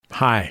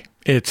Hi,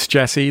 it's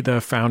Jesse,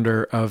 the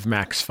founder of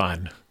Max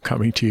Fun,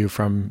 coming to you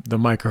from the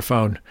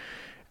microphone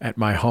at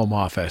my home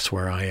office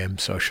where I am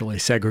socially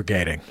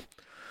segregating.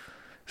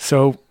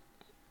 So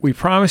we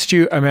promised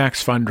you a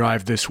Max Fun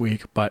drive this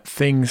week, but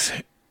things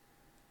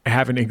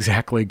haven't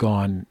exactly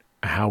gone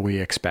how we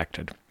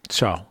expected.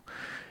 So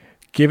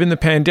given the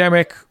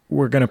pandemic,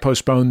 we're going to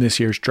postpone this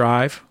year's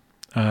drive.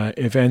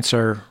 Events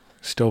are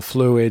still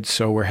fluid,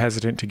 so we're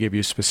hesitant to give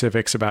you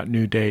specifics about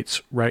new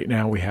dates. Right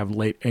now, we have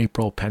late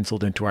April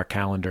penciled into our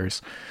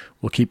calendars.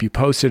 We'll keep you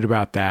posted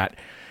about that.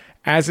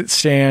 As it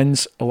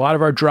stands, a lot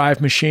of our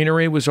drive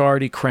machinery was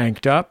already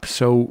cranked up.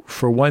 So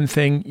for one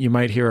thing, you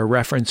might hear a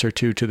reference or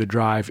two to the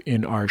drive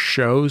in our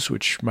shows,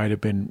 which might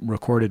have been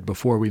recorded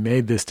before we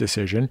made this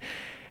decision.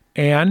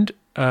 And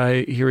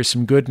here is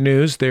some good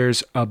news.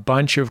 There's a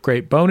bunch of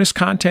great bonus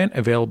content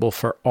available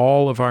for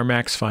all of our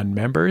Max Fun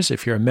members.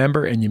 If you're a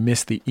member and you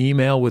missed the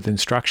email with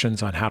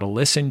instructions on how to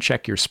listen,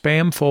 check your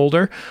spam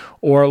folder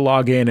or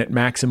log in at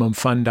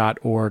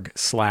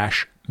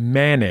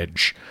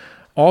MaximumFun.org/manage.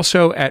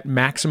 Also at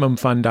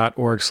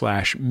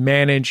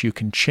MaximumFun.org/manage, you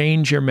can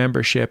change your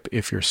membership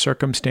if your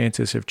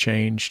circumstances have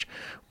changed.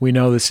 We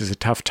know this is a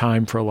tough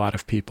time for a lot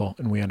of people,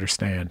 and we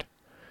understand.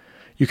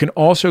 You can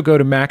also go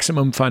to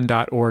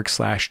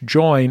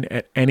MaximumFun.org/join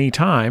at any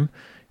time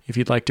if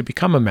you'd like to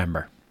become a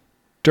member.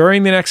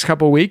 During the next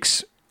couple of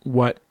weeks,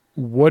 what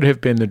would have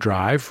been the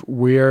drive,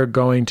 we're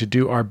going to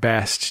do our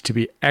best to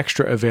be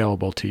extra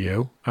available to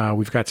you.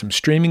 We've got some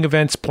streaming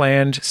events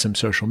planned, some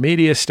social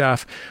media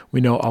stuff. We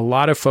know a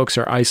lot of folks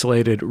are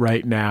isolated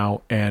right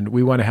now, and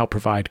we want to help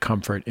provide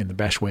comfort in the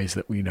best ways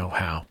that we know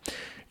how.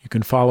 You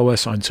can follow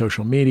us on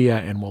social media,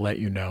 and we'll let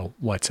you know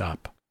what's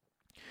up.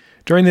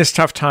 During this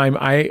tough time,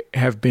 I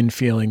have been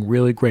feeling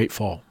really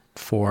grateful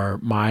for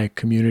my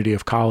community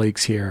of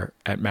colleagues here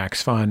at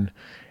Max Fun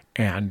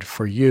and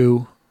for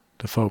you,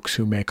 the folks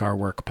who make our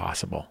work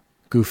possible,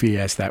 goofy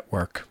as that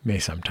work may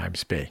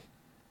sometimes be.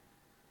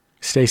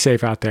 Stay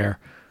safe out there.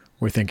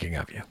 We're thinking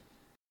of you.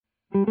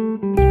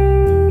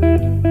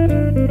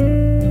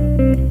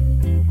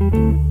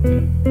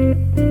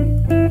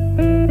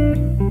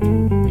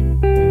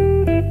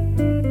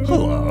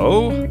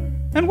 Hello,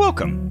 and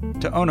welcome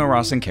to Ono,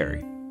 Ross, and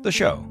Carrie, the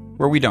show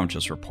where we don't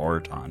just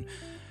report on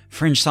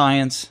fringe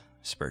science,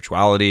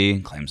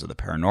 spirituality, claims of the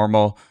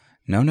paranormal.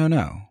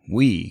 No.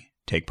 We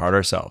take part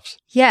ourselves.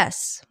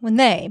 Yes, when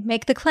they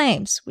make the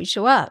claims, we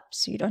show up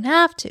so you don't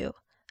have to.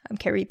 I'm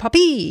Carrie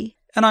Poppy.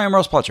 And I am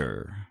Ross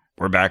Pletcher.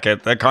 We're back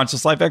at the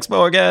Conscious Life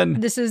Expo again.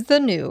 This is the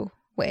new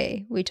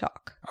way we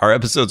talk. Our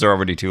episodes are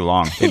already too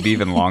long. They'd be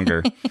even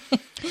longer.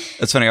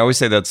 It's funny. I always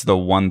say that's the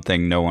one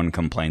thing no one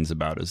complains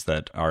about is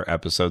that our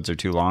episodes are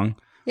too long.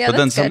 Yeah, but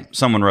that's then good.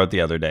 someone wrote the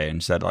other day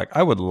and said,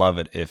 I would love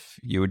it if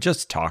you would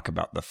just talk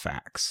about the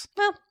facts.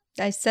 Well,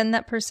 I send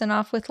that person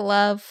off with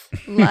love,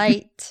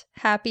 light,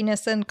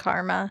 happiness, and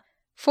karma.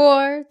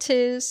 For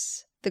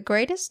 'tis the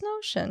greatest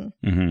notion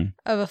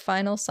of a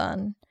final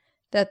sun,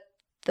 that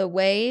the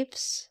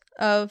waves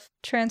of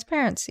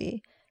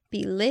transparency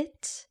be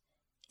lit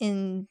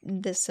in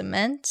the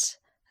cement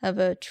of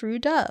a true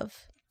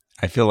dove.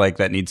 I feel like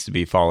that needs to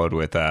be followed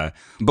with a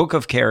Book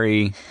of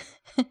Carrie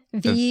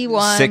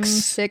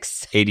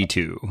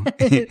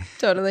V1682.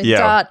 Totally.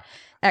 Yeah.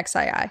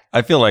 .xii.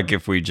 I feel like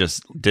if we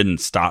just didn't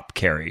stop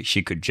Carrie,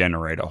 she could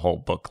generate a whole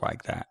book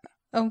like that.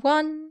 A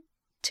one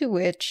to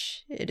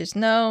which it is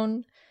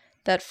known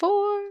that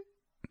for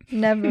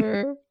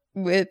never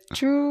with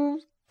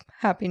true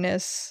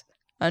happiness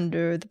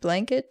under the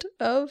blanket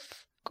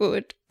of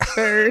good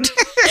bird.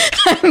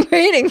 I'm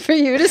waiting for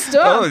you to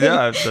stop. Oh,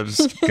 yeah. I'm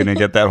just going to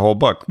get that whole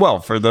book. Well,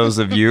 for those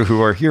of you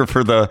who are here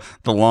for the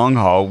long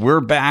haul,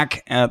 we're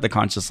back at the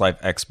Conscious Life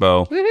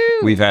Expo.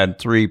 Woohoo! We've had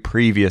 3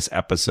 previous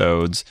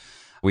episodes.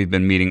 We've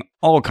been meeting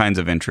all kinds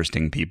of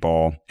interesting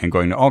people and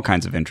going to all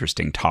kinds of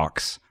interesting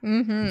talks.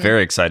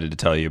 Very excited to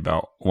tell you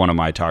about one of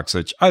my talks,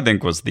 which I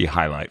think was the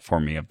highlight for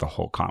me of the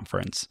whole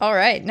conference. All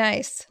right,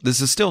 nice. This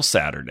is still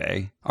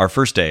Saturday, our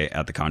first day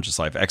at the Conscious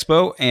Life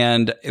Expo,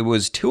 and it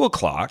was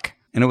 2:00,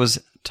 and it was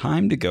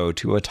time to go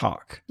to a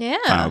talk.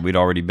 Yeah. We'd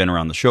already been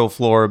around the show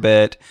floor a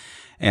bit,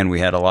 and we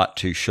had a lot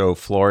to show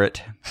floor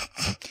it.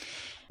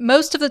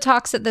 Most of the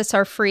talks at this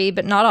are free,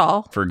 but not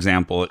all. For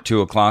example, at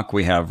 2:00,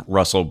 we have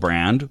Russell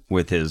Brand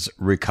with his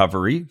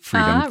Recovery,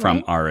 Freedom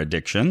from Our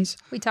Addictions.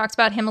 We talked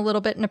about him a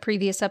little bit in a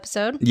previous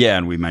episode. Yeah,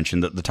 and we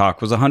mentioned that the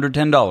talk was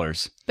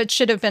 $110. But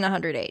should have been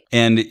 $108.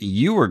 And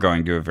you were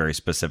going to a very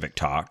specific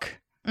talk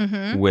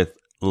with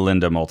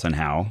Linda Moulton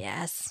Howe.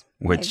 Yes.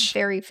 Which my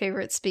very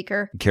favorite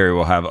speaker. Carrie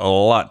will have a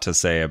lot to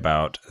say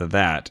about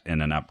that in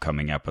an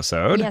upcoming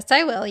episode. Yes,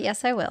 I will.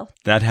 Yes, I will.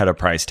 That had a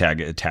price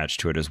tag attached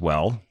to it as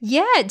well.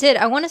 Yeah, it did.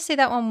 I want to say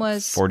that one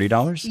was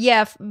 $40?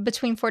 Yeah,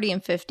 between $40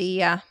 and $50,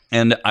 yeah.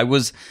 And I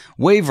was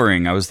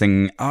wavering. I was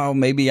thinking, oh,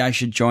 maybe I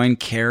should join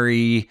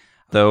Carrie.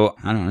 Though,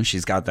 I don't know,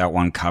 she's got that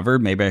one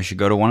covered. Maybe I should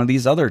go to one of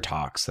these other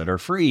talks that are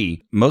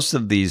free. Most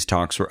of these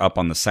talks were up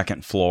on the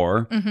second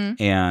floor,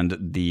 and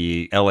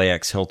the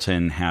LAX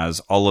Hilton has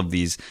all of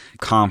these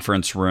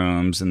conference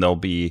rooms, and they'll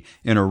be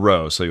in a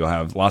row. So you'll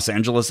have Los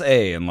Angeles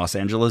A and Los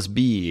Angeles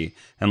B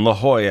and La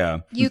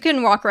Jolla. You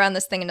can walk around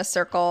this thing in a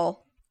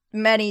circle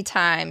many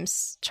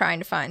times trying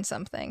to find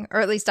something, or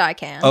at least I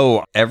can.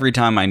 Oh, every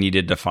time I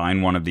needed to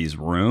find one of these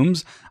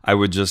rooms, I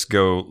would just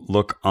go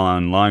look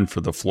online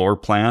for the floor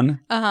plan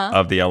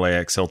of the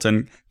LAX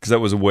Hilton, because that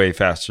was way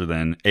faster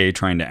than A,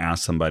 trying to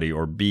ask somebody,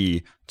 or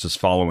B, just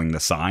following the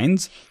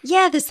signs.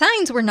 Yeah, the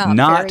signs were not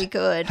very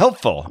good.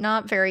 Helpful.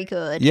 Not very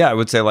good. Yeah, I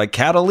would say like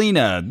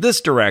Catalina,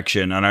 this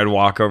direction, and I'd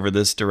walk over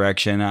this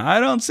direction. I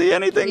don't see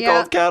anything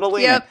called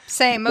Catalina. Yep,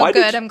 same. Oh,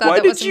 good. I'm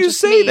glad that wasn't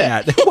just me. Why did you say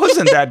that? It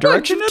wasn't that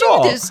direction at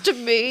all. Do this to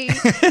me.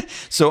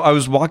 So I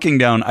was walking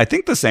down, I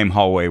think the same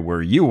hallway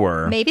where you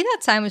were. Maybe that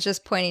sign was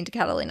just pointing to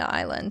Catalina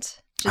Island,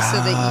 just so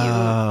that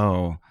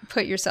you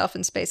put yourself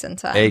in space and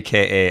time.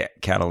 AKA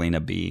Catalina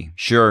B.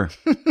 Sure.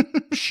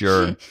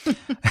 Sure.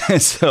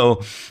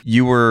 So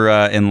you were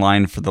in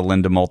line for the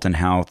Linda Moulton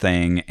Howe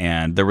thing,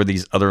 and there were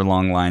these other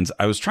long lines.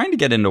 I was trying to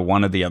get into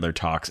one of the other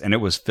talks, and it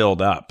was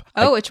filled up.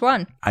 Oh, which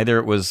one? Either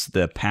it was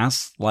the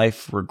past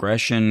life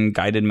regression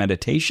guided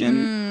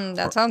meditation.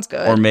 That sounds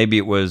good. Or maybe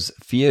it was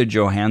Fia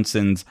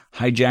Johansson's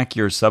Hijack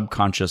Your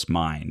Subconscious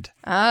Mind.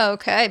 Oh,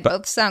 okay.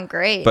 Both sound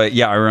great. But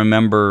yeah, I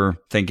remember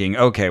thinking,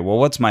 okay, well,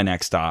 what's my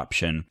next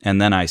option? And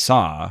then I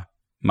saw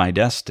My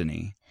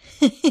Destiny,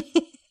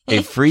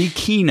 a free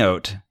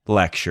keynote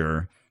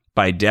lecture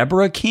by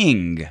Deborah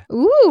King.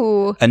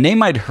 Ooh. A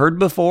name I'd heard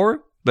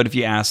before, but if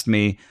you asked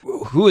me,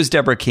 who is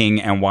Deborah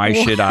King and why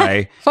should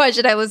I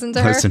listen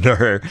to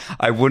her?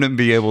 I wouldn't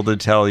be able to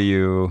tell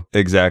you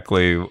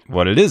exactly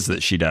what it is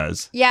that she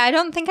does. Yeah, I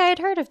don't think I had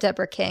heard of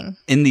Deborah King.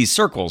 In these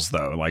circles,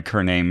 though, like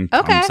her name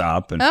comes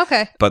up.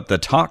 But the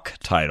talk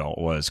title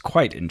was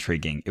quite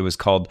intriguing. It was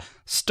called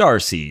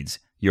Starseeds,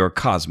 Your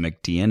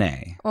Cosmic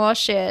DNA. Oh,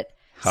 shit.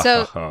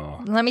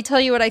 So let me tell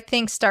you what I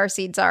think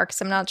starseeds are,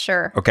 because I'm not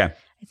sure. Okay.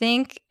 I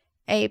think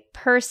a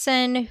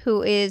person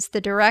who is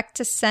the direct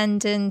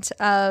descendant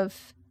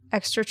of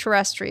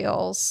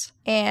extraterrestrials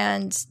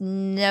and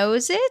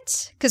knows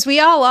it, because we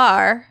all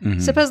are.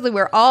 Supposedly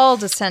we're all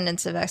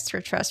descendants of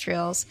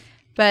extraterrestrials,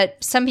 but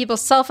some people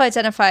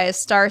self-identify as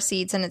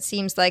starseeds, and it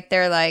seems like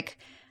they're like,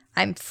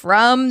 I'm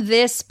from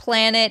this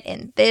planet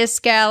in this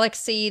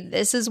galaxy.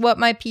 This is what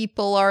my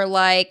people are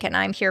like, and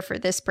I'm here for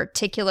this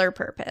particular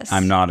purpose.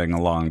 I'm nodding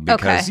along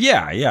because,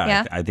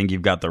 yeah, I think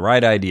you've got the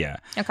right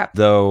idea. Okay.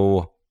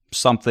 Though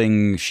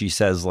something she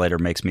says later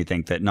makes me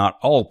think that not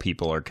all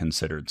people are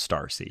considered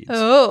starseeds.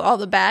 Oh, all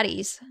the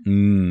baddies.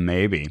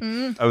 Maybe.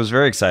 I was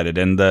very excited.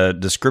 And the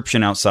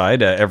description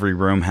outside, every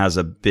room has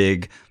a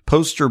big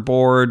poster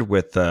board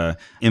with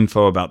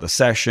info about the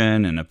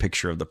session and a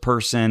picture of the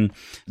person.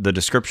 The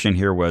description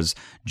here was,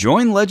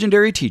 join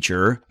legendary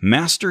teacher,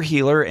 master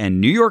healer, and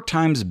New York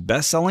Times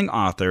bestselling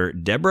author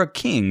Deborah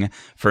King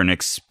for an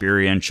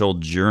experiential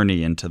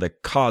journey into the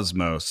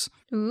cosmos.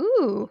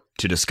 Ooh.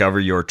 To discover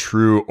your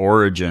true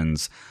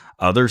origins.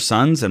 Other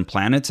suns and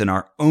planets in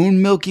our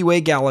own Milky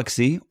Way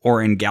galaxy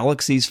or in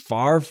galaxies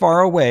far, far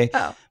away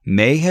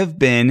may have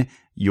been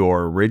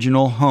your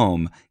original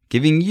home,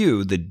 giving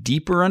you the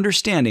deeper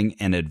understanding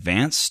and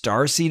advanced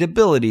starseed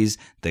abilities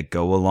that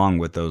go along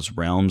with those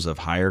realms of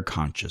higher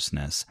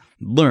consciousness.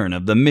 Learn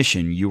of the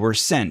mission you were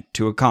sent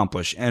to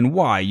accomplish and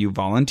why you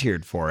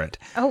volunteered for it.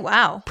 Oh,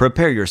 wow.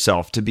 Prepare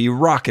yourself to be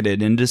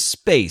rocketed into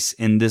space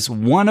in this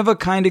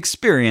one-of-a-kind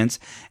experience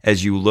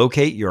as you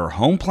locate your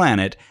home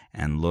planet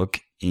and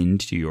look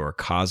into your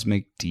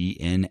cosmic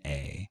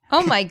DNA.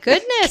 Oh my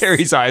goodness.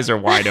 Carrie's eyes are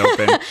wide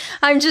open.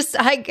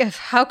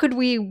 How could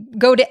we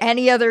go to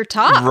any other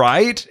talk?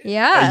 Right?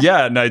 Yeah.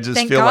 Yeah, and I just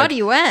Thank feel God like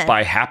you went.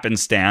 By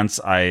happenstance,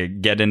 I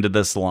get into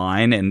this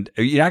line, and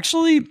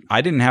actually,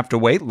 I didn't have to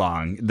wait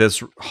long.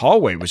 This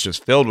hallway was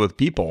just filled with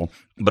people,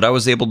 but I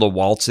was able to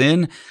waltz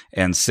in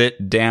and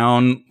sit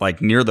down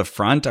like near the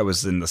front. I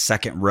was in the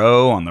second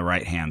row on the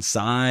right-hand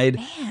side.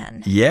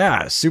 Man.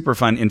 Yeah, super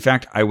fun. In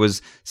fact, I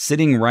was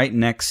sitting right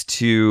next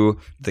to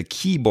the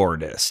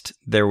keyboardist.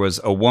 There was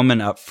a woman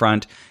up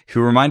front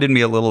who reminded me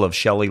a little of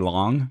Shelley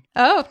Long.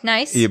 Oh,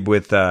 nice.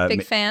 With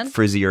big fan.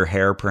 Frizzier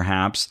hair,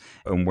 perhaps,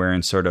 and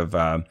wearing sort of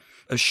a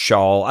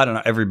shawl. I don't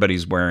know.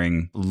 Everybody's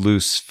wearing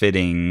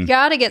loose-fitting.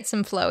 Gotta get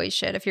some flowy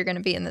shit if you're going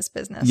to be in this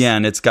business. Yeah,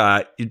 and it's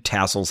got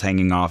tassels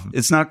hanging off.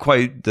 It's not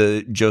quite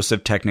the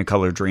Joseph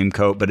Technicolor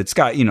Dreamcoat, but it's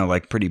got,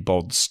 like pretty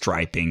bold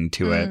striping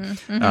to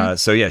it.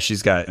 So yeah,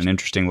 she's got an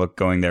interesting look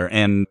going there,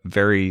 and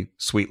very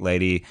sweet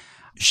lady.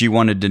 She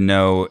wanted to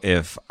know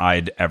if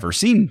I'd ever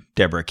seen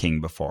Deborah King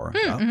before.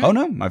 Oh,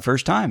 no, my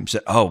first time. She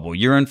said, oh, well,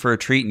 you're in for a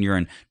treat and you're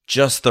in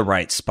just the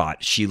right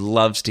spot. She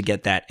loves to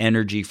get that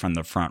energy from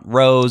the front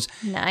rows.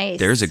 Nice.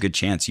 There's a good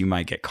chance you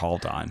might get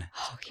called on.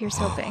 Oh, here's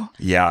hoping.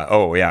 Yeah.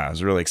 Oh, yeah. I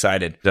was really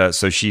excited.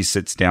 So she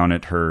sits down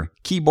at her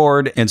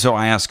keyboard. And so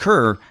I ask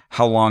her,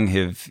 how long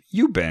have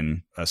you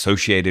been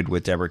associated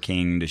with Deborah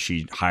King? Does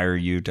she hire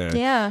you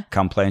to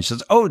come play? And she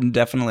says, oh,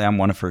 definitely. I'm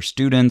one of her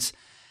students.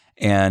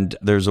 And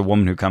there's a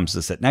woman who comes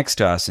to sit next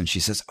to us and she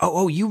says,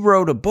 oh, you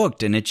wrote a book,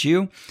 didn't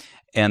you?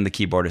 And the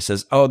keyboardist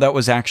says, oh, that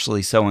was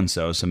actually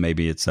so-and-so. So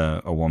maybe it's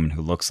a woman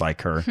who looks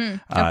like her.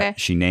 Okay.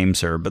 She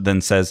names her, but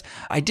then says,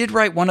 I did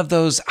write one of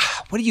those,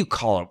 what do you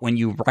call it? When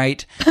you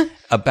write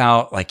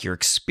about like your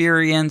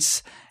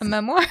experience. A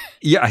memoir?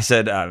 Yeah. I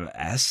said,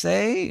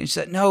 essay? She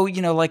said, no,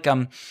 like,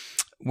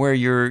 where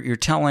you're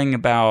telling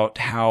about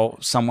how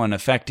someone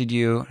affected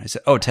you. I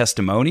said, oh,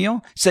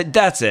 testimonial? She said,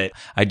 that's it.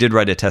 I did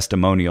write a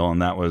testimonial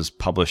and that was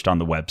published on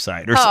the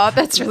website. Or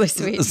that's really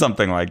sweet.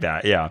 Something like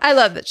that, yeah. I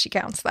love that she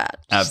counts that.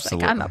 She's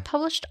Absolutely. like, I'm a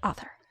published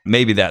author.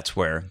 Maybe that's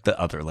where the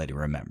other lady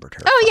remembered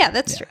her. Oh, yeah,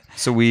 that's true.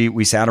 So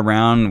we sat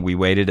around, we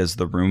waited as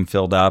the room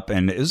filled up,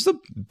 and it was a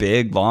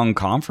big, long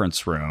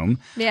conference room.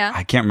 Yeah.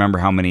 I can't remember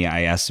how many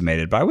I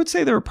estimated, but I would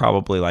say there were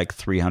probably like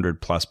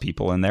 300 plus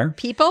people in there.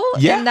 People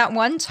Yeah. in that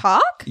one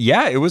talk?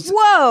 Yeah, it was.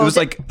 Whoa. It was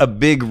like a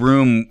big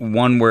room,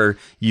 one where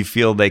you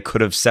feel they could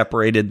have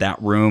separated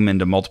that room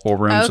into multiple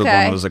rooms with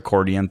one of those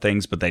accordion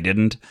things, but they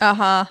didn't.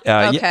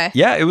 Okay.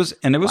 Yeah, it was,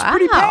 and it was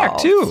pretty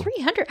packed too.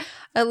 300.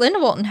 Linda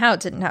Walton Howe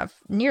didn't have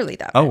nearly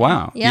that Oh, many.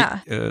 wow. Yeah.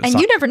 And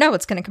you never know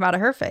what's going to come out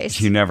of her face.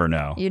 You never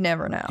know. You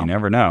never know. You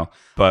never know.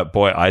 But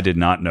boy, I did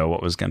not know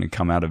what was going to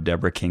come out of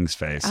Deborah King's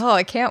face. Oh,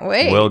 I can't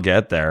wait. We'll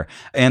get there.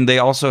 And they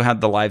also had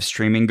the live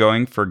streaming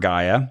going for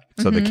Gaia.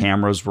 So the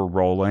cameras were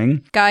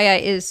rolling. Gaia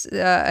is,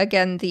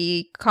 again,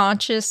 the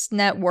conscious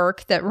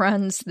network that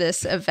runs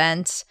this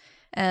event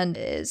and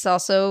is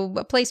also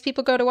a place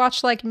people go to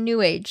watch like New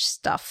Age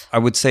stuff. I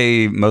would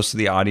say most of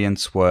the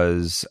audience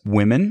was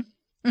women.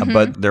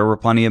 But there were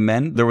plenty of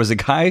men. There was a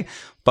guy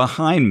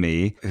behind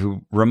me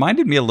who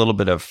reminded me a little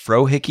bit of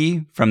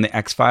Frohickey from the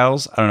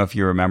X-Files. I don't know if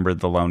you remember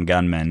the Lone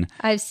Gunman.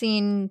 I've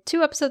seen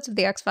 2 episodes of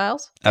the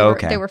X-Files.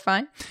 Okay. They were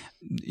fine.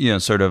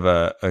 Sort of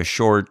a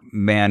short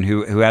man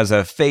who has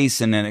a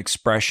face and an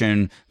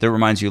expression that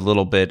reminds you a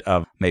little bit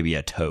of maybe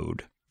a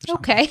toad.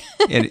 Okay.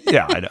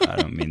 Yeah, I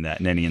don't mean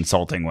that in any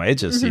insulting way.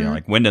 It's just,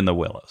 like Wind in the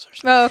Willows or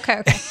something. Oh,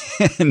 okay.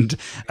 And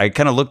I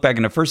kind of looked back,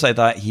 and at first I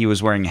thought he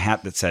was wearing a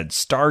hat that said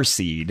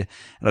Starseed.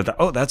 And I thought,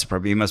 oh, that's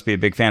probably, he must be a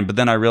big fan. But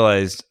then I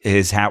realized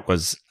his hat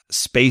was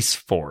Space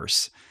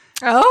Force.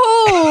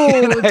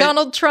 Oh,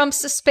 Donald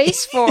Trump's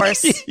Space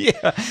Force.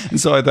 Yeah. And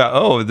so I thought,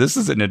 oh, this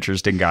is an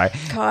interesting guy.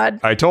 God.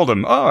 I told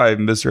him, oh, I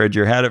misread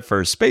your hat at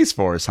first. Space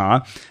Force, huh?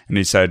 And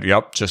he said,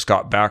 yep, just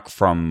got back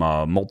from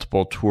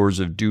multiple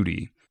tours of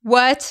duty.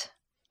 What?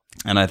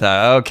 And I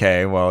thought,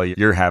 okay, well,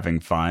 you're having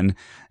fun.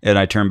 And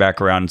I turn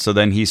back around. So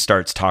then he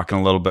starts talking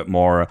a little bit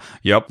more.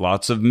 Yep,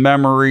 lots of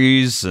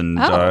memories. And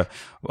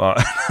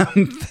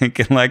I'm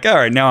thinking like, all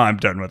right, now I'm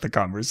done with the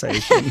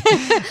conversation.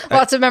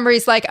 Lots of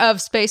memories like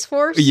of Space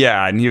Force?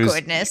 Yeah. And he was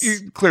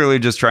clearly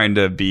just trying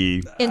to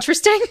be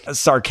interesting,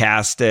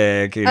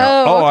 sarcastic.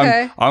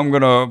 Okay. I'm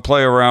going to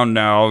play around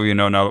now,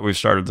 now that we've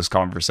started this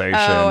conversation.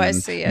 Oh, I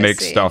and see.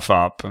 Make stuff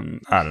up.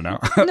 And I don't know.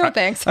 No,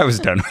 thanks. I was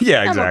done.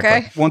 Yeah, exactly.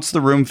 Okay. Once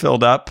the room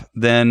filled up,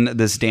 then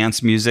this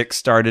dance music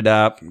started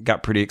up,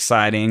 got pretty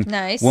exciting.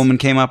 Nice. Woman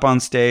came up on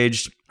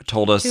stage,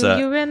 told us. Do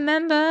you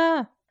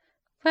remember?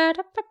 That's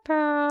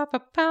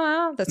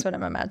what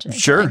I'm imagining.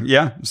 Sure.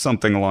 Yeah.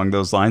 Something along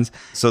those lines.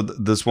 So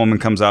this woman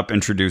comes up,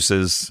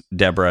 introduces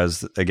Deborah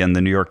as, again, the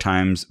New York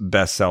Times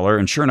bestseller.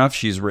 And sure enough,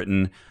 she's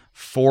written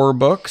 4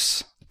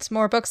 books. It's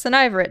more books than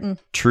I've written.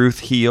 Truth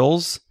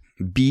Heals,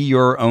 Be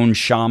Your Own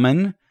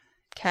Shaman.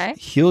 Okay.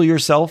 Heal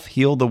Yourself,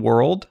 Heal the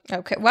World.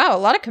 Okay. Wow. A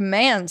lot of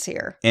commands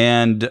here.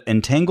 And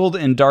Entangled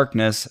in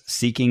Darkness,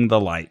 Seeking the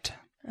Light.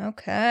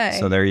 Okay.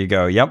 So there you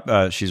go.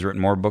 Yep. She's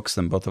written more books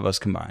than both of us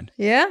combined.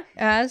 Yeah.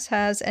 As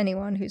has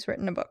anyone who's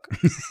written a book.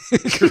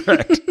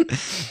 Correct.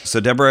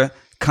 So Deborah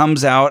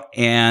comes out,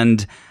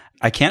 and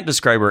I can't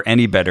describe her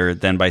any better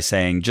than by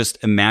saying,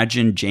 just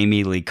imagine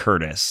Jamie Lee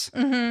Curtis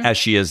as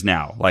she is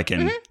now, like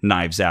in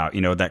Knives Out,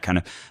 that kind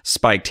of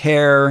spiked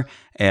hair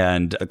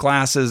and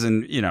glasses.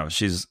 And,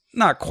 she's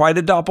not quite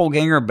a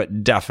doppelganger,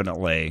 but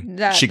definitely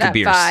she could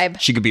be vibe.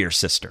 She could be her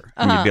sister.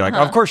 And you'd be like,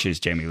 oh, of course she's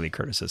Jamie Lee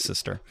Curtis's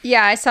sister.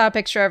 Yeah, I saw a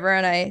picture of her,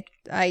 and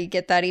I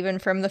get that even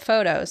from the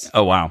photos.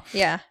 Oh, wow.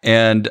 Yeah.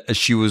 And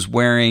she was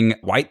wearing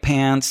white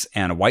pants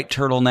and a white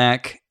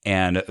turtleneck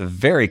and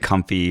very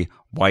comfy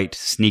white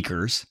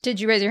sneakers. Did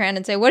you raise your hand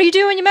and say, what do you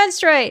do when you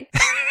menstruate?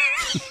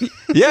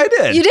 Yeah, I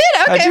did. You did?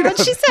 Okay,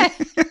 what'd she say?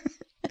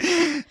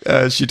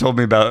 She told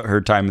me about her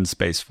time in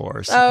Space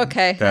Force. Oh,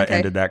 okay. That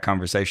ended that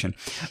conversation.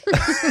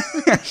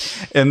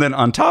 And then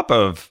on top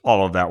of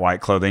all of that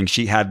white clothing,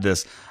 she had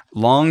this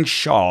long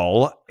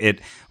shawl.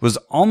 It was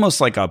almost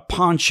like a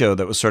poncho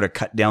that was sort of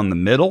cut down the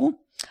middle.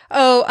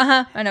 Oh,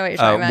 I know what you're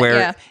talking about. Where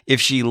Yeah. if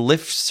she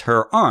lifts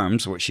her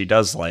arms, which she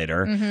does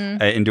later,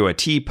 into a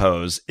T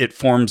pose, it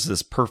forms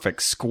this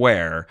perfect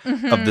square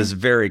of this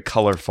very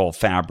colorful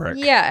fabric.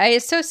 Yeah, I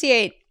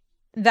associate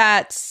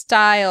that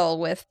style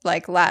with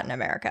like Latin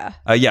America.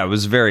 Yeah, it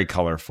was very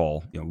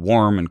colorful,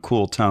 warm and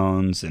cool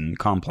tones and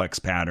complex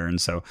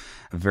patterns. So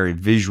a very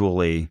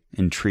visually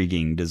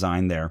intriguing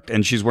design there.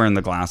 And she's wearing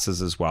the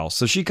glasses as well.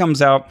 So she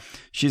comes out.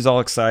 She's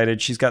all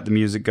excited. She's got the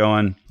music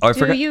going. Oh, I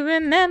forgot. Do you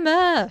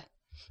remember?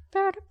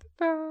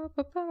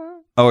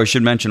 Oh, I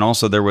should mention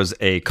also there was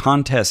a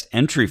contest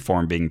entry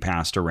form being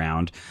passed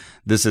around.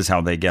 This is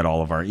how they get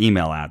all of our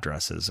email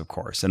addresses, of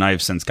course. And I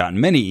have since gotten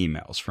many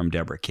emails from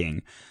Deborah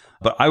King.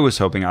 But I was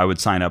hoping I would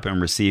sign up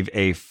and receive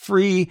a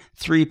free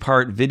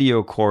 3-part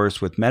video course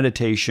with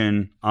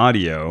meditation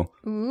audio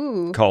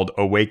called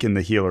Awaken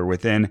the Healer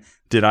Within.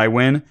 Did I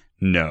win?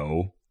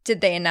 No.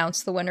 Did they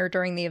announce the winner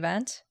during the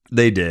event?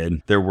 They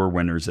did. There were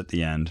winners at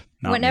the end.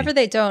 Whenever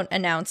they don't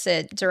announce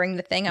it during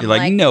the thing, I'm You're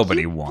like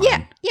nobody won.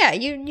 Yeah,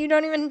 you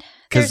don't even...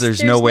 Because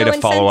there's no way to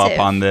follow up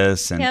incentive. on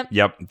this. And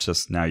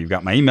just now you've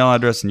got my email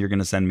address and you're going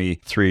to send me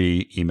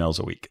 3 emails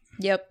a week.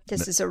 Yep,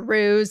 this is a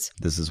ruse.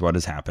 This is what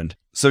has happened.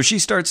 So she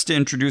starts to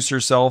introduce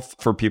herself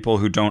for people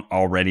who don't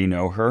already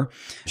know her.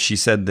 She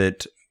said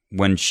that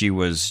when she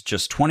was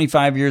just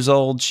 25 years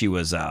old, she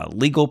was a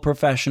legal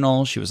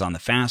professional. She was on the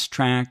fast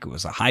track. It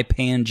was a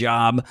high-paying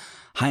job,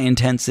 high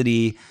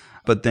intensity.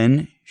 But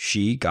then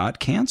she got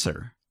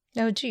cancer.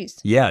 Oh,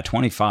 geez. Yeah,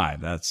 25.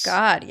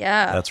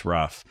 That's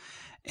rough.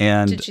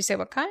 And did she say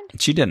what kind?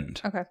 She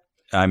didn't. Okay.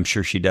 I'm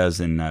sure she does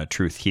in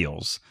Truth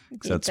Heals.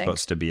 That's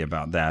supposed to be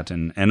about that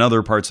and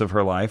other parts of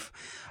her life.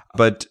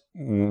 But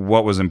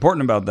what was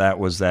important about that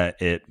was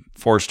that it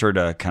forced her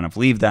to kind of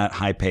leave that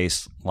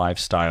high-paced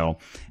lifestyle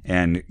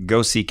and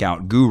go seek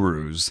out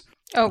gurus.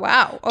 Oh,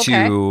 wow.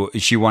 Okay.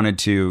 She wanted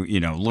to,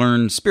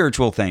 learn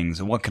spiritual things.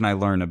 And what can I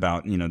learn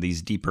about,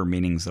 these deeper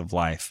meanings of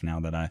life now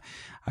that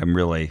I'm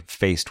really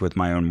faced with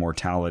my own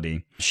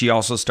mortality? She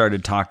also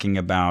started talking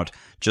about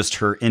just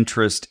her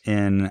interest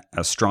in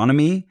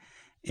astronomy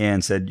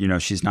and said,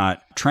 she's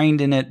not trained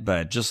in it,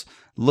 but just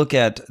look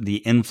at the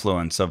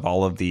influence of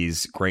all of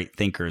these great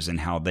thinkers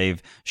and how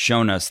they've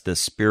shown us the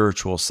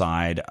spiritual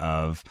side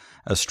of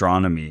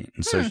astronomy.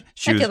 And so I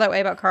feel that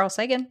way about Carl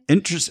Sagan.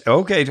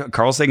 Okay,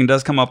 Carl Sagan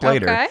does come up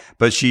later. Okay.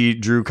 But she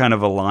drew kind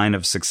of a line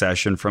of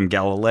succession from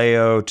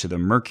Galileo to the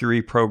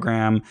Mercury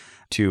program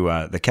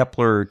to the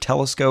Kepler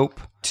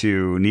telescope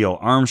to Neil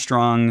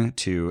Armstrong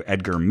to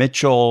Edgar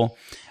Mitchell.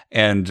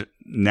 And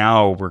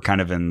now we're kind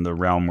of in the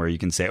realm where you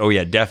can say, oh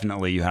yeah,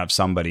 definitely you have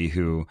somebody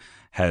who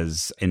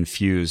has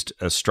infused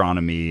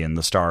astronomy and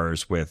the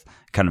stars with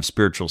kind of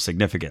spiritual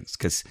significance.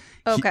 Because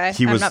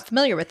I'm not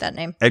familiar with that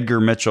name.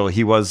 Edgar Mitchell,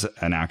 he was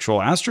an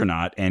actual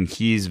astronaut, and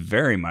he's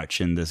very much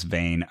in this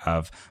vein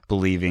of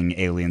believing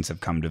aliens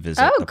have come to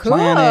visit the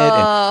planet.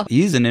 And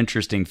he's an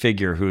interesting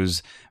figure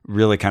who's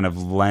really kind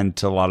of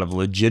lent a lot of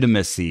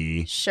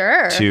legitimacy.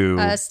 Sure.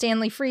 To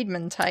Stanley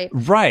Friedman type.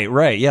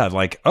 Right. Yeah.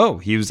 Like,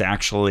 he was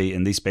actually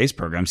in these space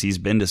programs. He's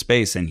been to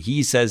space and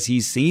he says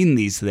he's seen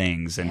these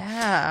things. And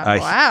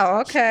wow.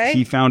 Okay.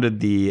 He founded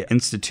the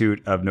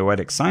Institute of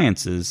Noetic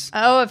Sciences.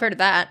 Oh, I've heard of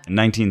that. In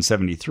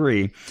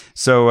 1973.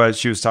 So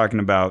she was talking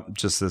about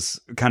just this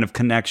kind of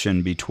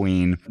connection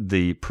between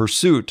the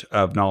pursuit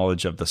of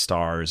knowledge of the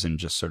stars and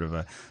just sort of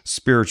a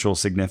spiritual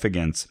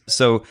significance.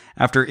 So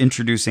after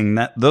introducing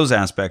those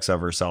aspects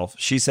of herself,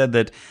 she said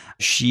that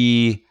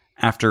she,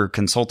 after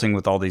consulting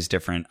with all these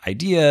different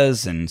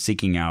ideas and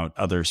seeking out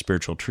other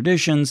spiritual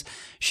traditions,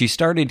 she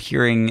started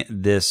hearing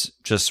this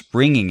just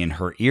ringing in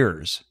her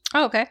ears.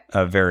 Oh, okay.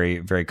 Very,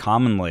 very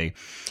commonly.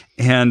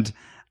 And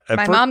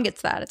my mom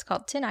gets that. It's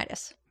called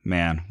tinnitus.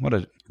 Man, what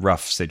a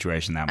rough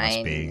situation that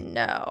must be. I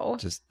know.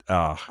 Just,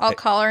 I'll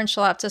call her and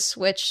she'll have to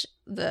switch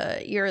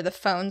the ear of the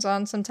phones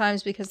on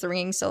sometimes because the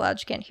ringing's so loud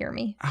she can't hear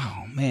me.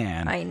 Oh,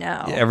 man. I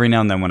know. Every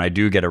now and then when I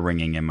do get a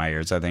ringing in my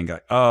ears, I think,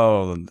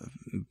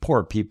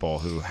 poor people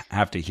who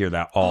have to hear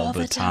that all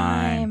the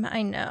time.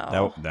 I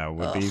know. That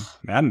would be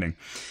maddening.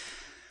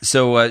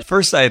 So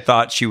first I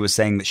thought she was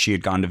saying that she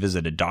had gone to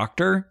visit a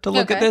doctor to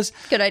look at this.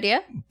 Good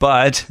idea.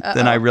 But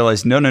then I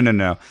realized,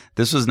 no.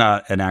 This was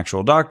not an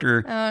actual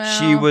doctor. Oh, no.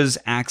 She was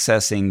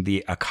accessing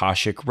the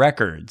Akashic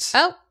records.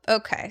 Oh,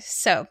 okay.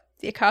 So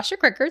the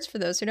Akashic records, for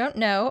those who don't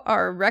know,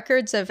 are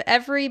records of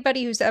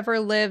everybody who's ever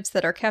lived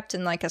that are kept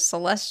in like a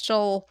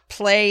celestial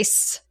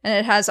place. And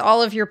it has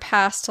all of your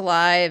past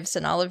lives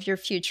and all of your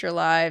future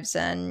lives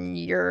and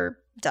your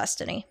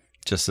destiny.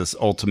 Just this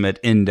ultimate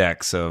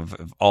index of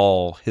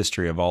all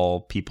history of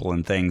all people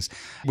and things,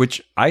 which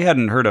I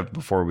hadn't heard of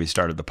before we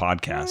started the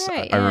podcast.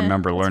 Right, I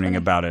remember learning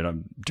about it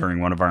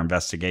during one of our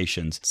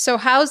investigations. So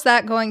how's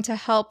that going to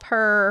help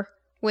her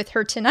with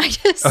her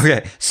tinnitus?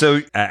 Okay,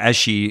 so as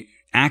she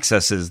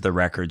accesses the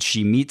records,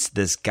 she meets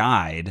this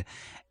guide.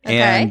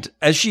 And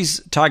as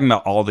she's talking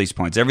about all these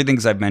points, everything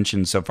I've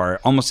mentioned so far,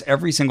 almost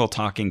every single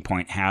talking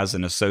point has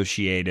an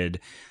associated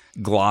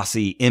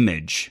glossy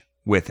image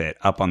with it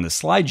up on the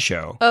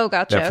slideshow. Oh,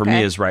 gotcha. That for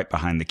me is right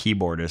behind the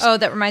keyboardist. Oh,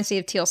 that reminds me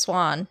of Teal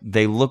Swan.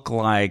 They look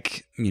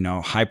like,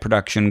 high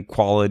production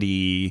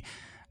quality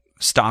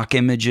stock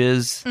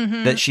images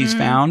that she's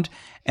found.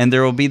 And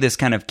there will be this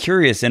kind of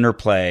curious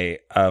interplay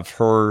of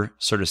her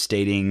sort of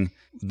stating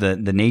the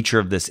nature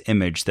of this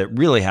image that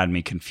really had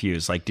me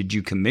confused. Like, did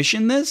you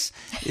commission this?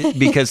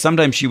 Because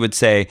sometimes she would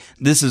say,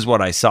 this is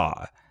what I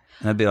saw.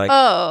 And I'd be like,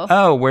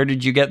 oh, where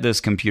did you get this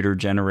computer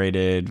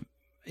generated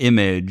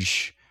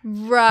image?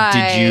 Right.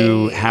 Did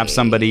you have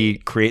somebody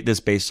create this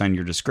based on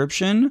your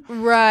description?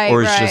 Right.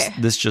 Or is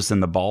this just in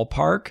the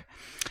ballpark?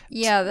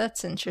 Yeah,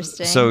 that's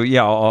interesting. So,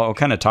 yeah, I'll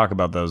kind of talk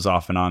about those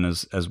off and on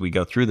as we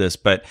go through this.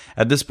 But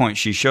at this point,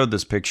 she showed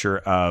this picture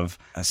of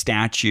a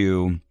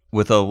statue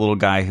with a little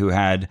guy who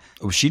had,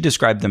 she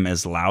described them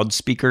as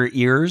loudspeaker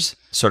ears,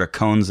 sort of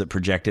cones that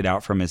projected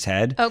out from his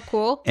head. Oh,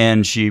 cool.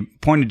 And she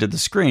pointed to the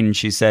screen and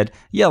she said,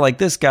 yeah, like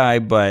this guy,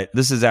 but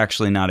this is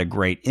actually not a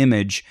great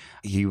image.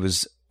 He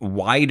was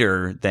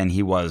wider than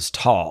he was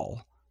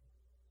tall.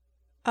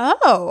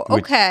 Oh,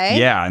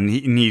 okay. And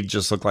he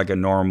just looked like a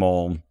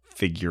normal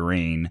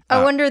figurine.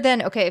 I wonder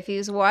then, if he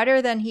was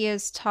wider than he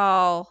is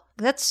tall,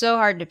 that's so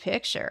hard to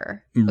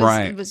picture.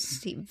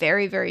 Was he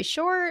very, very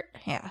short?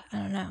 Yeah, I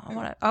don't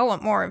know. I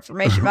want more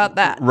information about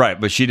that. Right,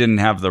 but she didn't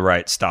have the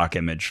right stock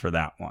image for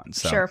that one.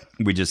 So sure.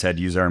 We just had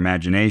to use our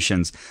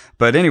imaginations.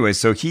 But anyway,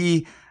 so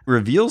he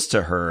reveals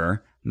to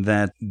her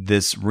that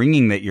this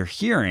ringing that you're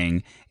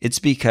hearing, it's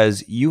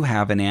because you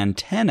have an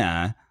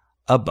antenna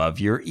above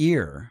your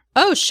ear.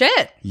 Oh,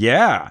 shit.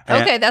 Yeah.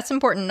 Okay, that's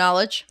important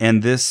knowledge.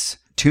 And this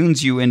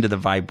tunes you into the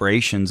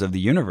vibrations of the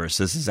universe.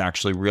 This is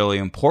actually really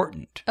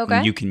important. Okay.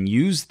 And you can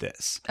use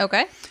this.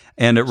 Okay.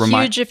 And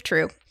huge if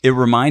true. It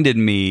reminded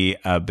me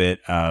a bit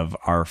of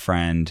our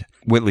friend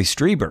Whitley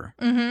Strieber,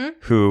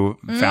 who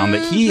found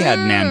that he had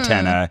an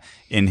antenna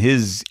in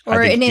his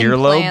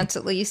earlobe. Implant,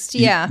 at least.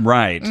 Yeah.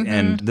 Right.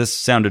 And this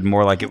sounded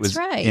more like it was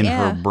in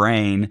her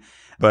brain.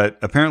 But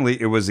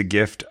apparently it was a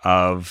gift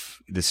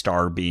of the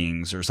star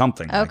beings or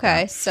something like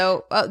that.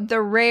 So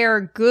the rare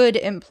good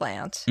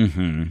implant.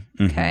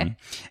 Okay.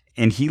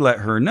 And he let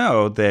her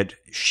know that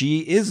she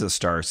is a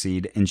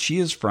starseed and she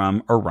is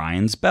from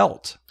Orion's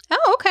belt.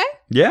 Oh, okay.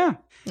 Yeah.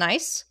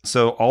 Nice.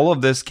 So all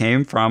of this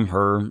came from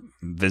her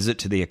visit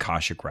to the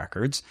Akashic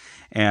Records,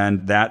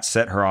 and that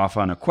set her off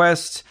on a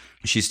quest.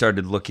 She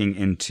started looking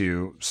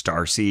into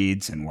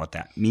starseeds and what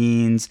that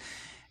means.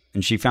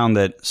 And she found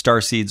that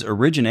starseeds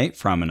originate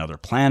from another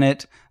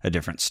planet, a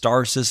different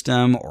star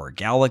system, or a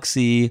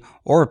galaxy,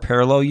 or a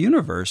parallel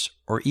universe,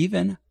 or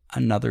even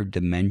another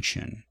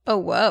dimension. Oh,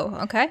 whoa.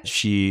 Okay.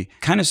 She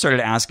kind of started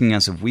asking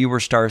us if we were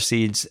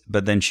starseeds,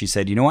 but then she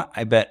said, you know what?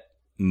 I bet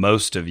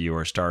most of you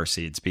are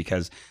starseeds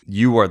because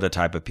you are the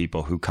type of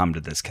people who come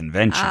to this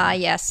convention.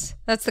 Yes.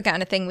 That's the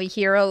kind of thing we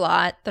hear a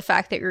lot. The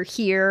fact that you're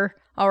here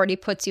already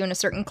puts you in a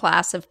certain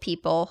class of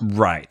people.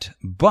 Right.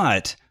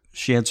 But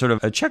she had sort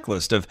of a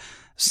checklist of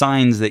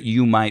signs that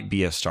you might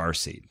be a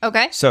starseed.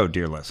 Okay. So,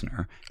 dear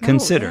listener,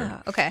 consider.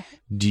 Yeah. Okay.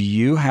 Do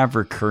you have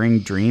recurring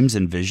dreams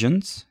and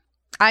visions?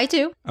 I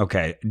do.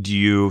 Okay. Do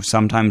you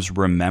sometimes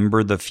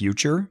remember the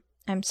future?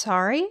 I'm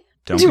sorry?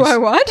 Do I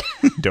what?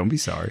 Don't be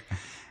sorry.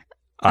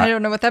 I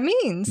don't know what that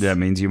means. That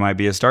means you might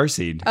be a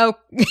starseed. Oh,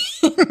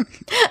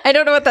 I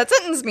don't know what that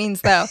sentence means,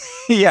 though.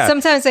 Yeah.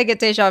 Sometimes I get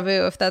deja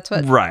vu if that's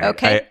what. Right.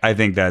 Okay. I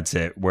think that's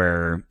it,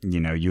 where,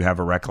 you have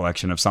a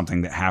recollection of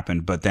something that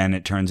happened, but then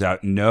it turns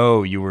out,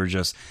 no, you were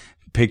just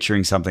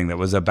picturing something that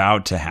was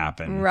about to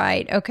happen.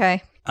 Right.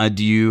 Okay.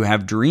 Do you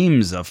have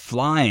dreams of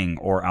flying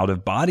or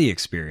out-of-body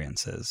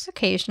experiences?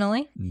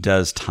 Occasionally.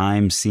 Does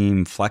time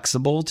seem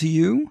flexible to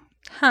you?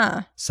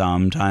 Huh.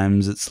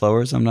 Sometimes it's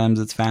slower,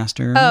 sometimes it's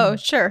faster. Oh,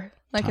 sure.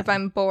 Like if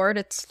I'm bored,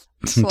 it's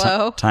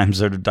slow. Time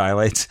sort of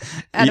dilates.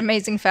 At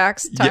Amazing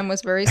Facts, time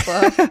was very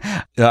slow.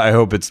 I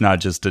hope it's not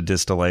just a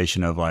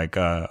distillation of like,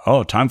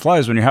 time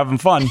flies when you're having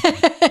fun.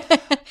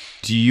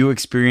 Do you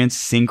experience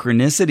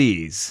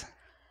synchronicities?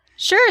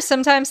 Sure,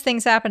 sometimes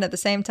things happen at the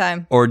same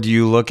time. Or do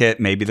you look at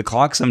maybe the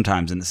clock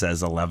sometimes and it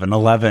says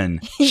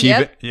 11:11?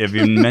 Yep. If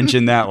you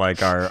mentioned that,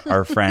 like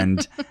our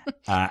friend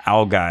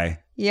Owl Guy.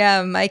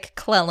 Yeah, Mike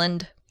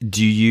Cleland.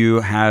 Do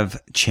you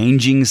have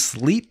changing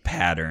sleep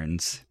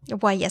patterns?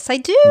 Why, yes, I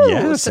do.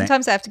 Yeah,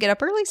 sometimes I have to get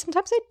up early,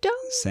 sometimes I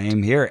don't.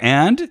 Same here.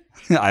 And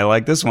I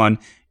like this one.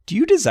 Do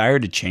you desire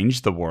to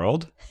change the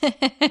world?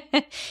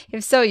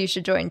 If so, you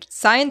should join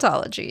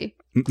Scientology.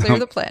 Clear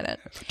the planet.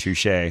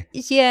 Touché.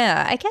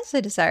 Yeah, I guess I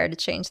desire to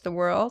change the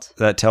world.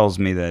 That tells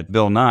me that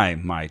Bill Nye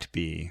might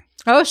be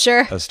a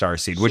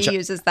starseed. Which he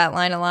uses that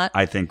line a lot.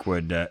 I think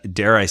would,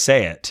 dare I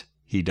say it,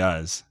 he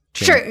does.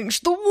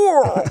 Change the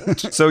world.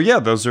 So yeah,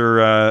 those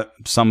are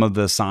some of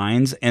the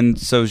signs. And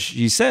so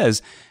she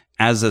says,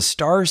 as a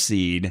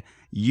starseed,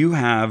 you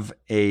have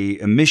a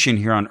mission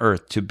here on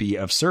Earth to be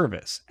of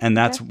service. And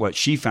that's what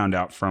she found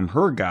out from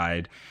her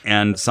guide.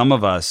 And some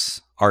of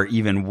us are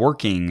even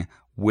working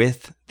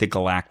with the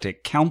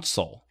Galactic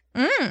Council.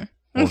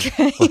 We'll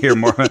hear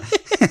more.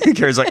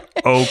 Carrie's like,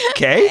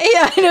 okay.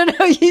 Yeah, I don't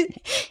know.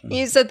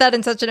 You said that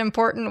in such an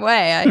important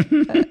way.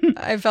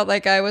 I felt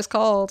like I was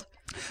called.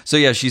 So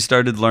yeah, she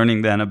started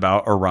learning then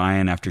about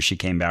Orion after she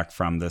came back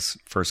from this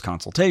first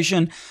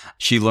consultation.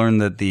 She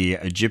learned that the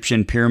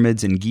Egyptian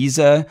pyramids in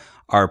Giza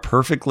are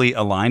perfectly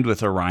aligned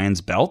with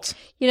Orion's belt.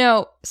 You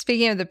know,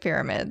 speaking of the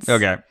pyramids.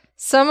 Okay.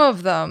 Some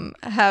of them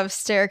have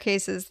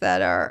staircases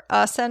that are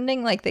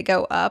ascending, like they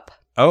go up.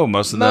 Oh,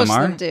 most of them are? Most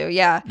of them do,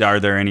 yeah. Are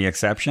there any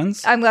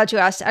exceptions? I'm glad you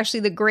asked.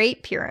 Actually, the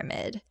Great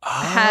Pyramid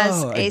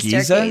has a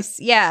Giza? staircase.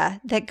 Yeah,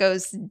 that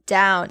goes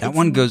down. That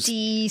one goes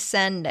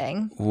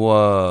descending.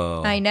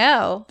 Whoa. I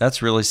know.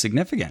 That's really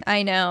significant.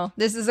 I know.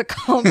 This is a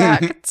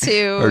callback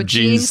to Or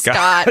Gene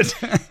Scott.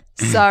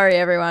 Sorry,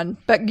 everyone.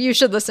 But you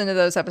should listen to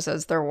those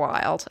episodes. They're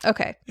wild.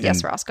 Okay.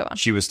 Yes, Ross, go on.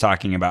 She was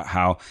talking about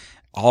how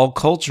all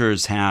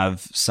cultures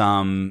have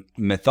some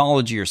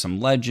mythology or some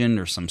legend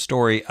or some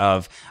story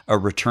of a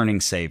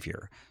returning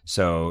savior.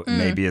 So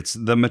maybe it's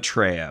the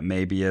Maitreya,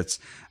 maybe it's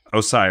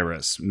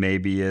Osiris,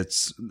 maybe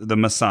it's the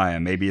Messiah,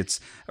 maybe it's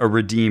a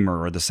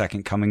redeemer or the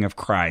second coming of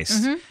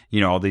Christ.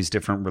 You know, all these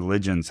different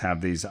religions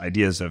have these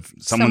ideas of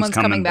someone's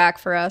coming back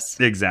for us.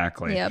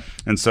 Exactly. Yep.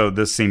 And so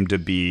this seemed to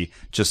be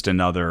just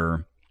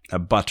another a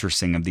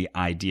buttressing of the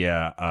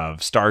idea of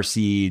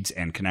starseeds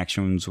and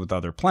connections with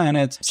other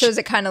planets. So is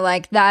it kind of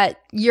like that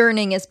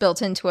yearning is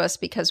built into us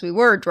because we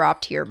were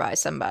dropped here by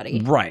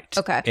somebody? Right.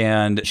 Okay.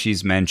 And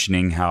she's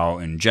mentioning how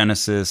in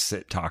Genesis,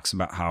 it talks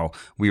about how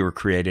we were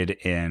created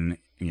in,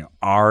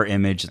 our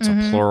image. It's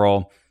a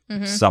plural.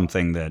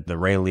 Something that the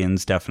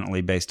Raelians definitely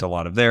based a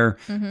lot of their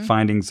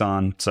findings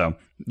on. So,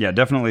 yeah,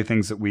 definitely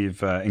things that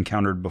we've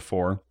encountered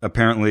before.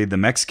 Apparently, the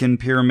Mexican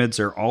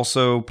pyramids are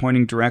also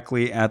pointing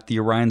directly at the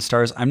Orion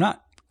stars. I'm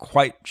not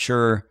quite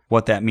sure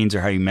what that means or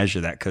how you measure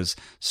that, because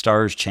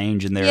stars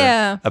change in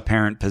their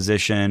apparent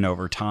position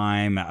over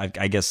time.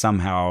 I guess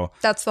somehow...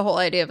 That's the whole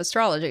idea of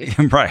astrology.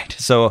 Right.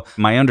 So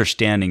my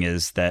understanding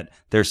is that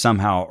they're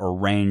somehow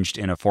arranged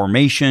in a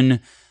formation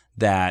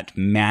that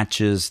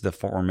matches the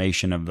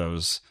formation of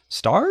those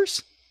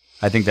stars.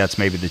 I think that's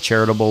maybe the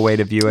charitable way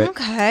to view it.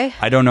 Okay.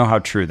 I don't know how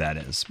true that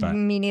is, but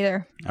Me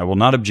neither. I will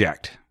not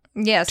object.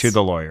 Yes. To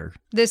the lawyer.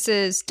 This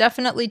is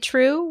definitely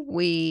true.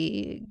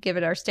 We give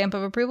it our stamp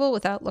of approval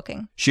without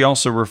looking. She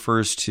also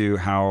refers to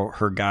how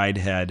her guide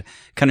had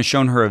kind of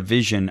shown her a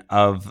vision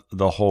of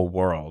the whole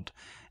world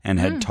and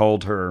had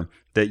told her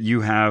that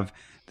you have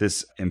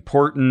this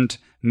important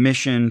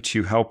mission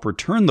to help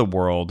return the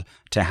world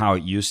to how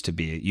it used to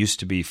be. It used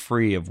to be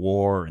free of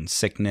war and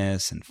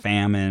sickness and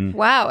famine.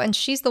 Wow, and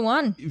she's the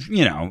one.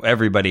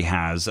 Everybody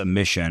has a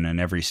mission in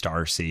every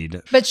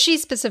starseed. But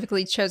she's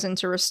specifically chosen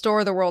to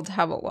restore the world to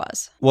how it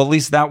was. Well, at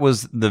least that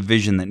was the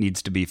vision that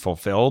needs to be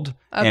fulfilled.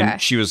 Okay. And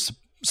she was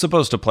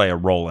supposed to play a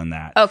role in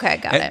that. Okay,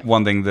 got it.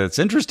 One thing that's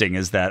interesting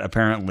is that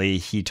apparently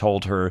he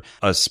told her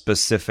a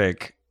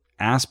specific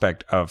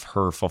aspect of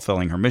her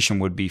fulfilling her mission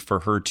would be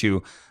for her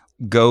to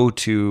go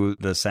to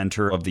the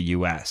center of the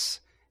U.S.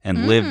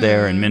 and live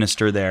there and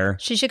minister there.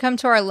 She should come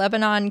to our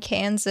Lebanon,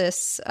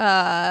 Kansas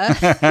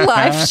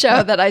live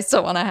show that I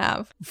still want to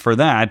have. For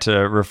that,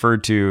 refer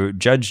to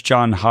Judge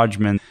John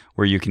Hodgman,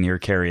 where you can hear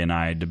Carrie and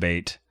I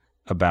debate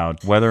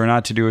about whether or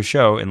not to do a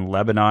show in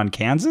Lebanon,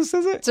 Kansas,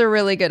 is it? It's a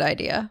really good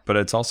idea. But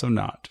it's also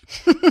not.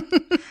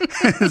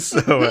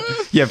 So,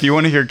 if you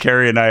want to hear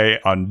Carrie and I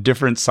on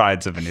different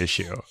sides of an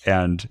issue,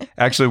 and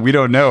actually, we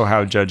don't know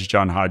how Judge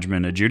John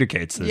Hodgman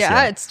adjudicates this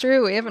Yeah, yet. it's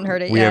true. We haven't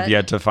heard it yet. We have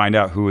yet to find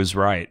out who is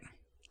right.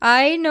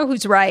 I know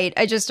who's right.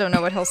 I just don't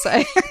know what he'll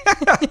say.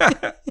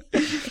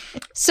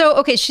 So,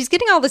 okay, she's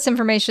getting all this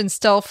information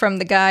still from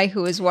the guy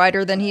who is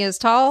wider than he is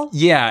tall?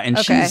 Yeah, and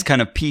Okay. she's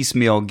kind of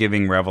piecemeal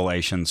giving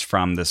revelations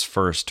from this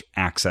first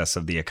access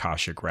of the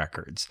Akashic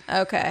records.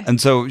 Okay. And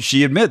so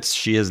she admits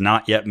she has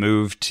not yet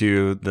moved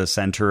to the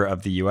center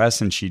of the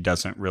U.S. and she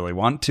doesn't really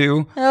want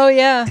to. Oh,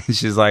 yeah.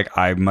 She's like,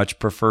 I much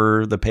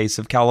prefer the pace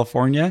of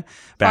California.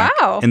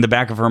 Wow. In the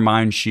back of her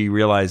mind, she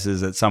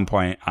realizes at some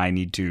point, I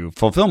need to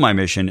fulfill my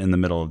mission in the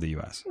middle of the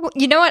U.S. Well,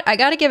 you know what? I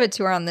got to give it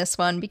to her on this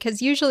one,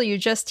 because usually you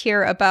just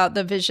hear about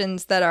the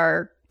visions that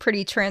are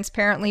pretty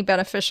transparently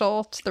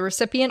beneficial to the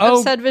recipient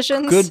of said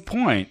visions. Good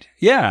point.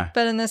 Yeah.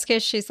 But in this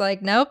case, she's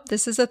like, nope,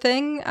 this is a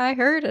thing I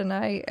heard and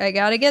I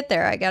got to get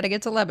there. I got to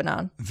get to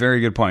Lebanon. Very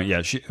good point.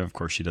 Yeah, of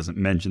course, she doesn't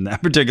mention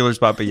that particular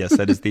spot, but yes,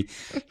 that is the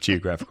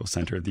geographical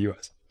center of the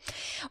U.S.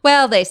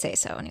 Well, they say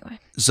so anyway.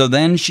 So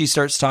then she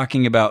starts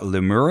talking about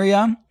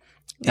Lemuria.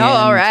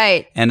 All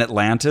right. And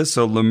Atlantis.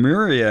 So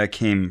Lemuria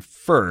came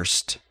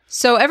first.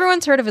 So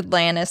everyone's heard of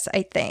Atlantis,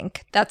 I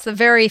think. That's the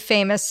very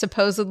famous,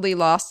 supposedly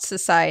lost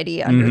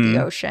society under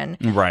the ocean.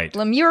 Right.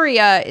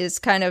 Lemuria is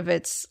kind of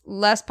its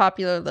less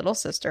popular little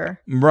sister.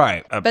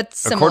 Right. But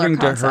similar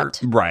concept.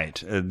 To her,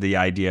 right. The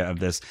idea of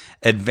this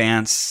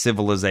advanced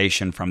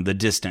civilization from the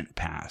distant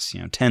past,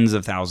 tens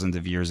of thousands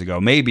of years ago,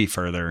 maybe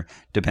further,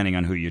 depending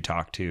on who you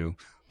talk to,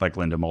 like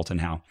Linda Moulton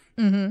Howe.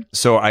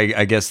 So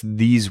I guess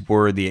these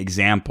were the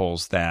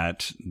examples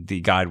that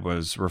the guide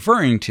was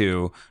referring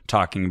to,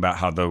 talking about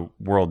how the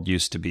world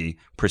used to be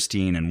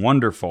pristine and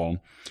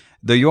wonderful.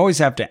 Though you always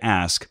have to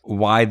ask,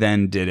 why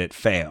then did it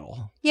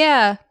fail?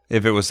 Yeah.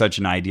 If it was such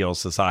an ideal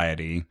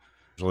society,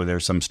 usually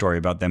there's some story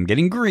about them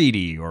getting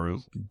greedy or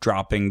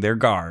dropping their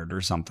guard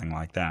or something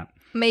like that.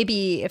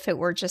 Maybe if it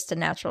were just a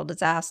natural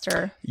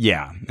disaster.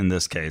 Yeah, in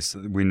this case,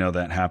 we know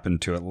that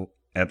happened to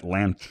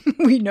Atlantis.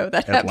 We know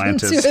that happened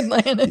to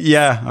Atlantis.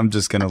 Yeah, I'm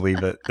just going to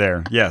leave it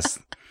there. Yes.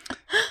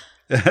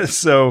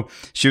 So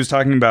she was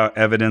talking about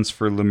evidence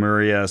for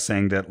Lemuria,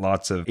 saying that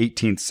lots of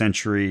 18th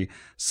century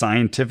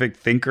scientific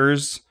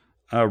thinkers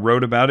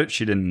wrote about it.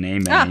 She didn't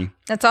name any.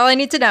 That's all I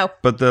need to know.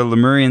 But the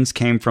Lemurians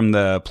came from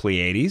the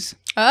Pleiades.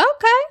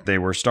 Okay. They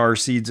were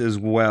starseeds as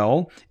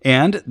well,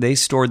 and they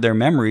stored their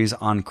memories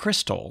on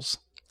crystals.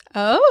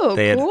 Oh,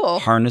 they cool.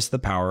 had harnessed the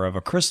power of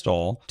a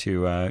crystal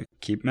to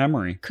keep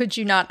memory. Could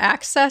you not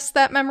access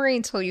that memory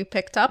until you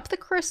picked up the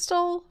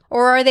crystal?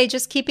 Or are they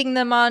just keeping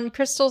them on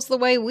crystals the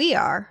way we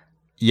are?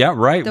 Yeah,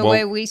 right. The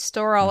way we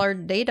store all our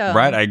data.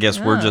 Right. I guess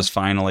we're just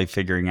finally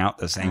figuring out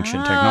this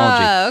ancient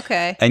technology.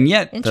 Okay. And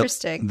yet,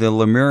 interesting. The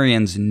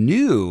Lemurians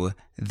knew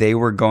they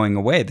were going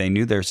away. They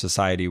knew their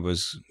society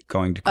was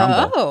going to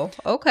crumble. Oh,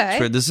 okay.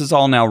 So this is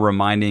all now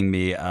reminding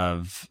me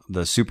of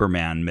the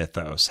Superman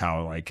mythos,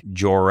 how like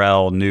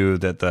Jor-El knew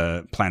that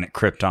the planet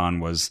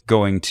Krypton was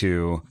going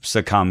to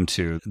succumb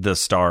to the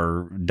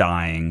star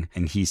dying,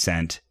 and he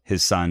sent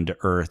his son to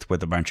Earth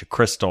with a bunch of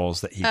crystals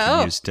that he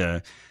could use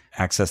to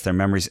access their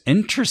memories.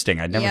 Interesting.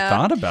 I'd never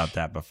thought about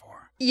that before.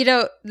 You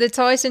know, it's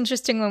always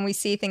interesting when we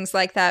see things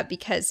like that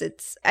because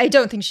I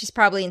don't think she's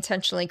probably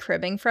intentionally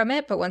cribbing from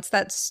it, but once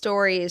that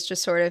story is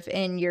just sort of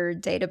in your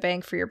data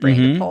bank for your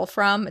brain to pull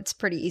from, it's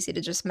pretty easy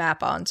to just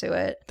map onto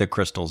it. The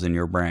crystals in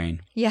your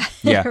brain. Yeah.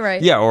 Yeah.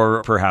 Right. Yeah.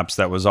 Or perhaps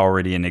that was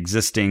already an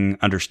existing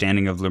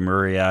understanding of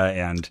Lemuria,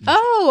 and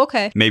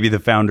okay. maybe the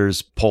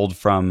founders pulled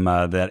from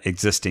that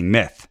existing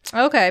myth.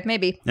 Okay,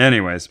 maybe.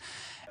 Anyways,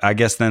 I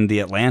guess then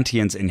the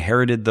Atlanteans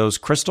inherited those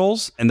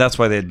crystals, and that's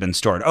why they had been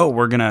stored. Oh,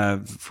 we're going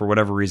to, for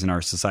whatever reason,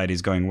 our society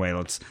is going away.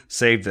 Let's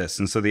save this.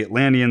 And so the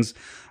Atlanteans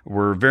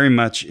were very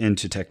much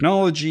into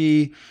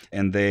technology,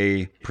 and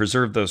they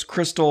preserved those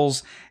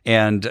crystals.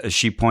 And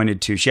she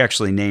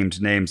actually named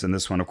names in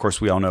this one. Of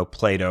course, we all know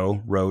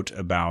Plato wrote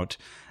about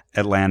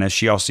Atlantis.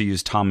 She also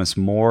used Thomas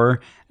More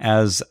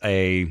as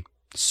a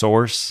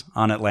source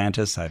on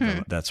Atlantis. I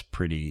feel that's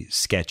pretty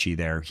sketchy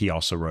there. He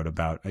also wrote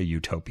about a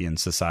utopian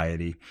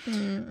society.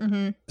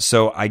 Mm-hmm.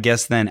 So I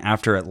guess then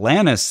after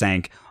Atlantis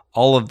sank,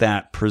 all of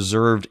that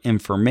preserved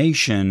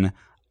information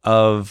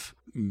of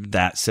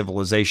that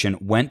civilization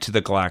went to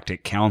the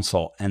Galactic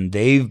Council, and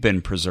they've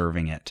been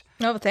preserving it.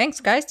 Oh, thanks,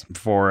 guys.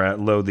 For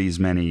these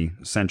many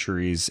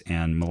centuries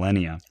and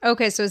millennia.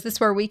 Okay, so is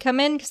this where we come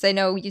in? Because I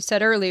know you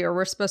said earlier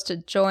we're supposed to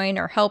join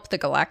or help the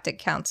Galactic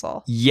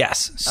Council.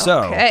 Yes.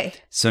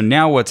 So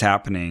now what's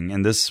happening,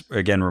 and this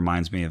again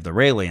reminds me of the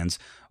Raelians,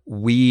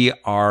 we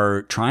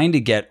are trying to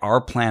get our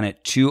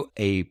planet to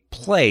a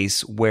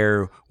place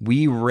where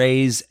we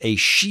raise a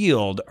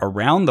shield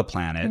around the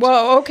planet.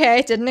 Whoa,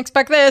 okay. Didn't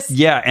expect this.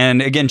 Yeah, and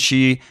again,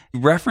 she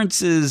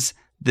references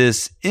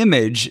this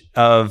image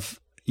of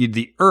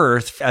the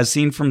Earth as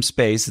seen from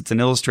space. It's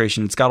an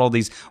illustration. It's got all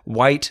these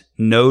white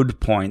node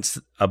points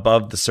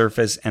above the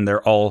surface, and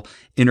they're all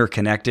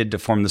interconnected to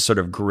form this sort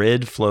of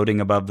grid floating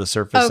above the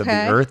surface of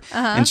the Earth.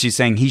 And she's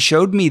saying, he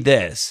showed me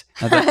this.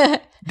 I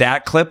thought,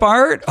 that clip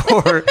art?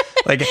 Or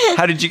like,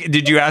 how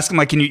did you ask him,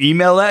 like, can you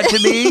email that to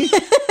me?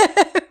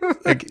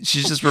 Like,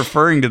 she's just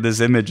referring to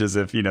this image as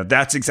if,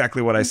 that's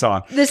exactly what I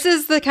saw. This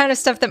is the kind of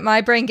stuff that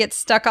my brain gets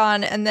stuck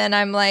on. And then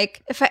I'm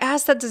like, if I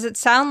ask that, does it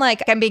sound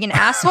like I'm being an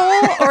asshole?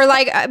 Or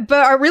like,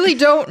 but I really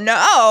don't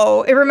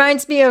know. It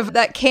reminds me of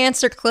that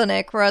cancer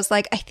clinic where I was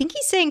like, I think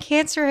he's saying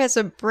cancer has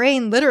a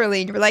brain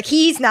literally. And you were like,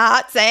 he's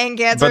not saying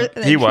cancer.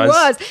 But he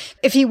was.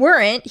 If he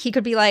weren't, he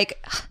could be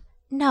like,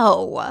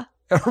 no.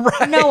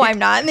 Right. No, I'm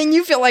not. And then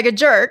you feel like a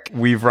jerk.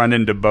 We've run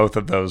into both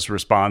of those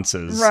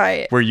responses.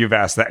 Right. Where you've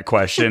asked that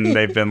question.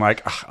 They've been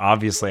like,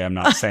 obviously, I'm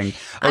not saying.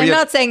 I'm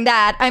not saying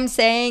that. I'm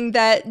saying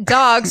that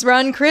dogs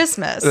run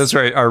Christmas. That's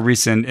right. Our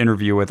recent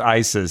interview with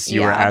ISIS,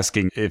 you were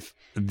asking if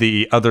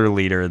the other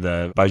leader,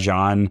 the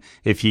Bajan,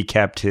 if he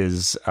kept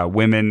his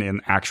women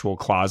in actual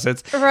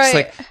closets. Right. It's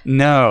like,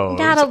 no.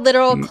 Not a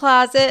literal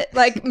closet.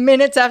 Like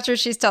minutes after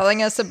she's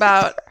telling us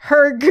about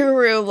her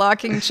guru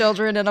locking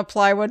children in a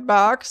plywood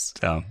box.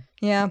 Oh.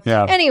 Yeah.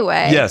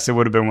 Anyway. Yes, it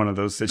would have been one of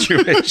those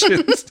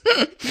situations.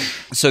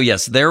 So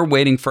yes, they're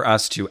waiting for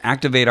us to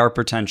activate our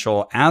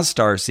potential as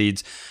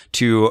starseeds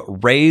to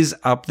raise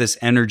up this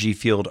energy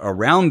field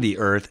around the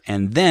Earth,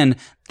 and then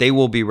they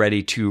will be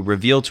ready to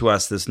reveal to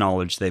us this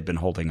knowledge they've been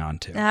holding on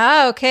to.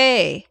 Ah,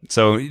 okay.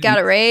 So got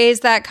to raise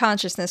that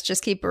consciousness.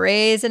 Just keep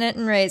raising it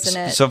and raising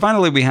it. So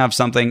finally, we have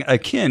something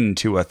akin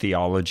to a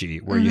theology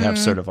where you have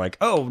sort of like,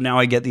 oh, now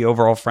I get the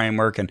overall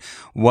framework and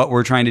what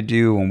we're trying to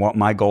do and what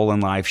my goal in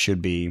life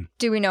should be.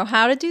 Do we know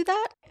how to do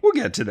that? We'll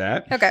get to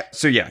that. Okay.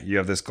 So yeah, you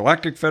have this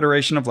Galactic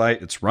Federation of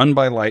Light. It's run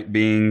by light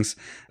beings.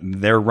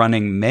 They're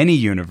running many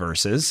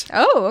universes.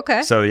 Oh,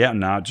 okay. So yeah,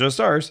 not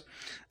just ours.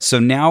 So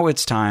now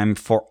it's time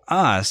for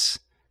us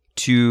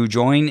to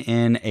join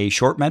in a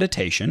short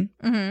meditation,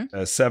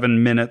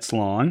 7 minutes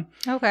long.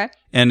 Okay.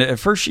 And at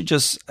first she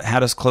just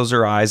had us close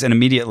our eyes, and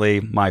immediately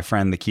my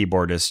friend, the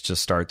keyboardist,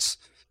 just starts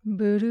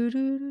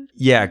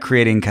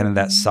creating kind of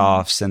that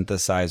soft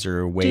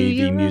synthesizer,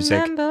 wavy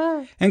music.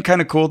 Remember? And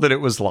kind of cool that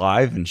it was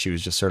live, and she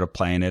was just sort of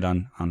playing it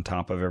on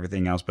top of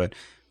everything else. But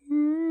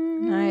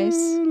Nice.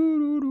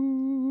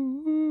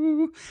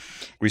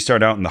 we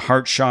start out in the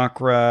heart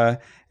chakra,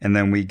 and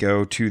then we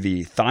go to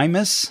the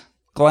thymus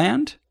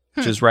gland,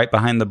 which is right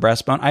behind the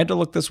breastbone. I had to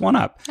look this one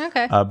up.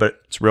 Okay.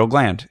 But it's a real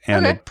gland,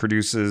 and it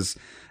produces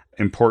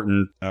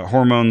important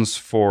hormones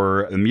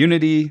for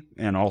immunity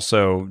and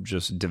also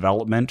just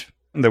development.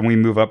 And then we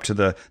move up to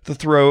the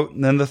throat,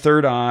 and then the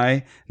third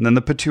eye, and then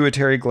the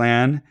pituitary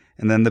gland,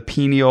 and then the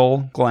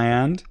pineal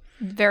gland.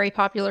 Very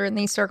popular in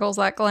these circles,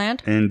 that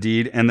gland.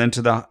 Indeed. And then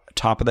to the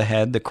top of the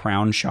head, the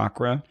crown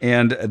chakra.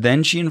 And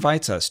then she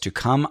invites us to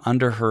come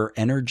under her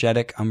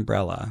energetic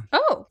umbrella.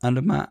 Oh.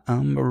 Under my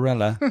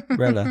umbrella.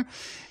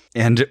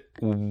 And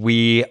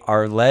we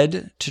are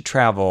led to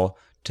travel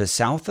to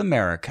South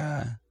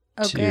America.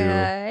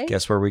 Okay. To,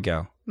 guess where we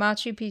go?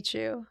 Machu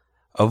Picchu.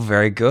 Oh,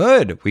 very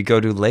good. We go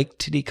to Lake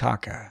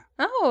Titicaca.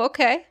 Oh,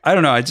 okay. I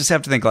don't know. I just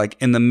have to think like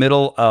in the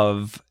middle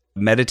of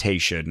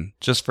meditation,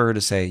 just for her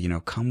to say,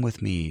 come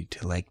with me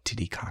to Lake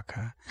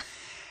Titicaca.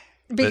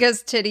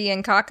 Because titty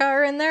and caca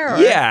are in there? Or?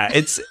 Yeah,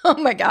 it's... Oh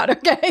my God,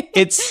 okay.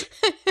 It's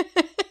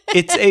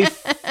a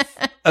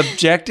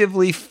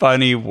objectively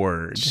funny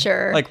word.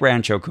 Sure. Like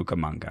Rancho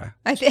Cucamonga.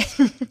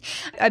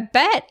 I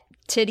bet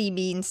titty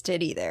means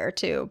titty there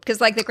too.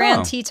 Because like the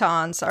Grand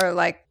Tetons are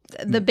like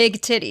the big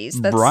titties.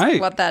 That's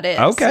what that is.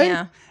 Okay.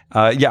 Yeah.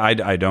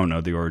 I don't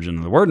know the origin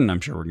of the word, and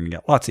I'm sure we're going to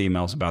get lots of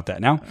emails about that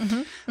now.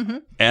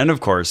 And of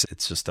course,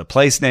 it's just a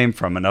place name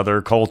from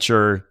another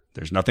culture.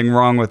 There's nothing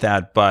wrong with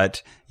that,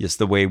 but just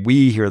the way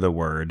we hear the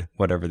word,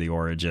 whatever the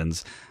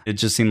origins, it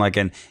just seemed like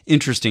an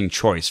interesting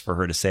choice for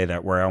her to say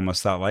that, where I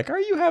almost thought like, are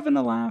you having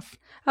a laugh?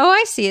 Oh,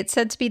 I see. It's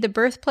said to be the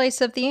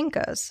birthplace of the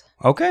Incas.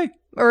 Okay.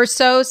 Or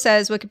so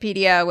says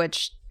Wikipedia,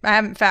 which I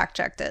haven't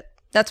fact-checked it.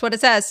 That's what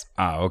it says.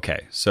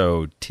 Okay.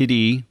 So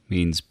titty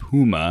means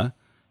puma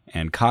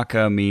and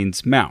caca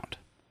means mount.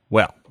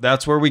 Well,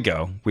 that's where we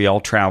go. We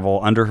all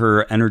travel under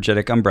her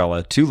energetic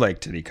umbrella to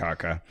Lake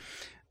Titicaca.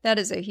 That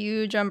is a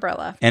huge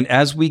umbrella. And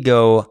as we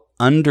go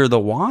under the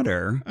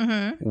water,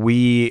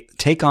 we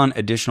take on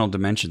additional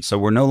dimensions. So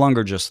we're no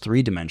longer just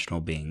three-dimensional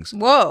beings.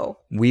 Whoa.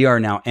 We are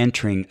now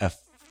entering a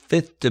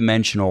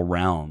fifth-dimensional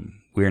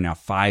realm. We are now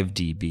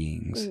 5D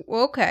beings.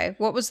 Okay.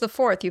 What was the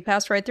fourth? You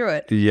passed right through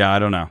it. Yeah, I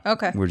don't know.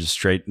 Okay. We're just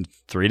straight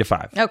 3 to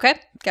 5. Okay.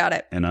 Got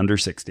it. And under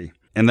 60.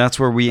 And that's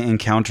where we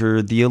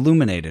encounter the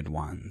illuminated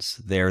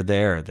ones. They're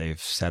there. They've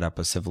set up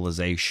a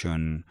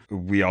civilization.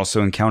 We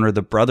also encounter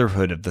the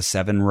Brotherhood of the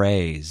Seven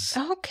Rays.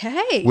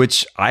 Okay.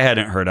 Which I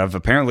hadn't heard of.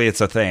 Apparently it's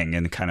a thing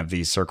in kind of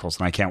these circles,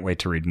 and I can't wait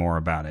to read more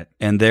about it.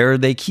 And there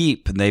they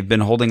keep. They've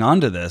been holding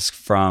on to this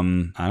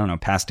from, I don't know,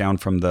 passed down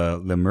from the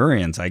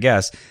Lemurians, I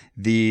guess.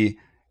 The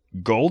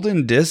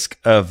Golden Disc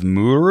of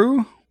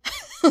Muru?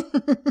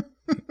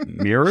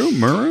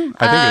 Muru?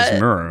 I think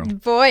it's Muru.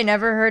 Boy,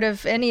 never heard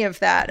of any of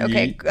that.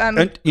 Okay.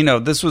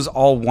 This was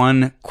all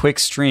one quick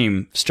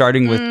stream,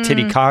 starting with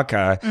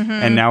Titicaca,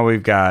 and now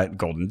we've got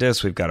Golden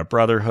Disc, we've got a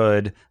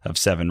Brotherhood of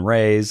Seven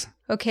Rays.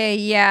 Okay,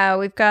 yeah,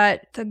 we've got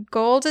the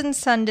Golden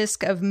Sun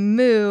Disk of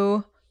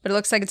Mu, but it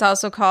looks like it's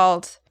also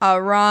called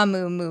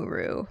Aramu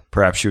Muru.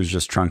 Perhaps she was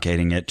just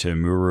truncating it to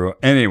Muru.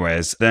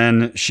 Anyways,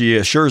 then she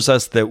assures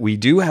us that we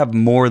do have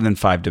more than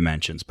 5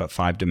 dimensions, but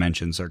 5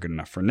 dimensions are good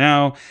enough for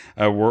now.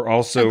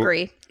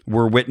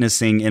 We're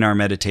witnessing in our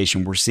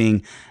meditation, we're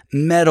seeing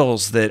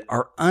metals that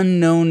are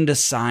unknown to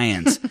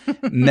science,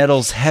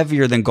 metals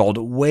heavier than gold,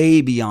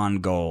 way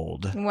beyond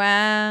gold.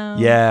 Wow.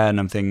 Yeah, and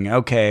I'm thinking,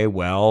 okay,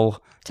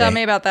 well... Tell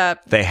me about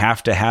that. They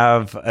have to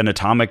have an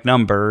atomic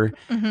number,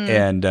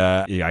 and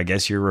I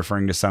guess you're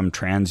referring to some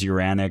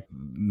transuranic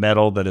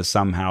metal that is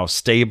somehow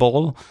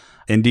stable.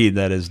 Indeed,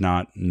 that is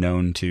not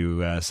known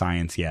to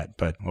science yet,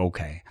 but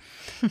okay.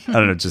 I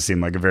don't know, it just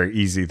seemed like a very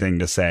easy thing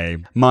to say.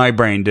 My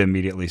brain did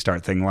immediately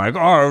start thinking like,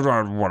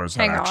 oh, what does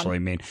that actually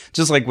mean?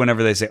 Just like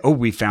whenever they say, oh,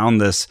 we found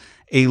this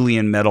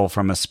alien metal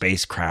from a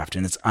spacecraft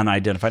and it's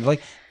unidentified.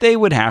 Like, they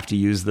would have to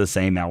use the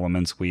same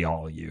elements we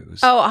all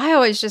use. Oh, I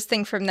always just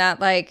think from that,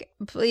 like,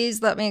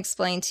 please let me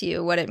explain to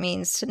you what it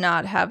means to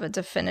not have a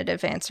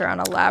definitive answer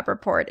on a lab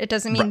report. It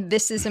doesn't mean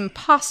this is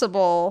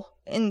impossible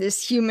in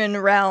this human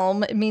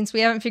realm. It means we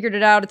haven't figured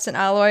it out. It's an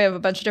alloy of a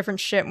bunch of different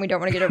shit and we don't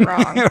want to get it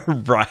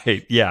wrong.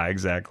 Right. Yeah,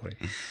 exactly.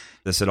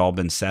 This had all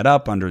been set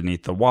up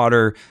underneath the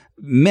water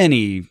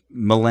many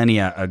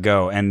millennia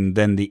ago. And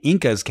then the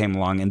Incas came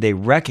along and they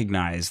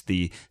recognized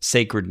the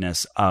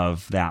sacredness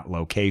of that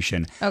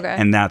location. Okay.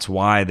 And that's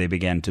why they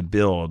began to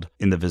build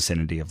in the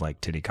vicinity of Lake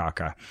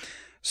Titicaca.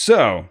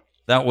 So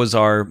that was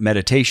our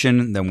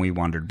meditation. Then we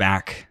wandered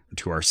back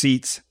to our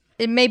seats.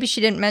 Maybe she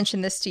didn't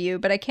mention this to you,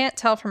 but I can't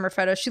tell from her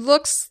photo. She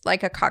looks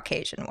like a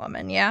Caucasian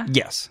woman, yeah?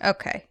 Yes.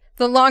 Okay.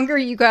 The longer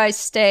you guys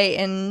stay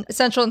in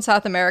Central and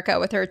South America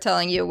with her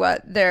telling you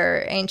what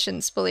their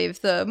ancients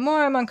believe, the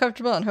more I'm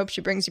uncomfortable and hope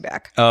she brings you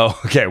back.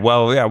 Oh, okay.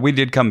 Well, yeah, we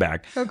did come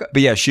back. Okay.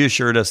 But yeah, she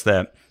assured us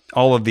that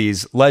all of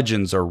these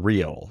legends are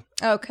real.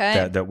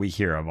 Okay. That we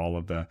hear of, all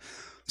of the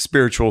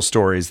spiritual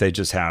stories. They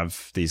just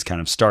have these kind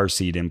of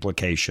starseed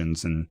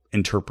implications and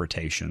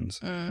interpretations.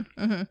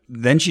 Mm-hmm.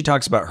 Then she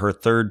talks about her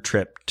third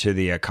trip to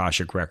the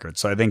Akashic Records.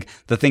 So I think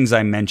the things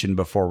I mentioned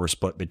before were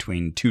split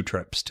between 2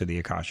 trips to the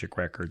Akashic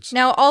Records.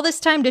 Now, all this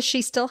time, does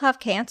she still have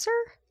cancer?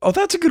 Oh,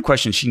 that's a good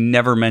question. She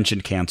never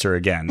mentioned cancer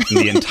again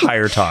in the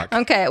entire talk.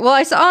 Okay. Well,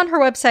 I saw on her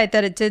website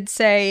that it did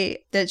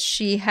say that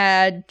she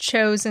had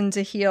chosen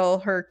to heal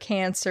her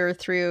cancer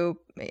through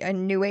a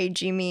new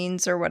agey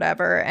means or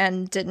whatever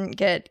and didn't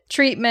get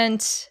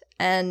treatment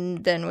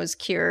and then was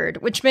cured,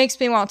 which makes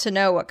me want to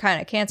know what kind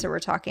of cancer we're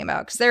talking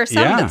about, because there are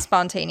some that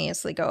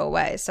spontaneously go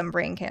away, some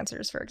brain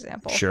cancers, for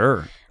example.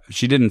 Sure.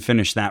 She didn't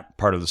finish that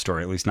part of the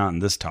story, at least not in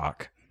this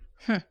talk.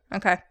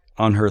 Okay.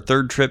 On her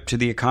third trip to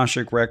the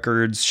Akashic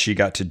Records, she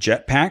got to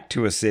jetpack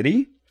to a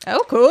city.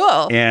 Oh,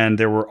 cool. And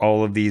there were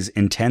all of these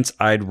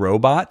intense-eyed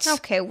robots.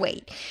 Okay,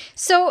 wait.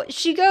 So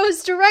she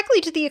goes directly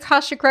to the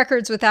Akashic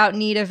Records without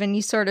need of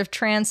any sort of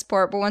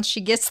transport, but once she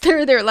gets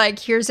there, they're like,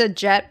 here's a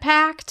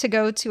jetpack to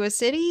go to a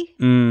city?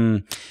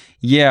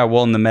 Yeah,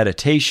 well, in the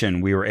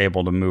meditation, we were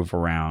able to move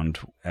around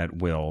at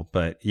will.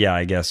 But yeah,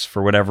 I guess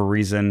for whatever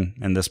reason,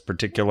 in this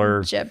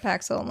particular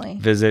jetpacks only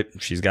visit,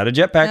 she's got a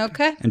jetpack.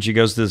 Okay. And she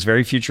goes to this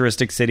very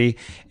futuristic city.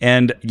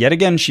 And yet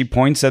again, she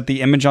points at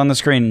the image on the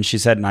screen and she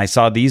said, and I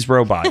saw these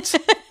robots.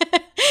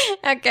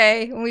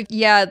 Okay.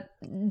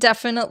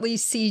 Definitely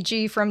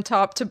CG from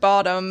top to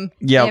bottom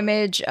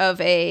image of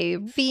a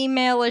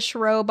female-ish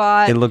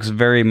robot. It looks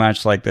very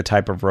much like the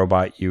type of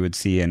robot you would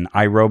see in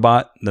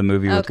iRobot, the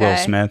movie with Will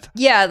Smith.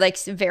 Yeah, like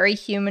very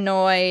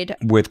humanoid.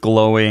 With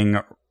glowing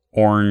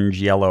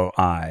orange, yellow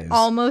eyes.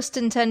 Almost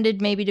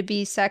intended maybe to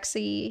be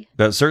sexy.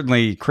 But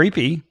certainly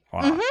creepy.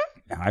 Wow.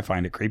 I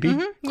find it creepy.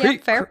 Yeah,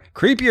 fair.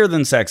 Creepier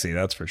than sexy,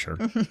 that's for sure.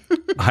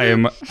 I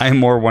am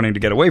more wanting to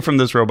get away from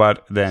this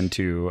robot than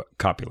to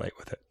copulate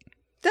with it.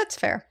 That's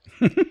fair.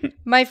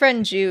 My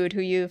friend Jude,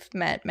 who you've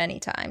met many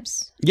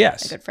times.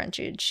 Yes. My good friend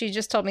Jude. She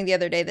just told me the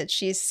other day that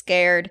she's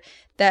scared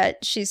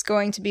that she's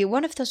going to be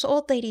one of those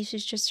old ladies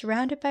who's just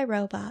surrounded by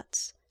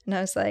robots. And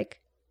I was like,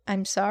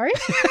 I'm sorry?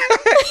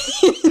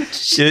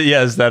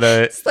 Yeah, is that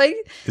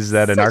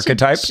an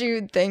archetype? A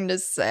Jude thing to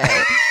say.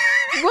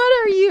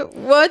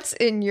 What's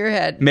in your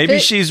head? Maybe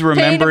she's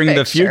remembering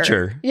the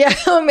future. Yeah,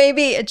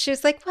 maybe. And she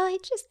was like, well, I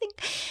just think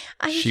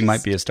she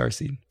might be a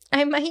starseed.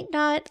 I might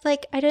not,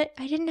 like, I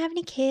didn't have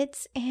any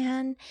kids,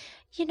 and,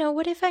 you know,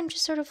 what if I'm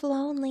just sort of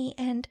lonely,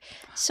 and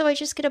so I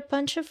just get a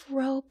bunch of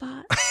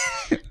robots?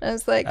 I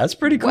was like, that's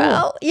pretty cool.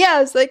 Well, yeah,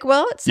 I was like,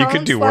 well, it sounds you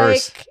could do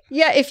worse.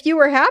 Yeah, if you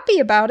were happy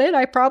about it,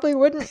 I probably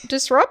wouldn't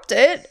disrupt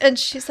it. And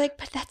she's like,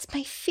 but that's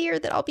my fear,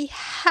 that I'll be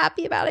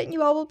happy about it, and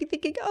you all will be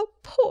thinking, oh,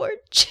 poor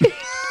Jude. And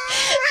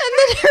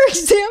then her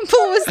example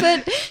was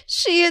that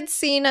she had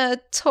seen a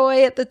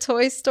toy at the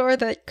toy store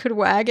that could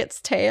wag its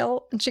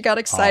tail, and she got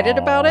excited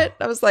about it.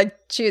 I was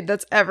like, Jude,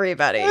 that's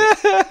everybody.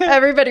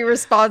 Everybody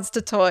responds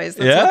to toys.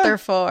 That's what they're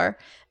for.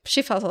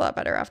 She felt a lot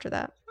better after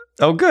that.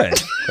 Oh, good.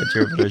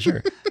 For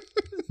sure.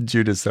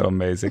 Jude is so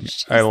amazing.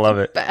 I love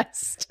it.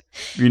 Best.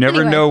 You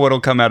never know what'll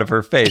come out of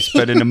her face,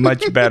 but in a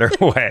much better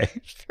way.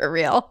 For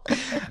real.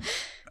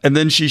 And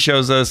then she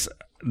shows us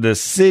the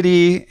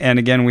city. And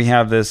again, we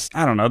have this,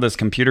 I don't know, this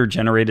computer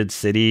generated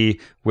city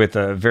with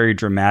a very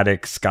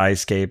dramatic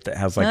skyscape that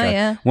has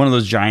like one of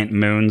those giant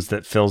moons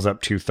that fills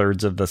up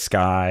 2/3 of the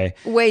sky.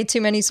 Way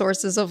too many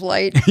sources of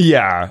light.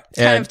 Yeah. It's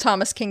kind of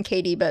Thomas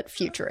Kinkade, but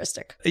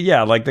futuristic.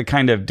 Yeah, like the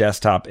kind of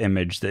desktop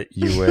image that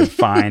you would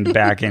find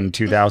back in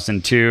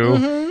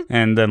 2002.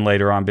 And then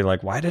later on be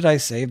like, why did I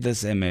save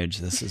this image?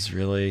 This is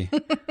really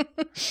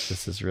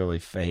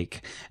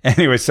fake.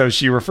 Anyway, so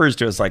she refers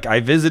to it as like,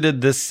 I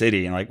visited this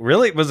city. And like,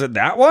 really? Was it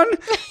that one?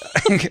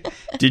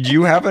 Did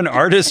you have an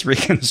artist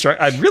reconstruct?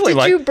 I'd really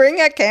like. Did you bring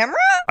a camera?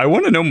 I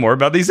want to know more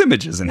about these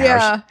images and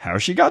how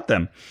she got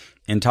them.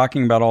 In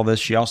talking about all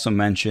this, she also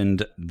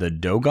mentioned the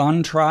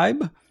Dogon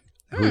tribe,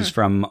 who's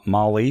from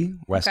Mali,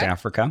 West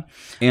Africa.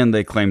 And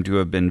they claim to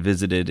have been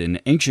visited in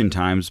ancient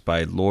times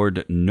by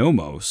Lord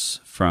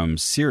Nomos from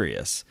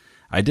Sirius.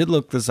 I did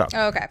look this up.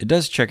 Okay. It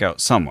does check out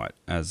somewhat,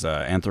 as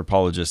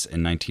anthropologists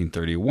in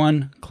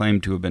 1931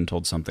 claimed to have been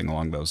told something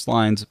along those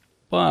lines,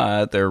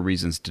 but there are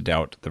reasons to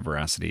doubt the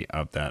veracity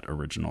of that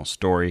original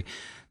story.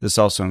 This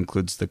also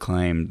includes the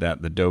claim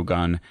that the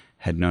Dogon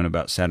had known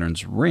about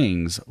Saturn's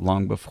rings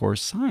long before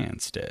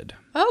science did.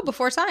 Oh,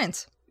 before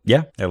science.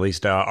 Yeah, at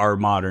least our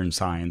modern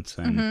science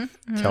and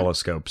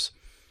telescopes.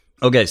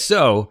 Okay,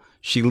 so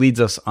she leads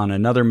us on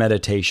another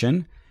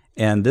meditation,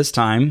 and this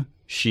time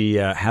she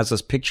has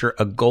us picture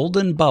a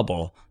golden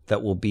bubble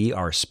that will be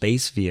our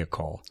space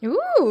vehicle.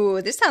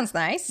 Ooh, this sounds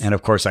nice. And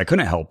of course, I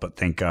couldn't help but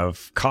think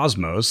of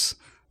Cosmos.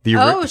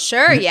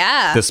 Sure,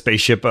 yeah. The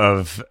spaceship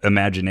of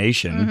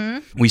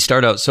imagination. We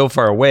start out so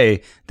far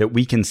away that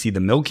we can see the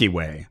Milky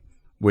Way,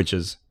 which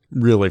is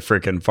really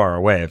freaking far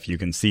away if you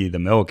can see the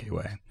Milky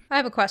Way. I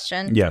have a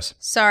question. Yes.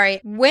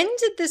 Sorry. When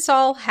did this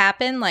all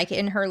happen, like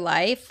in her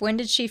life? When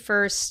did she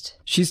first...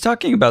 She's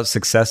talking about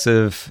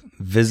successive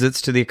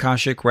visits to the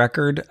Akashic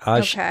Record.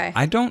 Okay.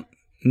 I don't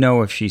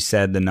know if she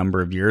said the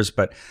number of years,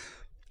 but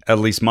at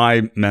least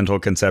my mental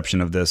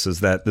conception of this is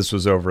that this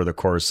was over the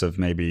course of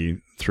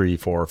maybe 3,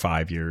 4,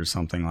 5 years,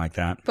 something like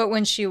that. But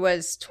when she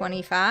was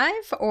 25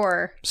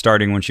 or...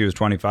 Starting when she was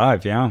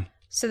 25, yeah.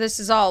 So this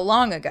is all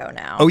long ago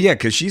now. Oh, yeah,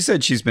 because she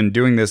said she's been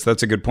doing this,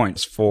 that's a good point,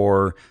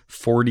 for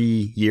 40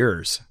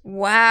 years.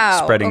 Wow.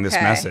 Spreading this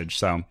message,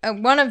 so.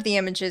 One of the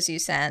images you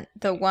sent,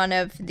 the one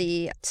of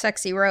the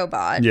sexy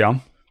robot. Yeah.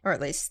 Or at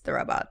least the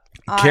robot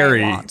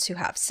Carrie, I want to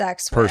have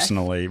sex with.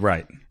 Personally,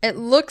 right. It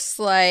looks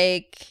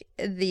like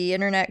the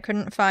internet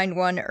couldn't find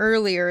one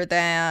earlier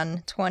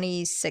than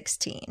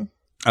 2016.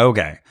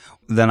 Okay.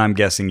 Then I'm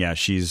guessing, yeah,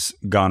 she's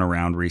gone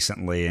around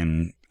recently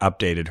and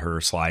updated her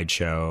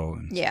slideshow.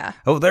 Yeah.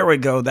 Oh, there we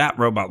go. That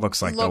robot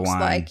looks like the one.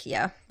 Looks like,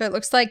 yeah. But it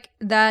looks like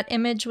that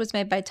image was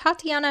made by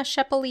Tatiana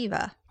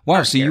Shepelieva.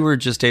 Wow, so you were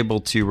just able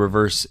to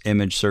reverse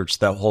image search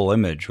that whole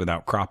image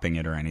without cropping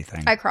it or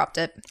anything. I cropped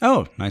it.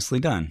 Oh, nicely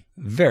done.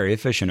 Very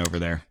efficient over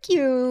there. Thank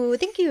you.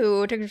 Thank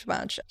you. Thank you so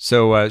much.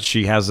 So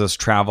she has us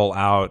travel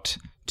out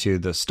to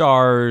the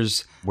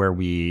stars where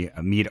we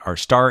meet our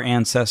star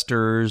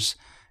ancestors.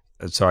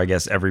 So I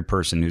guess every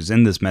person who's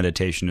in this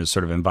meditation is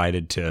sort of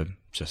invited to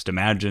just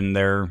imagine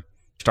their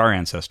star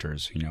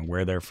ancestors, you know,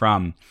 where they're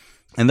from.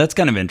 And that's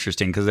kind of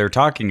interesting because they're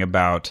talking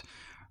about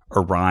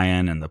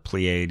Orion and the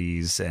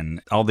Pleiades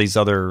and all these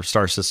other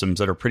star systems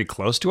that are pretty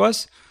close to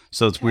us.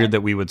 So it's weird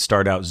that we would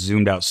start out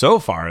zoomed out so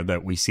far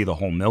that we see the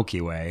whole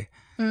Milky Way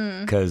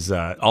because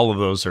all of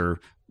those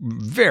are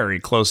very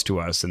close to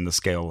us in the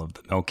scale of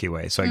the Milky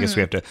Way. So I guess we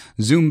have to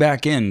zoom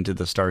back into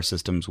the star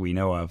systems we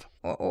know of.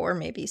 Or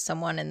maybe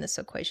someone in this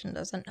equation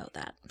doesn't know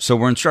that. So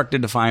we're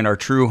instructed to find our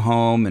true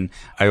home, and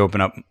I open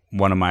up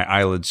one of my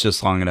eyelids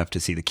just long enough to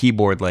see the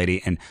keyboard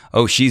lady, and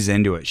oh, she's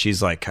into it.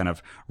 She's like kind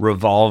of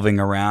revolving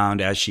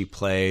around as she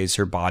plays,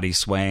 her body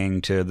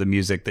swaying to the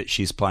music that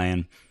she's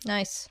playing.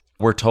 Nice.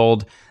 We're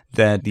told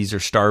that these are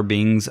star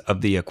beings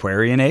of the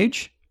Aquarian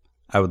age.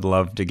 I would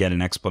love to get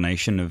an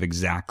explanation of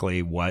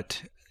exactly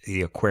what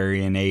the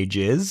Aquarian age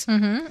is.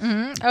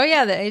 Oh,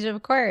 yeah, the age of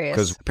Aquarius.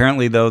 Because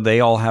apparently, though,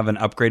 they all have an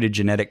upgraded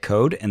genetic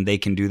code, and they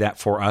can do that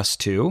for us,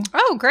 too.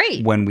 Oh,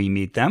 great. When we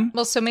meet them.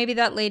 Well, so maybe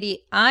that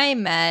lady I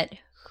met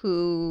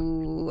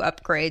who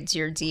upgrades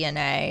your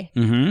DNA,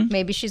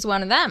 maybe she's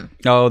one of them.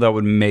 Oh, that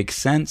would make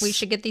sense. We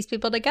should get these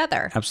people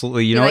together.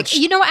 Absolutely. You know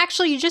what?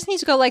 Actually, you just need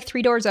to go like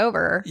 3 doors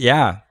over.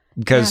 Yeah.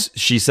 Because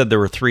she said there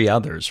were 3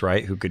 others,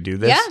 right, who could do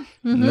this? Yeah.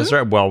 That's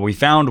right. Well, we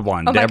found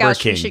one, Oh my Deborah gosh,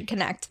 King. we should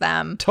connect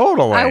them.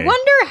 Totally. I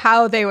wonder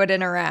how they would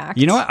interact.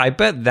 You know what? I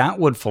bet that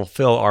would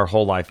fulfill our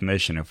whole life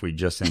mission if we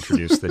just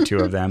introduced the 2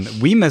 of them.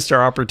 We missed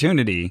our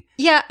opportunity.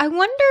 Yeah, I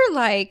wonder,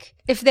 like,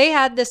 if they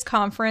had this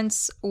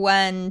conference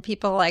when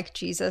people like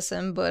Jesus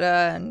and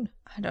Buddha and,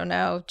 I don't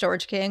know,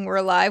 George King were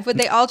alive, would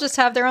they all just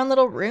have their own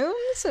little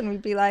rooms? And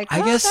we'd be like, I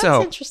guess that's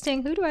so.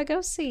 interesting. Who do I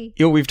go see?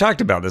 You know, we've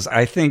talked about this.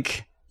 I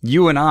think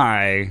you and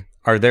I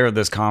are there at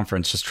this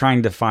conference just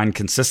trying to find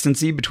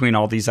consistency between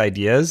all these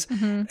ideas.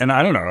 And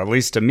I don't know, at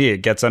least to me, it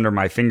gets under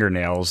my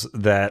fingernails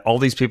that all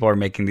these people are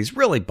making these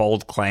really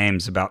bold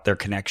claims about their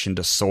connection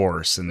to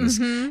source and this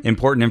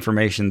important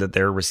information that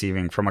they're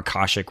receiving from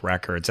Akashic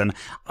records. And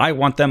I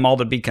want them all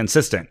to be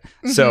consistent.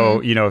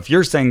 So, you know, if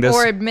you're saying this...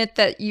 Or admit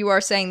that you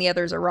are saying the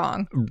others are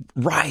wrong.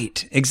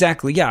 Right.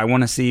 Exactly. Yeah. I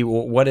want to see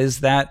what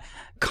is that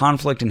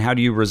conflict and how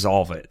do you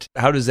resolve it?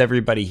 How does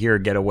everybody here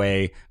get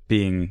away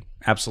being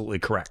absolutely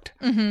correct?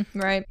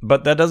 Right.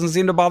 But that doesn't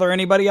seem to bother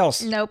anybody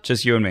else. Nope.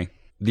 Just you and me.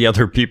 The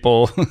other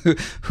people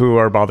who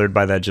are bothered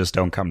by that just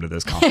don't come to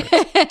this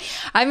conference.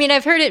 I mean,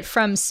 I've heard it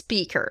from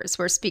speakers,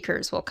 where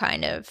speakers will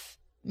kind of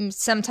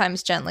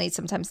sometimes gently,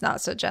 sometimes not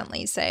so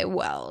gently say,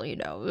 well, you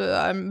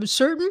know,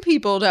 certain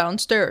people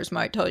downstairs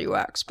might tell you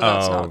X, but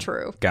that's not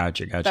true.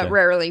 Gotcha. But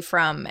rarely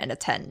from an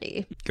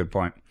attendee. Good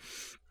point.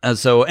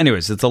 So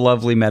anyways, it's a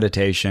lovely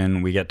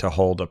meditation. We get to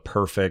hold a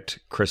perfect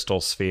crystal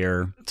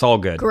sphere. It's all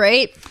good.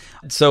 Great.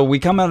 So we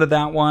come out of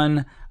that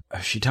one.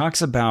 She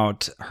talks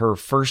about her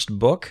first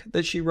book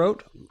that she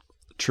wrote,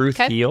 Truth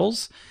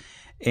Heals.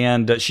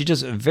 And she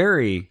just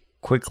very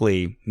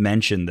quickly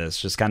mentioned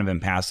this, just kind of in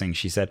passing.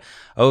 She said,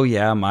 oh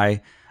yeah,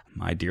 my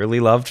dearly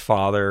loved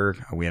father,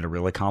 we had a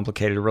really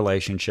complicated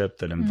relationship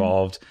that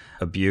involved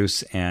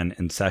abuse and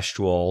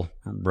incestual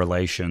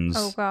relations.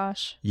 Oh,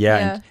 gosh.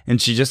 Yeah.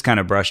 And she just kind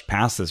of brushed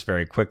past this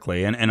very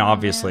quickly. And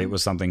obviously it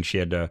was something she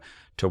had to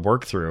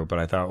work through. But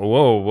I thought,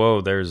 whoa,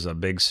 there's a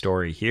big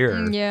story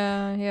here.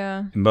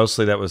 Yeah.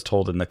 Mostly that was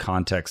told in the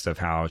context of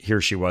how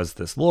here she was,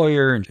 this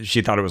lawyer, and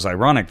she thought it was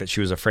ironic that she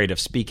was afraid of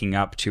speaking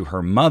up to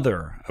her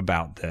mother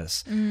about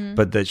this,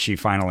 but that she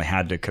finally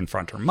had to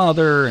confront her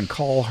mother and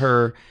call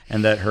her,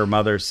 and that her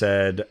mother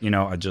said, you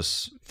know, I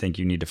just think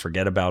you need to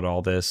forget about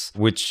all this,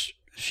 which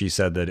she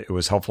said that it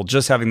was helpful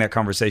just having that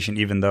conversation,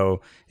 even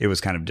though it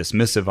was kind of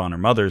dismissive on her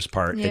mother's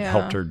part. It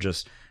helped her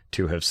just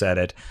to have said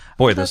it.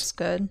 Boy, That's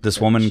good. This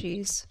woman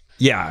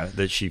Yeah,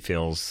 that she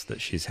feels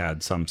that she's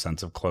had some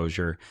sense of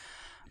closure.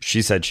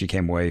 She said she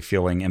came away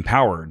feeling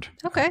empowered.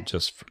 Okay.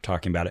 Just for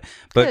talking about it.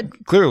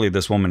 But clearly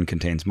this woman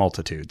contains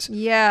multitudes.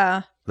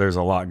 Yeah. There's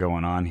a lot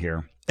going on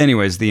here.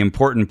 Anyways, the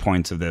important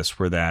points of this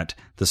were that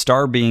the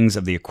star beings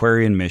of the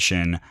Aquarian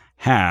mission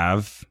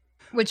have...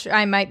 Which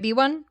I might be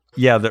one?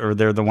 Yeah,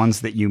 they're the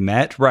ones that you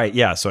met? Right,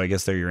 yeah, so I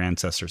guess they're your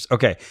ancestors.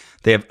 Okay,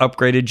 they have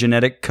upgraded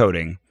genetic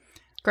coding.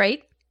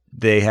 Great.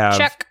 They have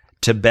Check.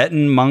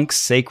 Tibetan monks'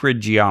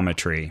 sacred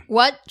geometry.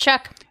 What?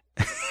 Check.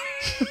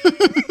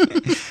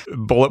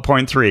 Bullet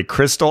point 3,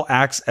 crystal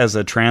acts as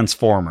a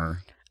transformer.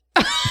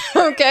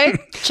 Okay.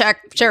 Check.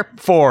 Sure.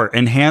 4,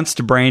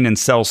 enhanced brain and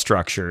cell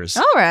structures.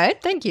 All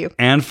right. Thank you.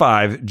 And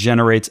 5,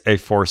 generates a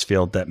force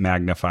field that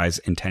magnifies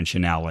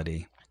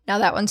intentionality. Now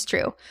that one's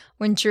true.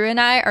 When Drew and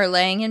I are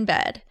laying in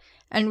bed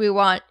and we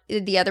want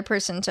the other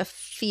person to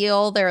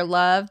feel their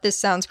love, this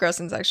sounds gross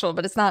and sexual,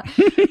 but it's not.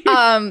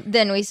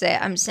 Then we say,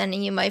 I'm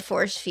sending you my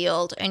force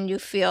field, and you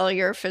feel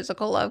your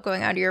physical love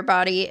going out of your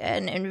body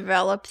and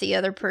envelop the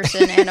other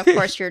person and, of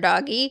course, your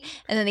doggy.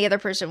 And then the other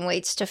person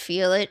waits to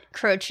feel it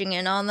crouching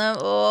in on them.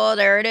 Oh,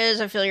 there it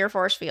is. I feel your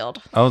force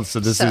field. Oh, so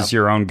this is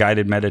your own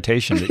guided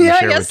meditation that you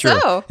share with Drew.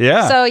 So.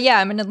 Yeah. So, yeah,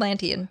 I'm an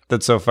Atlantean.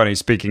 That's so funny.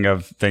 Speaking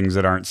of things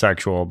that aren't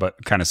sexual,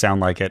 but kind of sound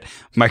like it,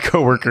 my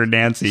coworker,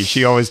 Nancy,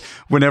 she always,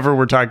 whenever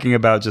we're talking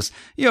about just,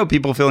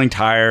 people feeling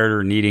tired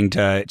or needing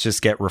to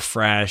just get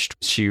refreshed,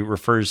 she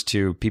refers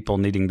to people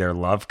needing their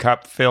love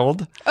cup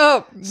filled.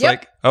 Oh, it's yep.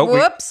 like, oh,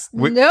 whoops.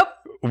 Nope.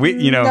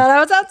 Not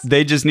how it sounds.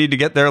 They just need to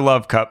get their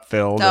love cup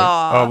filled.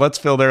 Aw. Oh, let's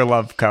fill their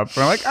love cup.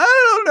 We're like,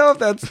 I don't know if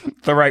that's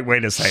the right way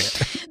to say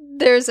it.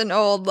 There's an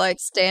old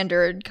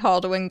standard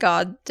called "When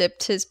God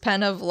Dipped His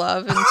Pen of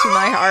Love into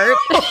My Heart."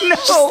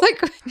 Oh,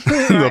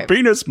 no. The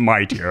penis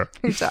mightier.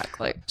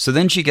 Exactly. So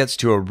then she gets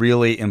to a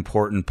really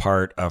important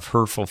part of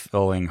her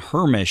fulfilling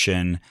her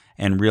mission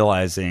and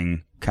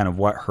realizing kind of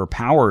what her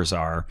powers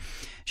are.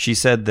 She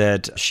said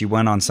that she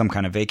went on some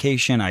kind of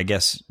vacation, I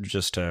guess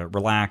just to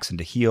relax and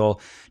to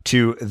heal,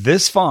 to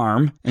this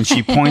farm. And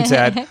she points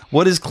at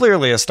what is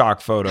clearly a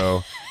stock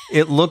photo.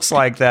 It looks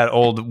like that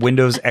old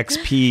Windows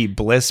XP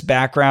Bliss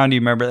background. You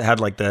remember it had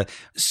the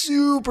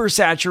super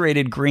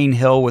saturated green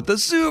hill with the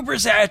super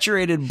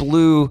saturated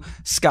blue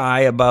sky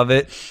above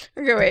it.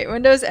 Okay, wait.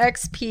 Windows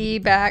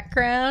XP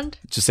background?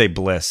 Just say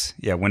Bliss.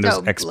 Yeah, Windows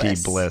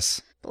XP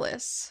Bliss.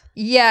 Bliss.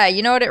 Yeah,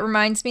 you know what it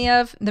reminds me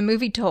of? The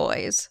movie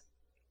Toys.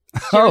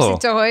 Did you ever see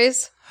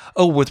Toys?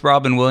 Oh, with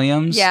Robin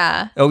Williams?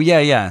 Yeah. Oh,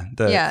 yeah.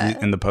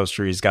 In the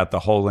poster, he's got the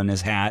hole in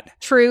his hat.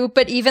 True,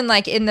 but even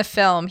in the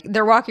film,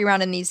 they're walking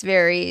around in these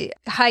very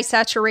high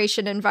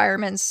saturation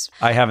environments.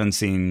 I haven't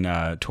seen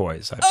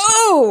Toys.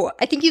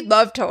 I think you'd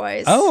love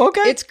Toys. Oh,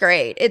 okay. It's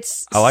great.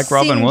 I like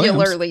Robin Williams.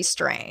 Singularly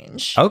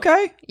strange.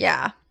 Okay.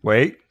 Yeah.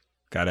 Wait.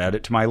 Got to add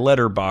it to my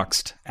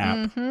Letterboxd app.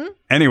 Mm-hmm.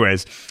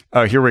 Anyways,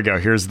 here we go.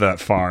 Here's the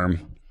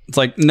farm. It's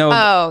no.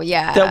 Oh,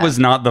 yeah. That was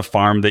not the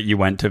farm that you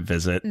went to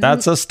visit.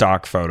 That's a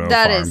stock photo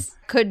farm.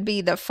 Could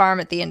be the farm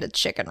at the end of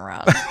Chicken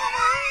Run.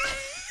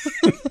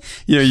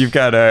 You've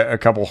got a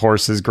couple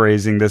horses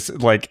grazing this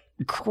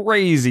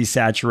crazy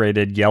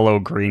saturated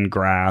yellow-green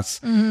grass,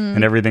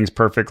 and everything's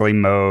perfectly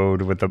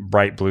mowed with a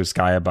bright blue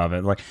sky above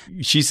it.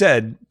 She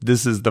said,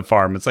 this is the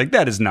farm. It's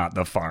that is not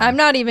the farm. I'm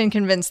not even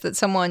convinced that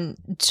someone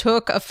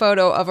took a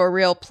photo of a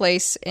real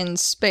place in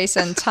space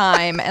and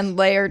time and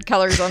layered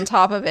colors on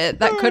top of it.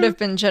 That could have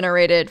been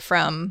generated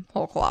from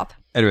whole cloth.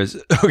 Anyways,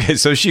 okay,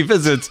 so she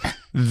visits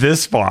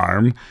this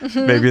farm.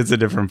 Maybe it's a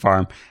different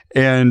farm.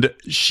 And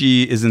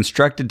she is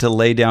instructed to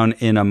lay down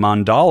in a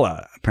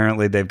mandala.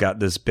 Apparently, they've got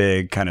this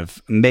big kind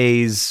of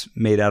maze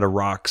made out of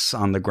rocks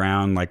on the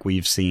ground, like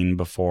we've seen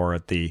before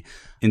at the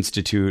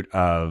Institute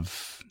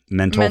of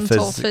Mental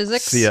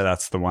Physics. Yeah,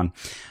 that's the one.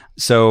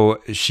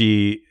 So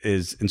she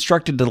is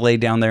instructed to lay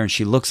down there, and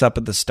she looks up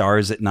at the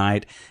stars at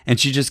night, and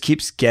she just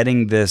keeps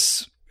getting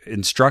this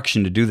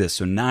instruction to do this.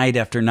 So night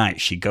after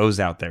night, she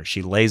goes out there.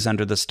 She lays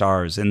under the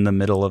stars in the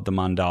middle of the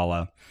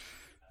mandala.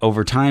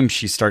 Over time,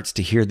 she starts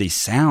to hear these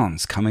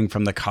sounds coming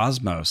from the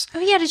cosmos. Oh,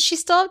 yeah. Did she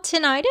still have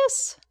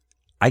tinnitus?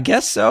 I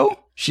guess so.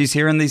 She's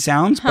hearing these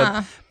sounds,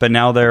 but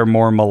now they're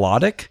more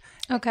melodic.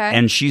 Okay.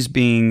 And she's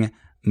being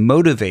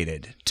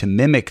motivated to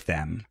mimic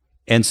them.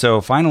 And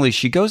so finally,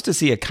 she goes to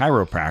see a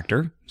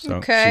chiropractor.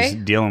 So she's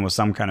dealing with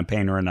some kind of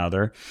pain or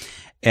another.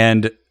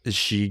 And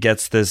she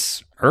gets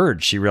this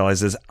urge. She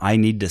realizes, I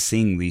need to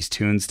sing these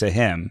tunes to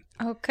him.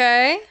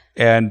 Okay.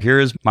 And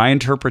here's my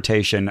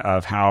interpretation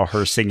of how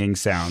her singing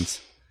sounds.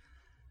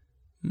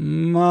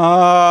 No,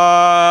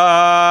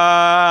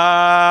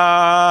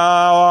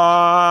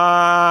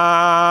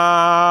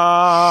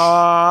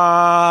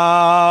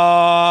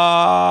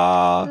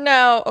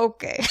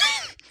 okay.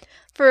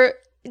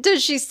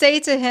 Does she say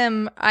to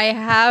him, I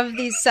have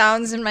these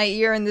sounds in my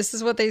ear and this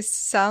is what they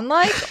sound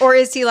like? Or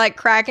is he like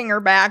cracking her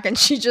back and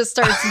she just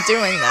starts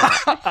doing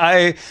that?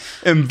 I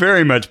am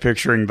very much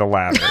picturing the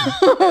latter.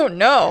 Oh,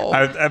 no.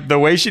 The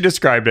way she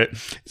described it.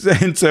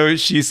 And so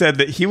she said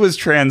that he was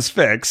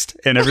transfixed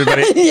and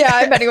everybody... Yeah,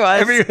 I bet he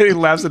was. Everybody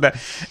laughs at that.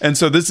 And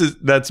so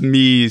that's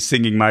me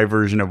singing my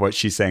version of what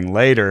she's saying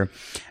later.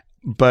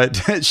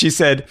 But she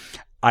said...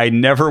 I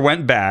never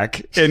went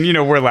back. And,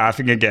 we're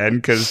laughing again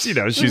because,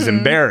 she's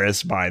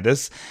embarrassed by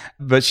this.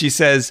 But she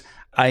says,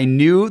 I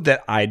knew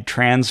that I'd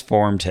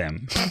transformed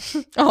him.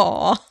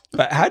 Aw.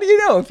 But how do you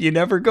know if you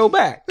never go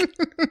back?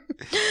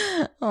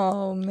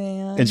 Oh,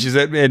 man. And she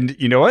said, and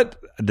you know what?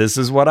 This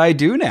is what I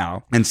do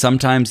now. And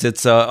sometimes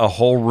it's a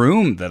whole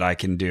room that I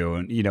can do.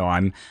 And,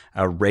 I'm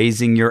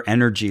raising your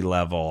energy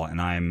level and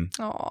I'm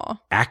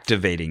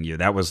activating you.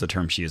 That was the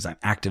term she used. I'm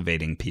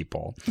activating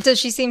people. Does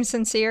she seem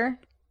sincere?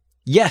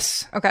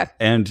 Yes. Okay.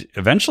 And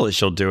eventually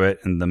she'll do it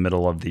in the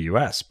middle of the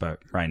U.S., but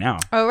right now,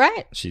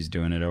 she's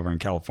doing it over in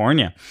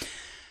California.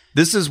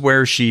 This is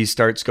where she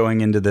starts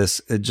going into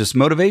this just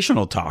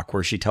motivational talk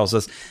where she tells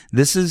us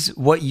this is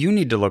what you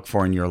need to look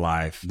for in your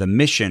life, the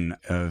mission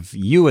of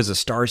you as a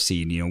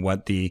starseed,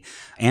 what the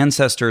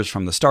ancestors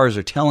from the stars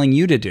are telling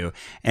you to do.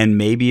 And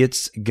maybe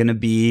it's going to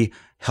be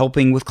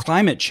helping with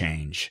climate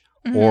change.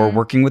 Or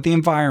working with the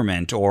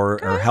environment, or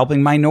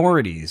helping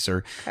minorities,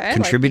 or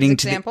contributing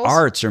to the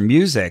arts or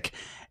music.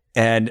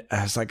 And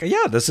I was like,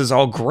 yeah, this is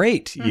all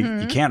great.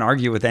 You can't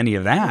argue with any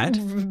of that.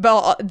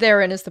 Well,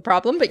 therein is the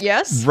problem, but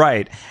yes.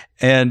 Right.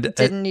 And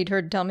didn't need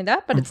her to tell me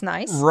that, but it's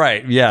nice.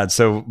 Right. Yeah.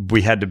 So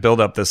we had to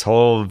build up this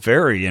whole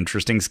very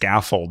interesting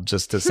scaffold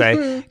just to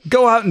say,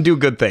 go out and do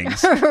good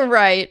things.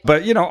 Right.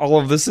 But,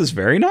 all of this is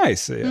very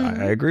nice.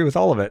 I agree with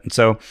all of it. And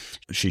so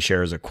she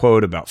shares a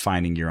quote about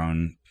finding your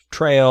own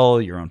trail,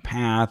 your own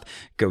path,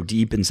 go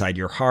deep inside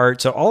your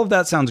heart. So all of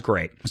that sounds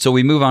great. So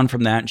we move on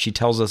from that. And she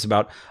tells us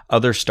about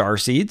other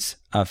starseeds,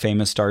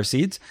 famous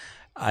starseeds,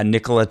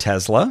 Nikola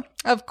Tesla.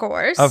 Of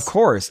course. Of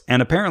course.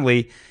 And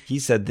apparently he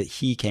said that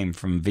he came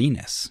from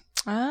Venus.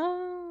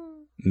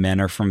 Oh. Men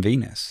are from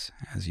Venus,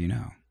 as you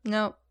know.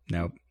 Nope.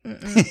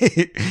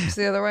 It's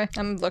the other way.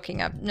 I'm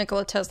looking up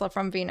Nikola Tesla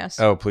from Venus.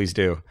 Oh, please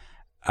do.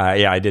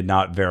 I did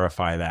not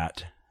verify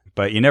that.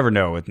 But you never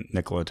know with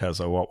Nikola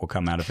Tesla what will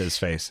come out of his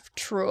face.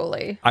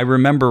 Truly. I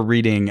remember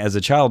reading as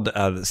a child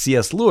the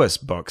C.S. Lewis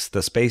books,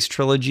 the Space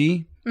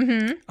Trilogy.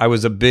 Mm-hmm. I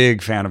was a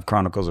big fan of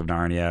Chronicles of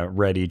Narnia,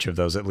 read each of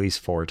those at least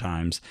 4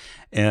 times.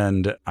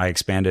 And I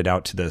expanded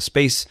out to the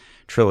Space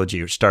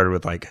Trilogy, which started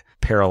with like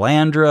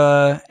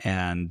Paralandra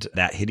and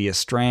That Hideous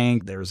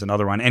Strength. There's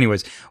another one.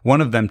 Anyways,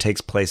 one of them takes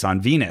place on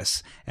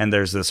Venus. And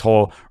there's this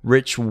whole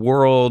rich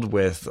world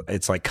with,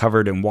 it's like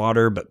covered in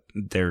water, but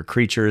there are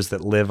creatures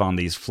that live on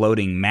these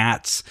floating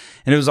mats.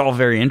 And it was all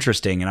very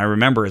interesting. And I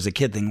remember as a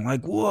kid thinking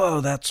like, whoa,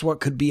 that's what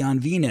could be on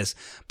Venus.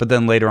 But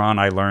then later on,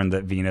 I learned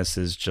that Venus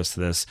is just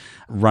this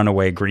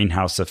runaway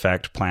greenhouse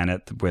effect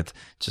planet with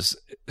just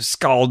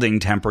scalding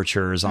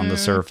temperatures on the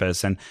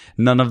surface and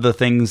none of the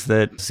things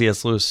that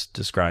C.S. Lewis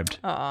described.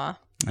 Aw.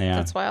 Yeah,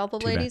 that's why all the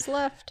ladies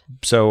left.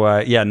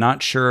 So,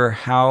 not sure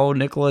how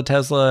Nikola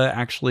Tesla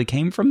actually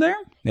came from there.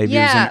 Maybe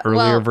it was an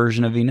earlier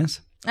version of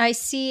Venus. I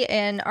see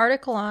an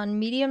article on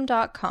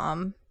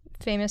medium.com,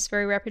 famous,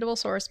 very reputable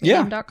source,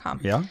 medium.com.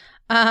 Yeah.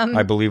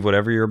 I believe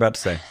whatever you're about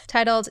to say.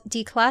 Titled,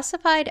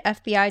 Declassified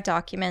FBI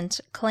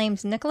Document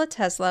Claims Nikola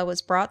Tesla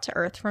was brought to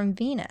Earth from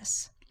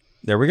Venus.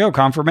 There we go.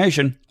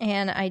 Confirmation.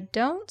 And I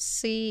don't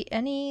see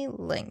any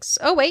links.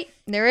 Oh, wait.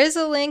 There is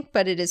a link,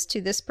 but it is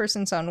to this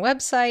person's own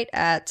website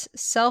at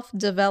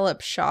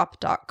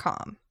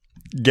selfdevelopshop.com.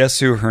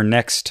 Guess who her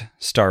next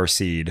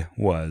starseed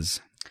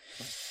was?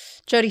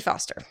 Jodie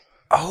Foster.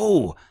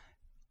 Oh,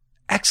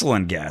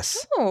 excellent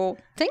guess. Oh,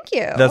 thank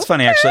you. That's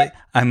funny, actually.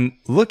 I'm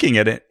looking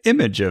at an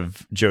image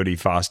of Jodie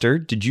Foster.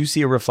 Did you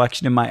see a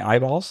reflection in my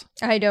eyeballs?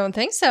 I don't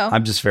think so.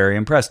 I'm just very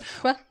impressed.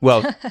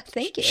 Well,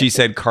 thank you. She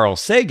said Carl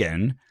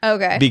Sagan.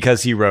 Okay.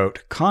 Because he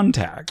wrote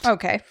Contact.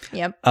 Okay.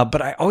 Yep.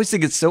 But I always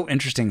think it's so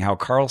interesting how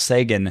Carl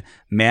Sagan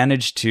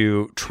managed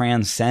to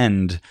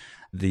transcend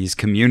these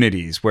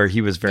communities where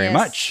he was very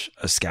much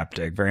a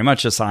skeptic, very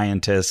much a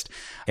scientist,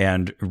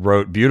 and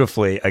wrote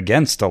beautifully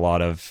against a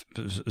lot of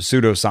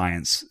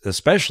pseudoscience,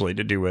 especially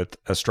to do with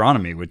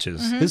astronomy, which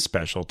is his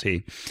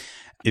specialty.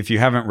 If you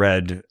haven't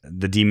read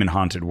The Demon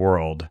Haunted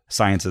World,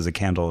 Science is a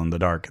Candle in the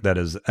Dark, that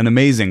is an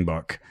amazing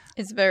book.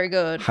 It's very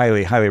good.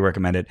 Highly, highly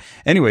recommend it.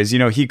 Anyways,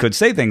 he could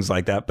say things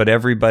like that, but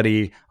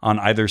everybody on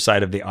either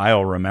side of the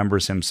aisle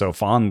remembers him so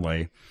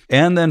fondly.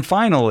 And then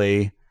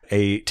finally,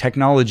 a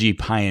technology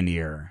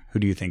pioneer. Who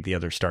do you think the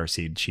other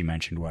starseed she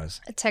mentioned was?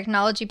 A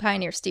technology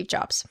pioneer, Steve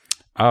Jobs.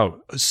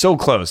 Oh, so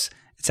close.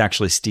 It's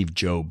actually Steve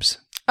Jobs.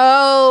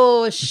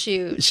 Oh,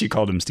 shoot. She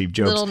called him Steve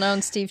Jobs. Little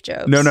known Steve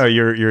Jobs. No,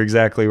 you're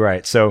exactly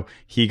right. So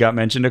he got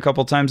mentioned a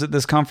couple times at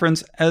this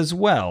conference as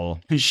well.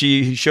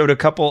 She showed a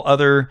couple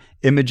other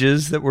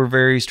images that were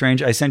very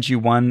strange. I sent you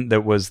one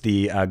that was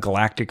the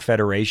Galactic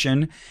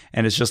Federation,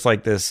 and it's just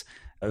like this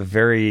a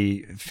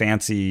very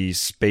fancy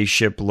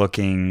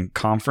spaceship-looking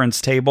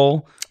conference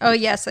table. Oh,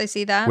 yes, I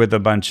see that. With a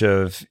bunch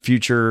of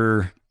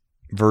future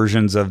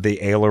versions of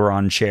the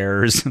aileron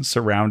chairs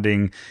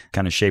surrounding,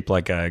 kind of shaped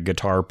like a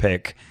guitar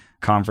pick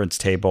conference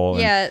table.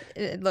 Yeah,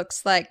 it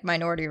looks like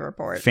Minority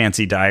Report.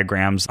 Fancy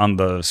diagrams on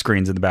the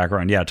screens in the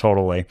background. Yeah,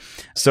 totally.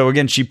 So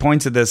again, she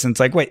points at this and it's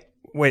like,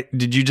 wait,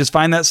 did you just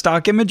find that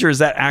stock image or is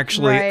that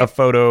actually a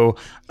photo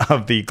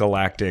of the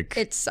Galactic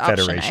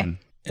Federation?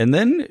 And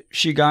then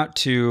she got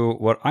to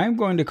what I'm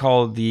going to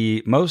call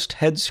the most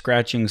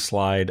head-scratching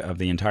slide of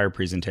the entire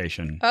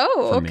presentation.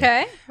 Oh,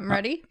 okay. I'm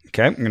ready.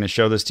 Okay, I'm going to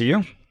show this to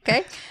you.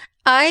 Okay.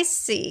 I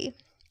see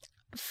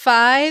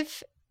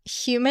 5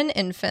 human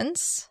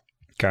infants.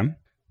 Okay.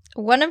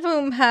 One of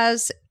whom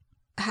has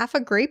half a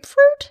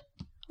grapefruit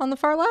on the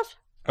far left.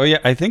 Oh, yeah.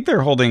 I think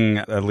they're holding,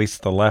 at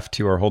least the left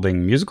 2 are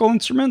holding musical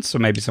instruments. So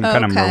maybe some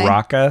kind of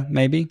maraca,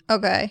 maybe.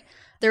 Okay.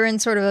 They're in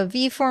sort of a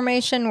V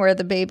formation where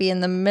the baby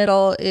in the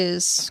middle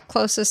is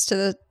closest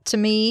to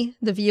me,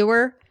 the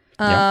viewer.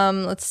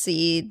 Let's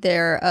see.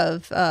 They're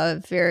of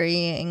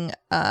varying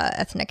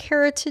ethnic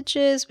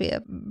heritages. We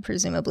have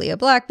presumably a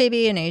black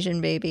baby, an Asian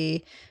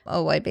baby,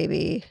 a white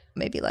baby,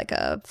 maybe like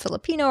a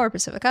Filipino or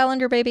Pacific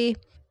Islander baby.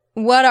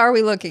 What are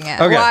we looking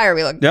at? Okay. Why are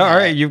we looking at all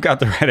right, you've got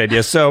the right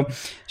idea. So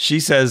she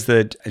says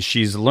that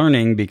she's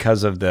learning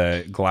because of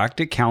the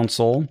Galactic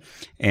Council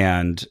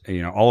and,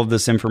 you know, all of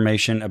this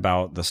information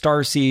about the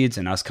Starseeds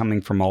and us coming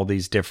from all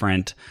these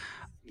different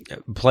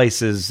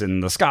places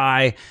in the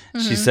sky.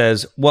 Mm-hmm. She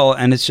says, well,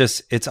 and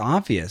it's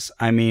obvious.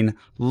 I mean,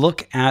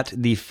 look at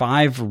the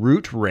 5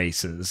 root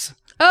races.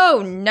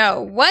 Oh,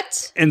 no.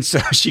 What? And so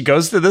she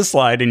goes to this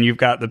slide and you've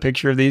got the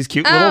picture of these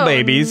cute little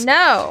babies.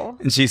 No.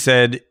 And she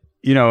said,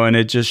 you know, and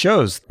it just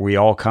shows we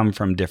all come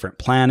from different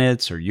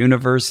planets or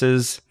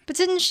universes. But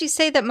didn't she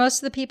say that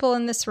most of the people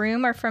in this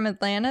room are from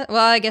Atlantis?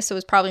 Well, I guess it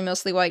was probably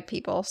mostly white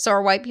people. So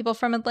are white people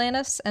from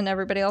Atlantis and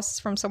everybody else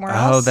is from somewhere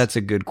else? Oh, that's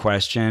a good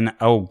question.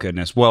 Oh,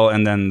 goodness. Well,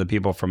 and then the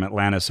people from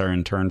Atlantis are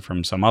in turn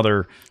from some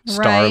other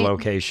star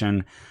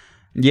location.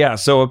 Yeah,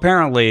 so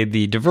apparently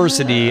the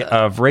diversity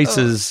of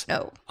races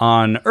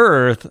on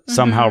Earth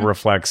somehow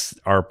reflects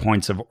our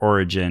points of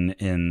origin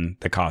in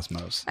the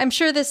cosmos. I'm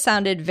sure this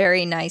sounded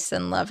very nice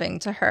and loving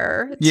to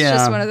her. It's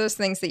just one of those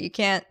things that you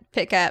can't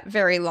pick at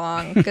very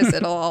long because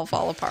it'll all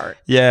fall apart.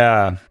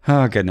 Yeah.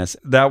 Oh, goodness.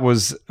 That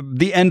was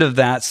the end of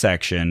that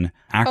section.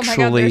 Actually, oh my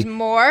God, there's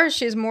more?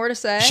 She has more to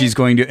say? She's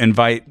going to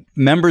invite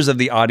members of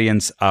the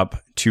audience up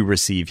to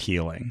receive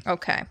healing.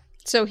 Okay.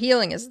 So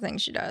healing is the thing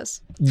she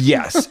does.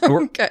 Yes.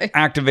 Okay.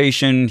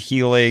 Activation,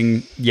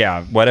 healing,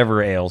 yeah,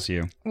 whatever ails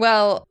you.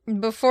 Well,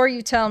 before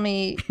you tell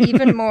me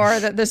even more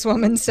that this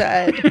woman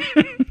said,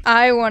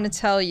 I want to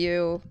tell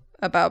you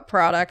about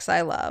products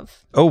I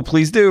love. Oh,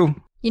 please do.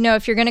 You know,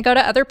 if you're going to go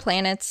to other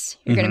planets,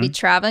 you're going to be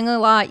traveling a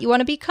lot, you want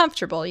to be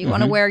comfortable, you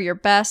want to wear your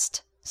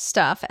best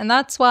stuff. And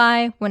that's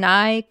why when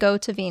I go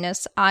to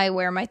Venus, I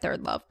wear my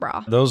Third Love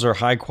bra. Those are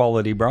high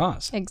quality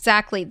bras.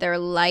 Exactly. They're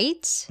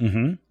light.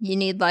 Mm-hmm. You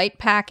need light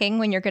packing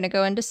when you're going to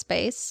go into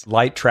space.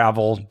 Light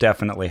travel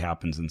definitely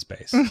happens in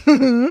space.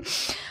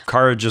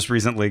 Cara just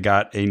recently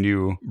got a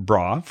new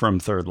bra from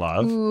Third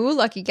Love. Ooh,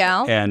 lucky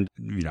gal. And,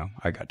 you know,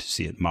 I got to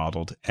see it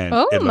modeled. And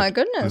oh, it my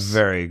goodness.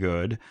 Very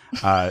good.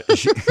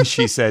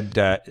 She said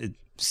it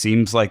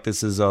seems like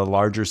this is a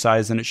larger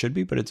size than it should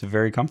be, but it's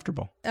very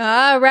comfortable.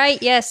 All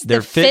right. Yes. Their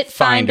the Fit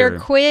Finder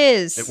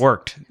quiz. It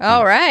worked.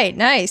 All right.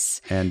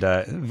 Nice. And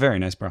very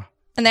nice bra.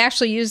 And they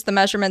actually used the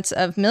measurements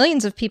of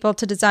millions of people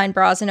to design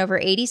bras in over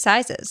 80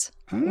 sizes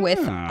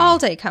with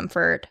all-day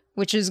comfort,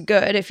 which is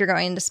good if you're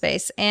going into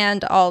space,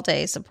 and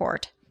all-day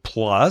support.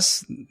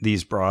 Plus,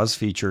 these bras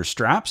feature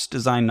straps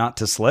designed not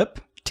to slip,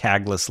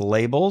 tagless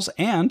labels,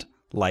 and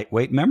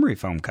lightweight memory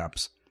foam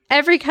cups.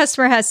 Every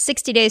customer has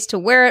 60 days to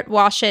wear it,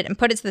 wash it, and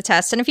put it to the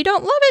test. And if you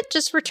don't love it,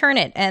 just return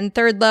it. And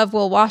Third Love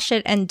will wash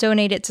it and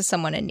donate it to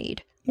someone in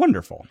need.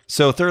 Wonderful.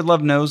 So Third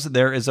Love knows that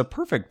there is a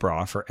perfect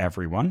bra for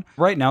everyone.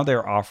 Right now,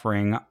 they're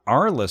offering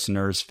our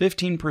listeners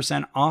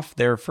 15% off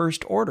their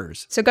first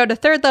orders. So go to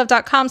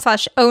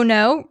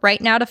thirdlove.com/ohno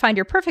right now to find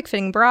your perfect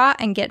fitting bra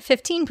and get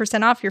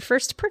 15% off your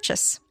first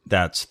purchase.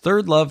 That's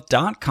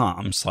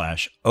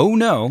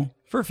thirdlove.com/ohno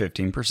for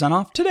 15%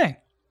 off today.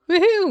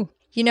 Woohoo!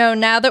 You know,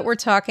 now that we're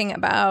talking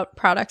about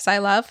products I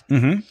love,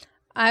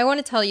 I want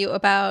to tell you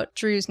about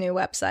Drew's new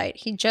website.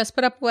 He just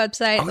put up a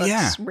website. It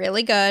looks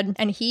really good.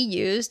 And he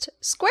used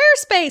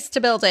Squarespace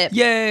to build it.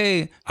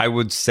 Yay! I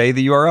would say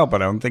the URL,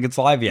 but I don't think it's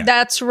live yet.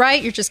 That's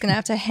right. You're just going to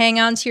have to hang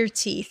on to your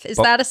teeth. Is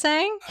that a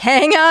saying?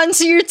 Hang on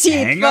to your teeth,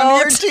 Hang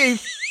on to your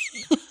teeth.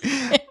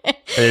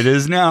 It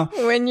is now.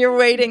 When you're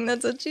waiting,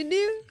 that's what you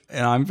do.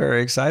 And I'm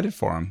very excited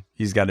for him.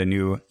 He's got a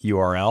new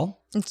URL.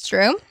 It's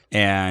true.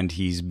 And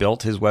he's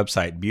built his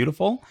website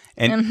beautiful.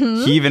 And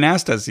he even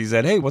asked us, he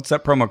said, hey, what's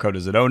that promo code?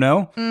 Is it Oh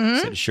No? I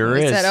said, sure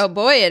is. He said, oh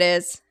boy, it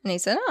is. And he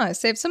said, oh, I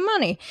saved some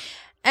money.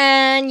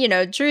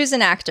 And, Drew's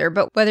an actor,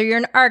 but whether you're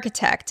an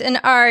architect, an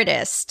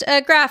artist,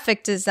 a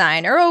graphic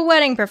designer, a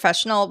wedding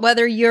professional,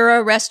 whether you're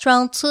a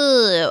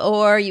restaurateur,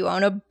 or you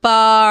own a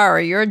bar,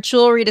 or you're a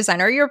jewelry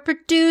designer, or you're a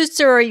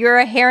producer, or you're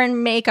a hair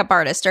and makeup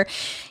artist, or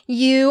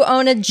you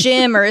own a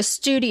gym or a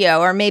studio,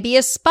 or maybe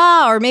a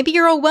spa, or maybe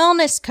you're a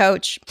wellness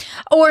coach,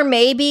 or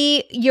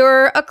maybe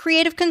you're a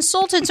creative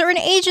consultant or an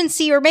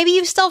agency, or maybe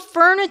you sell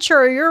furniture,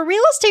 or you're a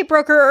real estate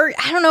broker, or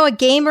I don't know, a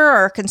gamer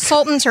or a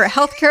consultant or a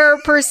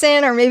healthcare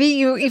person, or maybe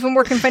you even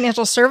work in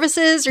financial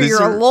services, or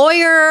you're a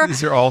lawyer.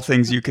 These are all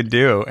things you could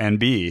do and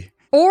be.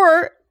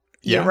 Or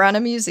you run a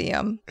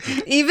museum.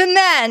 Even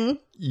then,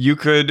 you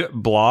could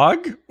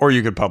blog, or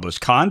you could publish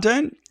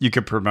content. You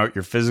could promote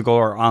your physical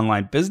or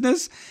online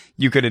business.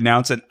 You could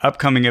announce an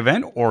upcoming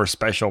event or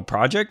special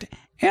project,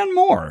 and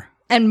more.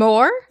 And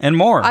more? And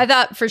more. I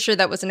thought for sure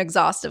that was an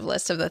exhaustive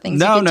list of the things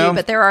you could do,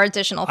 but there are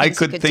additional things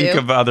you could do. I could think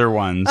of other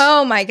ones.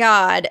 Oh my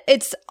God.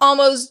 It's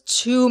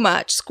almost too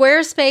much.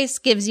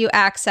 Squarespace gives you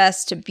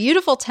access to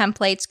beautiful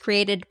templates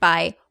created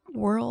by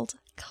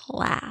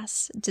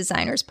world-class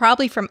designers,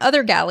 probably from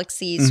other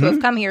galaxies who have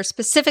come here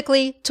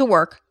specifically to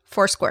work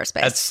for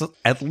Squarespace.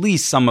 At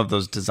least some of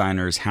those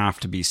designers have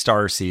to be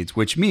Starseeds,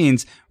 which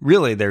means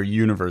really they're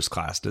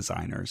universe-class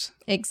designers.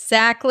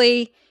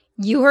 Exactly.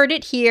 You heard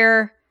it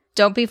here.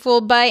 Don't be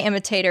fooled by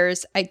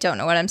imitators. I don't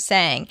know what I'm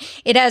saying.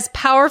 It has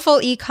powerful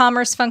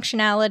e-commerce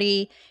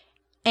functionality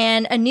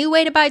and a new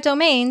way to buy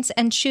domains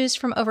and choose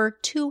from over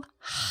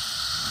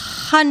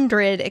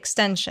 200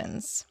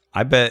 extensions.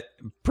 I bet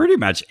pretty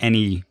much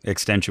any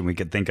extension we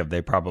could think of,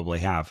 they probably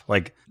have.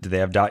 Like, do they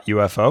have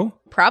 .ufo?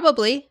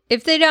 Probably.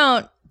 If they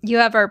don't, you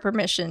have our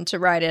permission to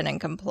write in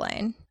and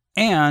complain.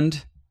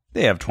 And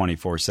they have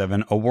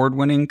 24/7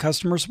 award-winning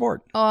customer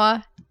support.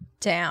 Aw,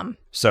 damn.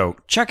 So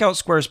check out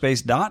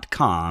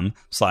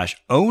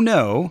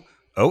squarespace.com/ohno,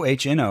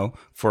 OHNO,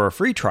 for a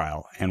free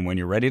trial. And when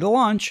you're ready to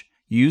launch,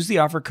 use the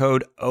offer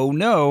code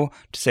OHNO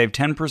to save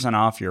 10%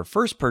 off your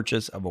first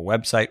purchase of a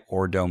website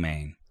or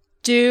domain.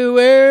 Do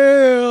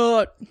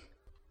it!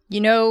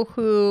 You know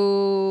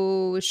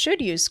who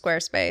should use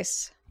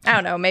Squarespace? I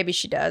don't know, maybe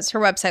she does. Her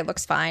website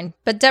looks fine.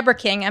 But Deborah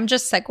King, I'm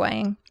just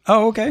segueing.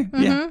 Oh, okay.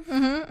 Yeah.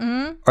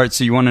 All right,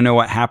 so you want to know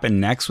what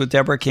happened next with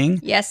Deborah King?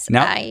 Yes,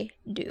 I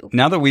do.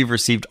 Now that we've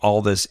received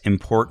all this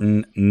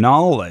important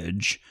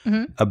knowledge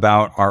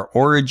about our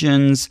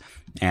origins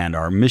and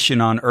our mission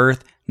on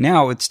Earth,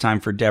 now it's time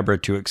for Deborah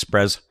to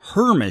express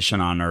her mission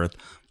on Earth,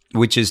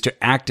 which is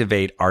to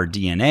activate our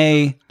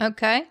DNA.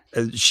 Okay.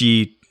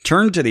 She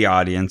turned to the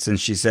audience and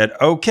she said,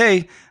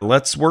 okay,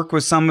 let's work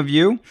with some of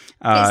you.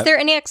 Is there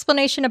any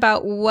explanation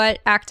about what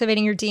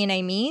activating your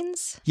DNA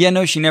means? Yeah,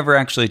 no, she never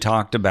actually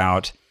talked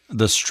about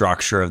the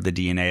structure of the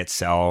DNA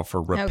itself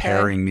or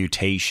repairing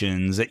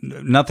mutations.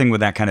 Nothing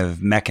with that kind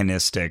of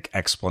mechanistic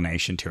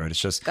explanation to it.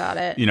 It's just, got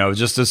it.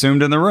 Just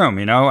assumed in the room,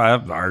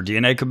 our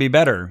DNA could be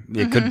better.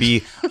 It could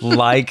be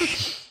like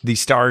the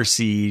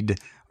Starseed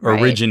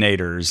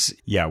originators.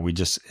 Yeah,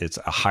 it's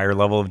a higher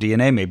level of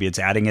DNA. Maybe it's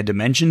adding a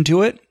dimension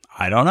to it.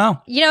 I don't know.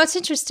 It's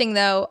interesting,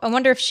 though. I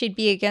wonder if she'd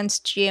be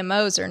against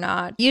GMOs or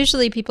not.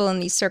 Usually people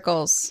in these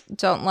circles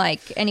don't like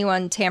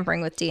anyone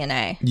tampering with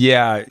DNA.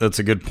 Yeah, that's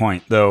a good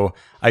point, though.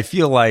 I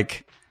feel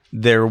like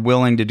they're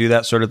willing to do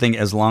that sort of thing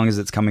as long as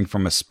it's coming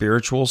from a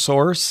spiritual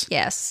source.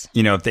 Yes.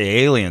 If the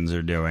aliens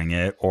are doing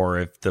it or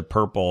if the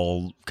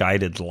purple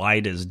guided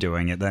light is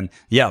doing it, then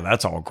yeah,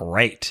 that's all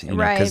great.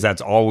 Because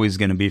that's always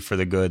going to be for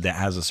the good that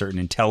has a certain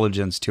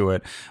intelligence to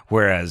it.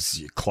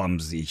 Whereas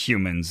clumsy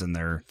humans and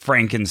their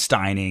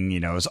Frankensteining,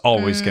 is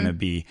always going to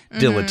be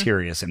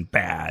deleterious and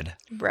bad.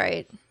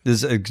 Right.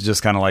 This is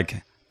just kind of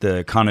like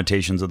the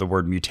connotations of the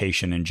word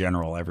mutation in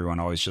general. Everyone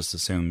always just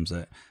assumes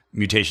that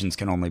mutations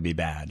can only be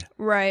bad.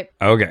 Right.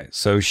 Okay,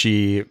 so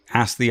she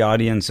asked the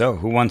audience,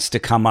 who wants to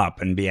come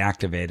up and be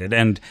activated?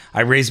 And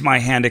I raised my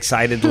hand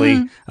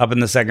excitedly up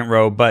in the second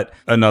row, but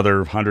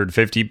another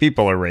 150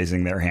 people are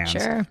raising their hands.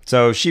 Sure.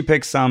 So she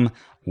picked some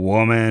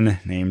woman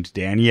named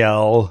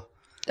Danielle.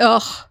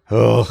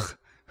 Who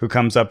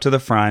comes up to the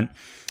front.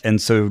 And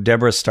so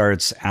Deborah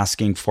starts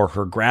asking for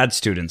her grad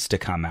students to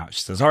come out.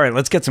 She says, all right,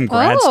 let's get some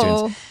grad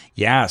students.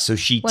 Yeah, so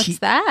What's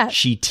that?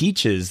 She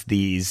teaches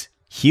these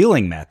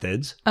healing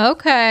methods.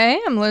 Okay,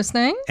 I'm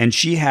listening. And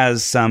she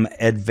has some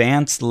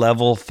advanced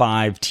level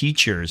 5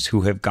 teachers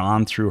who have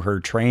gone through her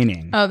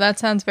training. Oh, that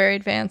sounds very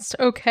advanced.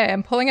 Okay,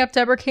 I'm pulling up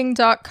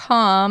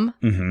DeborahKing.com.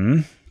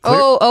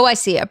 Oh, I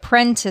see.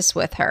 Apprentice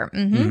with her.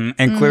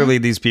 And clearly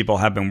these people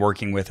have been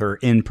working with her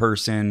in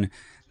person.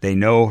 They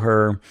know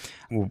her.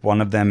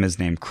 One of them is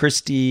named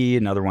Christy.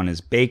 Another one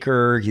is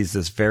Baker. He's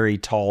this very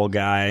tall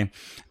guy.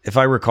 If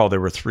I recall,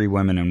 there were 3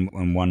 women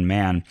and 1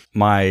 man.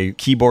 My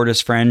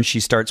keyboardist friend, she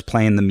starts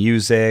playing the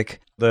music.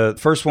 The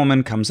first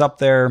woman comes up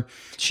there.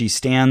 She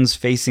stands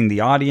facing the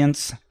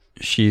audience.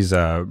 She's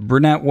a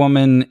brunette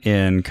woman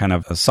in kind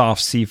of a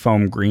soft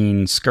seafoam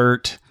green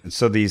skirt.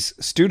 So these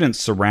students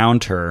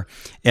surround her,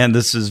 and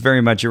this is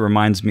very much, it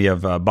reminds me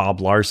of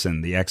Bob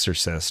Larson, The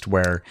Exorcist,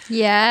 where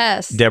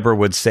yes, Deborah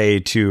would say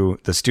to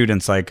the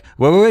students, like,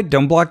 wait,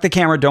 don't block the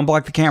camera,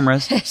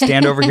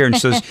 stand over here. And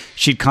so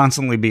she'd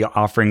constantly be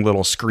offering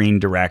little screen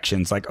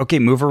directions, like, okay,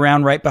 move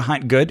around right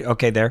behind, good,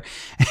 okay, there,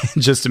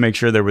 just to make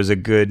sure there was a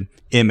good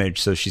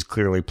image. So she's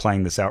clearly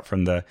playing this out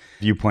from the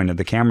viewpoint of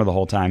the camera the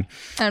whole time.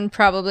 And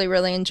probably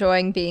really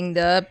enjoying being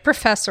the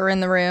professor in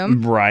the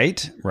room.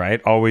 Right.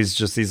 Always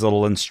just these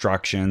little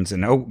instructions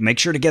and, oh, make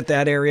sure to get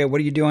that area.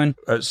 What are you doing?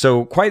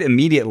 So quite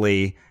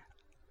immediately,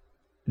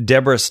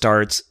 Deborah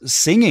starts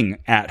singing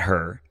at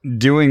her,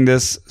 doing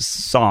this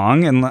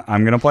song, and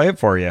I'm going to play it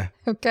for you.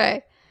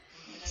 Okay.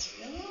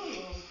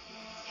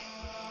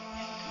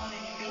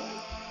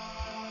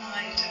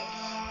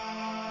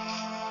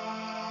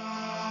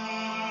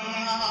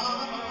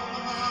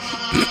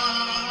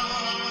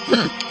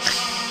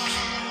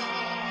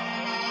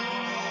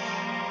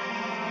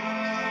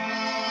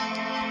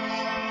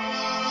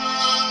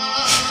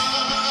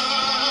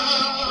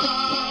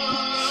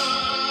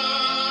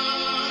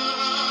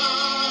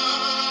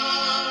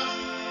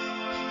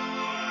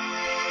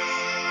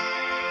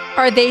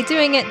 Are they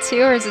doing it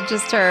too, or is it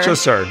just her?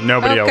 Just her.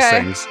 Nobody else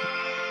sings.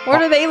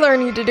 What are they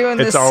learning to do in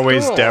this school? It's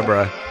always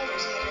Deborah.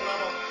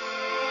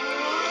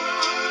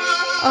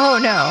 Oh,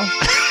 no.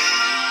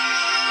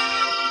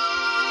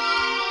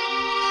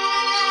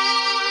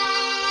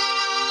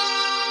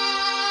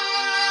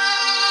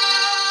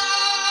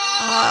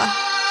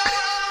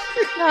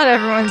 Not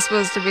everyone's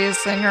supposed to be a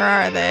singer,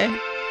 are they?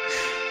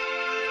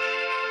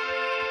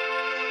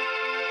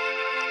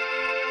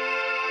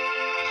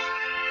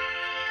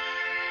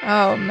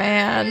 Oh,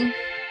 man.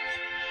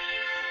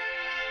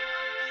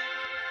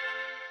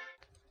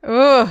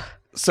 Ooh.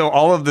 So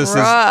all of this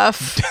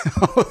rough.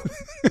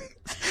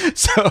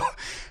 So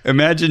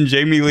imagine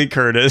Jamie Lee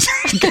Curtis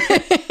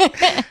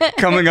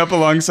coming up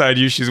alongside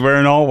you. She's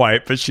wearing all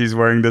white, but she's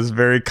wearing this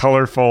very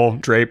colorful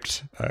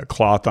draped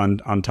cloth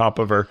on top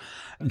of her,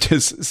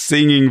 just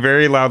singing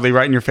very loudly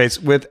right in your face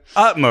with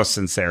utmost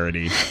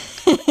sincerity.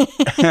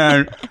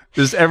 And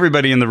just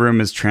everybody in the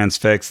room is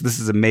transfixed. This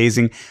is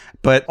amazing.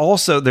 But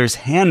also there's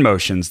hand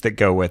motions that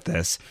go with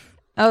this.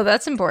 Oh,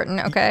 that's important.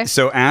 Okay.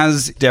 So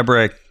as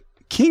Deborah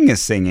King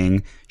is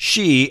singing,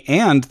 she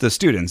and the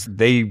students,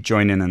 they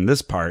join in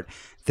this part.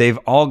 They've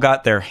all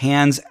got their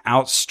hands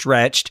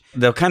outstretched.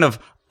 They'll kind of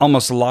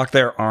almost lock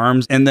their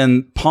arms, and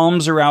then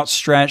palms are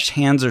outstretched,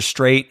 hands are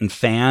straight and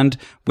fanned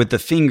with the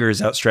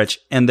fingers outstretched,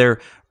 and they're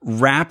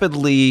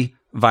rapidly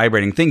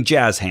vibrating. Think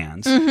jazz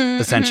hands,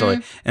 essentially.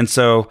 Mm-hmm. And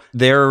so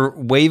they're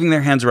waving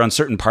their hands around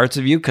certain parts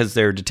of you because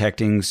they're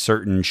detecting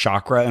certain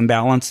chakra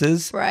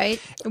imbalances.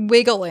 Right.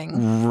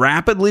 Wiggling.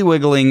 Rapidly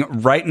wiggling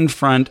right in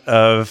front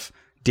of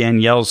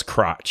Danielle's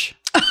crotch.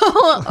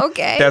 Oh,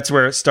 okay. That's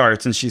where it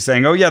starts. And she's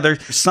saying, oh, yeah,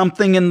 there's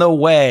something in the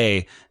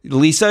way.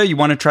 Lisa, you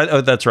want to try?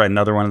 Oh, that's right.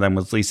 Another one of them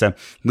was Lisa.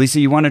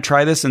 Lisa, you want to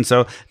try this? And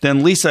so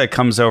then Lisa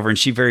comes over and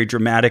she very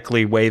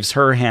dramatically waves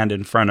her hand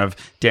in front of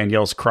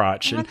Danielle's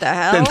crotch. What the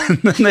hell? Then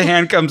the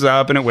hand comes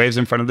up and it waves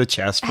in front of the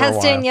chest for a while.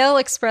 Has Danielle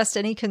expressed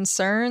any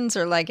concerns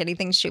or like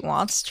anything she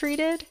wants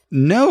treated?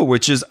 No,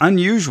 which is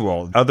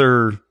unusual.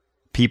 Other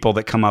people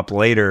that come up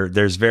later,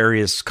 there's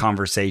various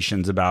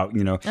conversations about,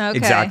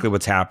 exactly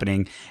what's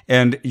happening.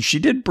 And she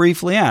did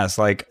briefly ask,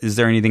 like, is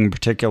there anything in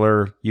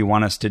particular you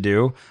want us to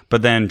do?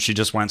 But then she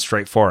just went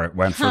straight for it,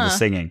 went for the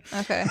singing.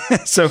 Okay.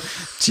 So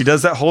she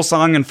does that whole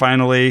song, and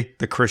finally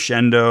the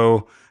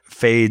crescendo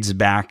fades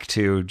back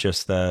to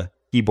just the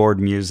keyboard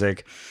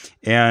music.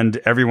 And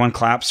everyone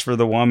claps for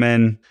the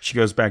woman. She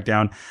goes back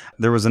down.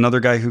 There was another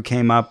guy who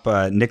came up,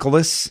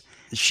 Nicholas.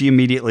 She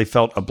immediately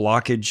felt a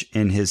blockage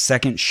in his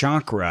second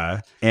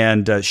chakra,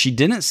 and she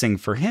didn't sing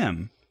for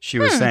him. She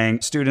was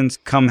saying, students,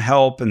 come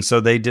help. And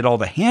so they did all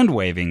the hand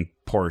waving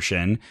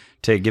portion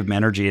to give them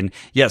energy. And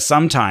yes,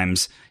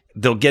 sometimes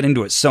they'll get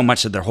into it so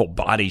much that their whole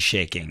body's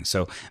shaking.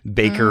 So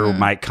Baker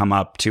might come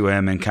up to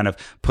him and kind of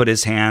put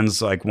his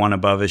hands like one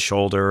above his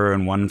shoulder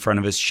and one in front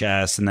of his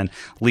chest. And then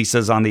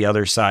Lisa's on the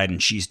other side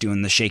and she's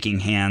doing the shaking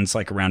hands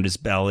like around his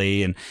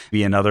belly. And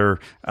another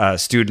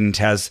student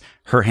has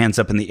her hands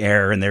up in the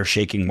air and they're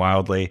shaking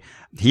wildly.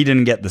 He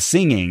didn't get the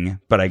singing,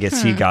 but I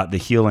guess he got the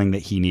healing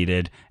that he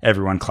needed.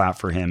 Everyone clapped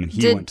for him and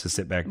he went to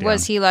sit back down.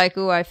 Was he like,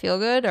 ooh, I feel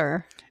good,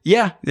 or?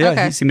 Yeah.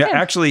 Okay. He seemed to,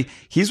 actually,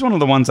 he's one of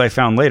the ones I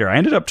found later. I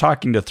ended up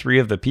talking to 3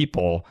 of the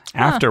people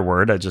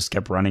afterward. I just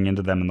kept running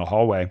into them in the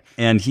hallway.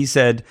 And he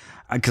said,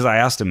 because I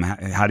asked him,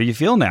 how do you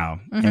feel now?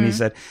 And he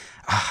said,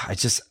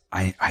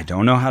 I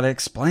don't know how to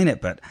explain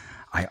it, but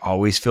I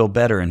always feel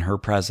better in her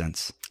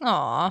presence.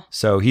 Aw.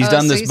 So he's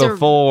done this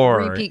before.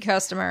 A repeat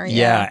customer.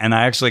 Yeah. And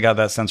I actually got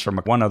that sense from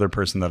one other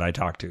person that I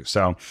talked to.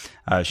 So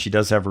she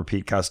does have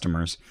repeat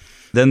customers.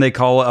 Then they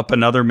call up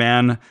another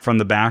man from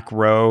the back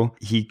row.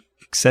 He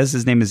says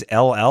his name is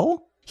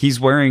LL. He's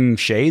wearing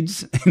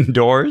shades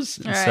indoors.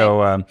 Right.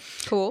 So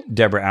cool.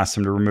 Deborah asked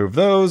him to remove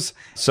those.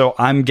 So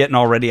I'm getting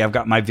all ready. I've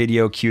got my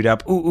video queued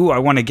up. Ooh, I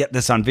want to get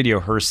this on video,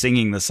 her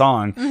singing the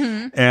song.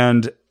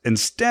 And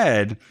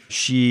instead,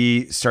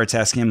 she starts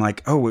asking him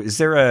like, oh, is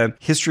there a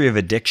history of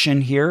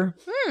addiction here?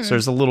 So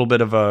there's a little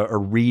bit of a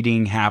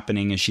reading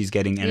happening as she's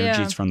getting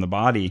energies from the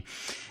body.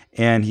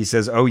 And he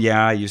says, oh,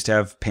 yeah, I used to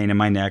have pain in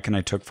my neck and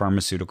I took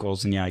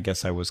pharmaceuticals. And yeah, I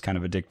guess I was kind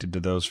of addicted to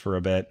those for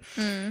a bit.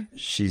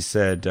 She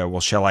said, well,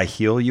 shall I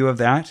heal you of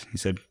that? He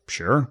said,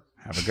 sure.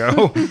 Have a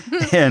go.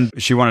 And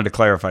she wanted to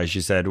clarify.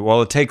 She said,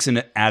 well, it takes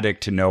an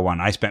addict to know one.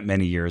 I spent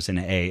many years in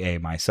AA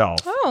myself.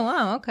 Oh,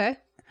 wow. Okay.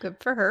 Good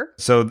for her.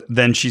 So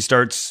then she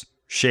starts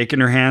shaking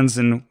her hands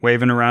and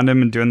waving around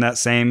him and doing that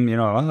same,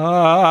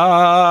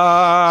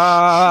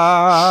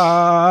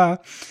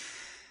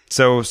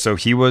 So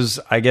he was,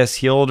 I guess,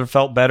 healed or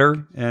felt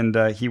better, and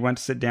he went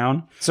to sit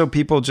down. So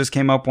people just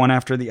came up one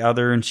after the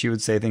other, and she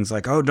would say things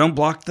like, oh, don't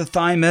block the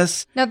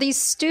thymus. Now, these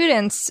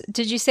students,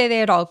 did you say they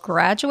had all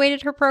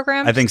graduated her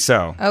program? I think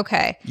so.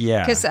 Okay.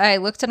 Yeah. Because I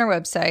looked on her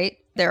website.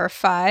 There are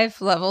 5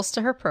 levels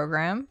to her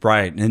program.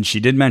 Right. And she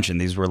did mention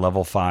these were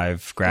level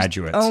 5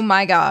 graduates. Oh,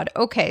 my God.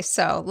 Okay.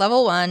 So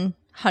level 1,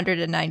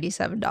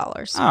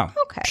 $197. Oh.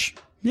 Okay.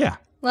 Yeah.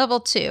 Level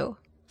 2,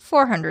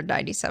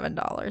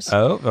 $497.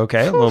 Oh,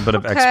 okay. A little bit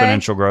of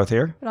exponential growth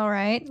here. All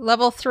right.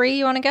 Level 3,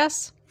 you want to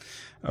guess?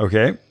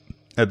 Okay.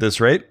 At this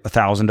rate,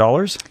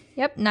 $1,000.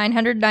 Yep,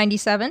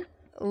 $997.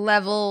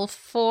 Level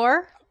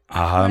 4,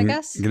 I'm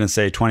guess? going to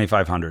say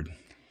 $2,500.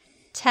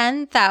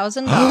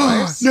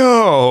 $10,000.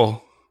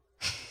 No.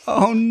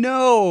 Oh,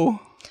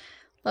 no.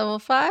 Level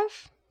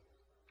 5,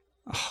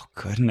 Oh,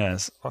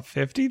 goodness.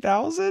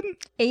 50,000?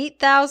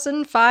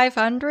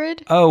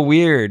 $8,500. Oh,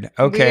 weird.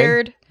 Okay.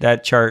 Weird.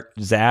 That chart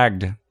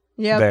zagged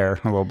there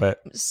a little bit.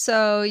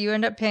 So you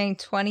end up paying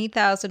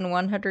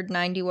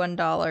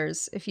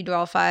 $20,191 if you do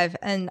all 5.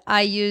 And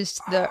I used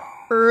the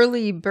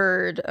early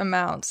bird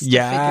amounts to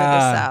figure this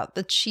out,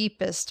 the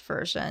cheapest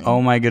version.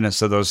 Oh, my goodness.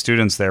 So those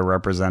students there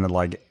represented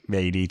like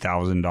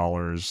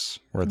 $80,000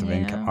 worth of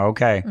income.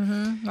 Okay.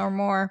 Or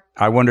more.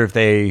 I wonder if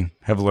they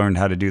have learned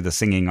how to do the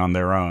singing on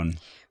their own.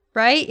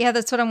 Right? Yeah,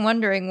 that's what I'm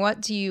wondering.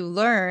 What do you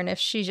learn if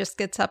she just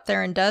gets up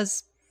there and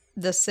does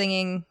the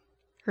singing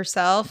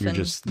herself and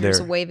you're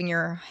just waving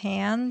your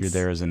hands? You're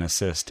there as an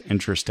assist.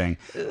 Interesting.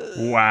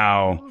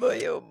 Wow.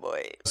 Boy, oh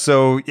boy.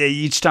 So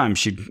each time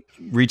she'd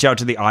reach out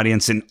to the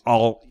audience and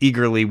all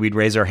eagerly we'd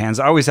raise our hands.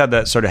 I always had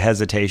that sort of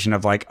hesitation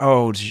of like,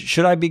 oh,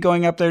 should I be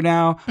going up there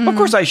now? Of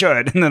course I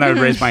should. And then I would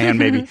raise my hand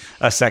maybe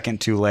a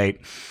second too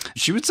late.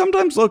 She would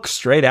sometimes look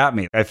straight at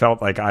me. I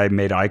felt like I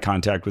made eye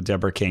contact with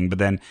Deborah King, but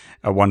then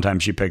one time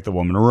she picked the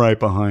woman right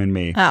behind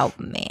me. Oh,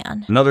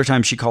 man. Another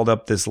time she called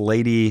up this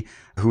lady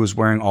who was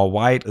wearing all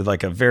white,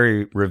 like a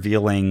very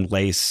revealing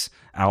lace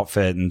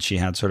outfit, and she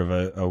had sort of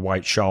a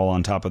white shawl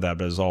on top of that,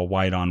 but it was all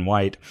white on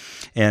white.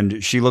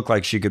 And she looked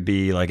like she could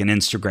be like an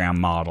Instagram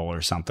model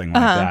or something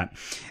like that.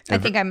 I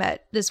think I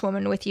met this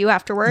woman with you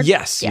afterward.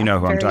 Yes, you know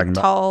who I'm talking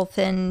about. Tall,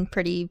 thin,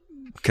 pretty.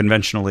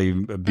 Conventionally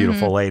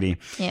beautiful lady.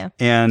 Yeah.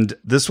 And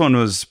this one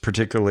was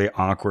particularly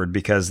awkward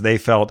because they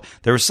felt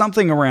there was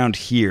something around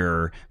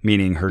here,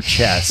 meaning her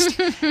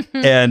chest.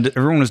 And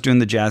everyone was doing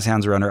the jazz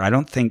hands around her. I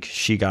don't think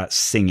she got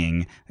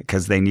singing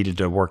because they needed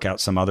to work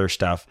out some other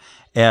stuff.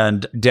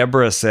 And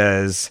Deborah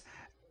says,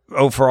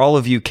 oh, for all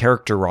of you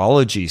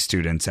characterology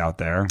students out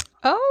there.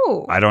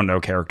 Oh. I don't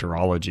know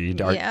characterology.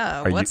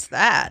 What's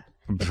that?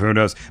 Who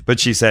knows? But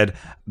she said,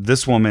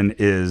 this woman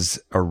is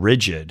a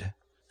rigid.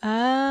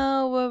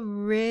 Oh, a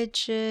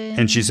rigid.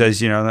 And she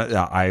says,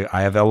 I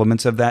have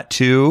elements of that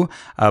too,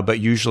 but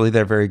usually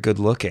they're very good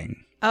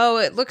looking. Oh,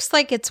 it looks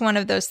like it's one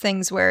of those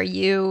things where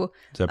you...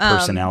 It's a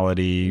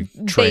personality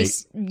trait.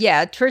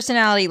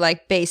 Personality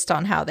like based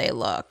on how they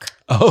look.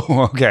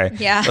 Oh, okay.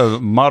 Yeah.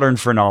 Modern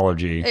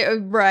phrenology.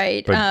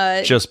 Right.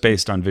 But just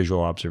based on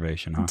visual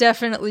observation, huh?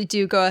 Definitely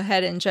do go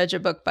ahead and judge a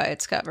book by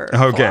its cover.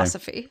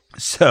 Philosophy.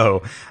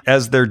 So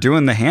as they're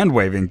doing the hand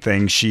waving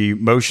thing, she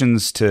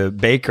motions to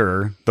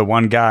Baker, the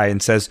one guy,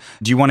 and says,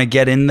 do you want to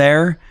get in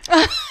there?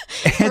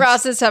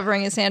 Ross is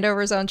hovering his hand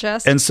over his own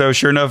chest. And so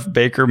sure enough,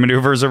 Baker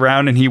maneuvers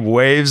around and he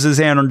waves his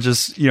hand on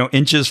just,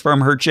 inches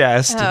from her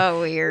chest.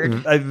 Oh,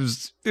 weird.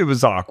 It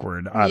was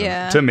awkward,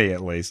 to me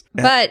at least.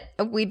 But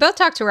we both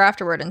talked to her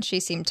afterward and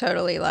she seemed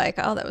totally like,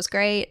 oh, that was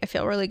great. I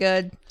feel really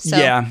good. So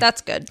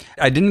that's good.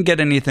 I didn't get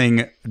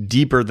anything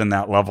deeper than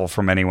that level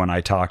from anyone I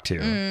talked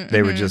to.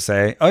 They would just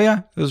say, oh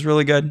yeah, it was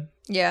really good.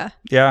 Yeah.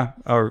 Yeah.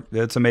 Or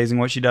it's amazing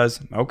what she does.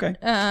 Okay.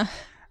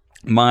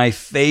 My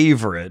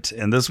favorite,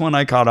 and this one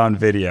I caught on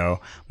video,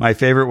 my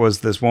favorite was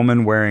this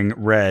woman wearing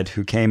red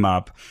who came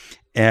up,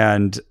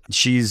 and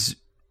she's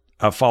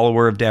a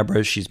follower of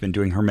Deborah's. She's been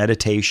doing her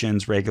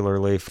meditations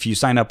regularly. If you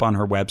sign up on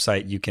her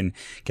website, you can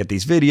get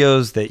these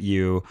videos that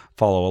you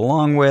follow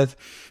along with.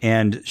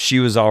 And she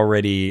was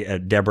already,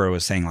 Deborah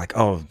was saying like,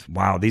 oh,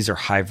 wow, these are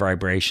high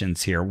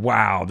vibrations here.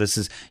 Wow,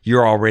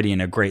 you're already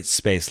in a great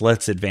space.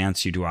 Let's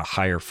advance you to a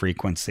higher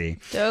frequency.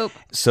 Dope.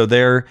 So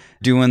they're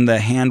doing the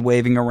hand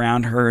waving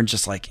around her and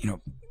just like,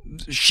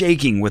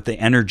 shaking with the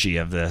energy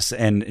of this.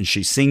 And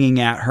she's singing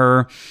at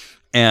her.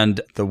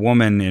 And the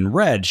woman in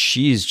red,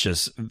 she's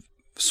just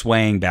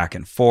swaying back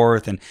and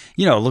forth. And,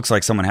 it looks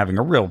like someone having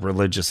a real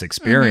religious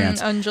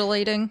experience.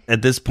 Undulating.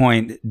 At this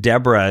point,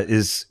 Deborah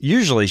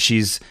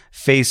she's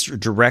faced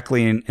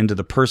directly into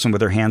the person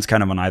with her hands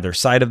kind of on either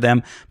side of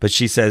them. But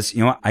she says,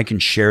 I can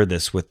share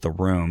this with the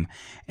room.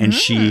 And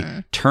she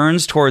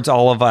turns towards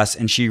all of us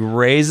and she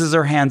raises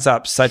her hands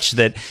up such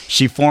that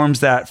she forms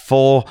that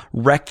full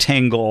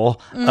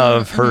rectangle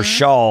of her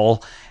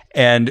shawl.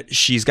 And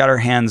she's got her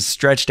hands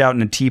stretched out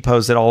in a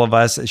T-pose at all of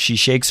us. She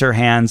shakes her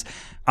hands,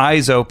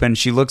 eyes open.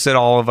 She looks at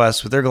all of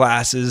us with her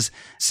glasses,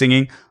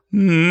 singing,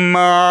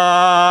 Ma.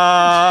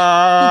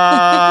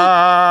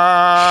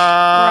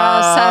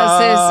 Ross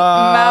has his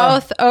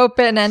mouth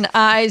open and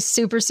eyes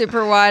super,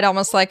 super wide,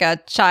 almost like a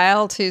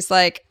child who's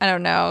like, I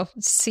don't know,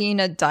 seen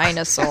a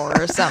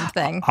dinosaur or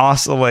something.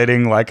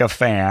 Oscillating like a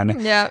fan.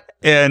 Yeah.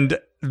 And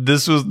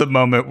this was the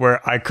moment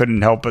where I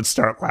couldn't help but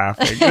start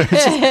laughing.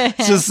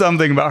 It's just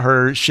something about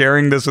her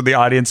sharing this with the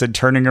audience and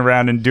turning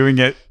around and doing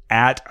it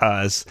at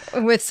us.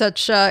 With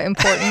such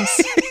importance.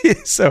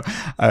 So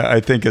I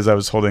think as I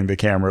was holding the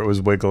camera, it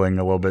was wiggling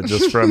a little bit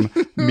just from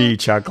me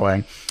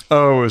chuckling.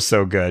 Oh, it was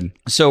so good.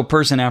 So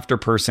person after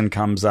person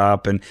comes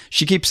up and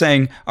she keeps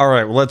saying, all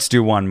right, well, let's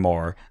do one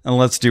more and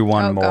let's do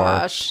one more. Oh,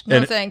 gosh.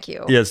 No, thank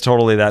you. Yeah, it's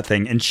totally that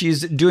thing. And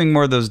she's doing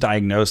more of those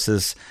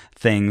diagnosis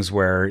things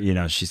where,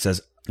 she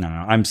says, no,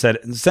 I'm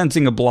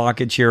sensing a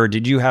blockage here.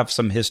 Did you have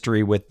some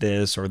history with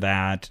this or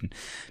that? And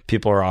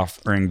people are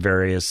offering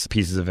various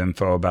pieces of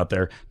info about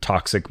their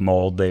toxic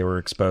mold they were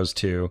exposed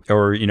to.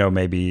 Or,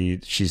 maybe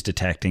she's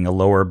detecting a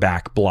lower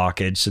back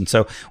blockage. And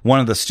so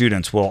one of the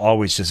students will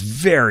always just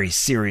very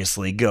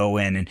seriously go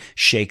in and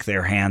shake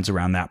their hands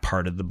around that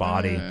part of the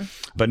body.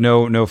 But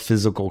no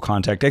physical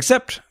contact,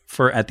 except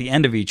for at the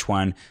end of each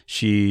one,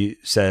 she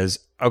says,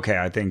 okay,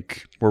 I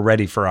think we're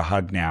ready for a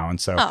hug now.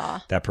 And so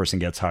that person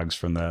gets hugs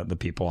from the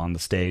people on the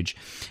stage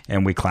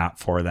and we clap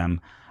for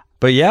them.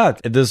 But yeah,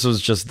 this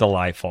was just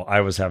delightful. I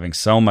was having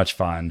so much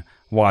fun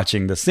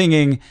watching the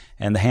singing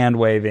and the hand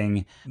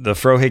waving. The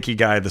Frohickey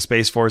guy, the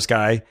Space Force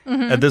guy,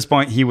 at this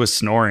point, he was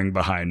snoring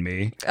behind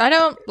me. I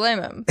don't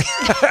blame him.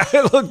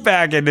 I look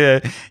back and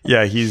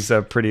he's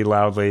pretty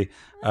loudly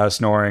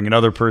snoring.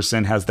 Another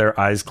person has their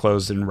eyes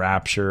closed in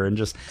rapture and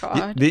just,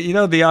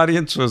 the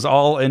audience was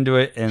all into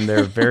it in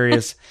their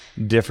various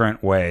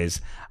different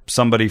ways.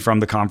 Somebody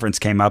from the conference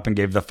came up and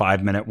gave the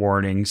 5-minute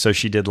warning. So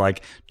she did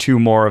like 2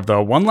 more of the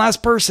one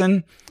last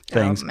person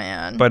things. Oh,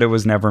 man. But it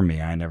was never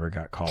me. I never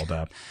got called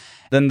up.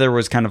 Then there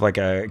was kind of like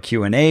a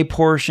Q&A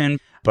portion,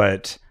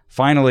 but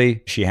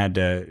finally she had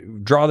to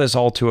draw this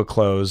all to a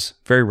close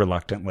very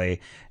reluctantly.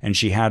 And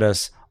she had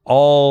us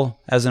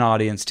all as an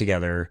audience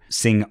together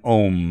sing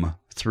Om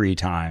 3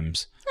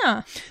 times.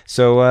 Huh.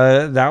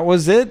 So that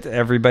was it.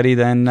 Everybody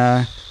then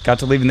got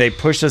to leave and they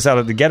pushed us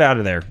out to get out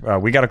of there.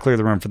 We got to clear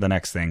the room for the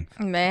next thing.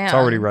 Man. It's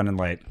already running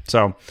late.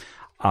 So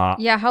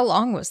yeah, how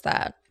long was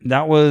that?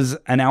 That was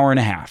an hour and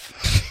a half.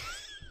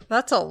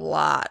 That's a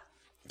lot.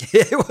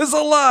 It was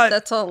a lot.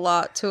 That's a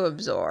lot to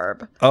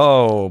absorb.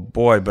 Oh,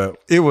 boy, but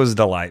it was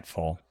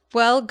delightful.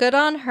 Well, good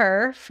on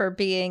her for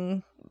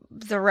being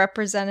the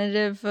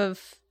representative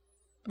of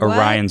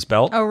Orion's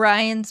Belt.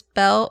 Orion's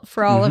Belt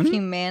for all of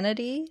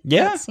humanity.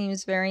 Yeah. That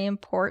seems very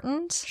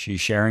important. She's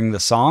sharing the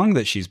song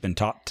that she's been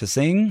taught to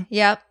sing.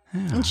 Yep.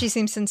 Yeah. And she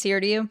seems sincere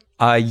to you?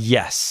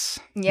 Yes.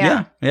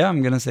 Yeah. Yeah,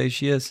 I'm going to say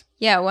she is.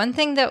 Yeah, one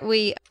thing that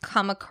we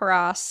come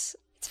across,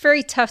 it's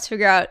very tough to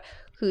figure out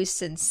who's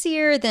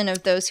sincere, then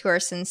of those who are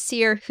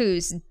sincere,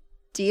 who's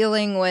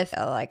dealing with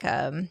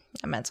a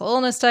mental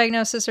illness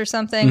diagnosis or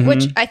something,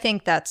 which I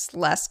think that's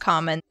less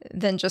common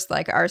than just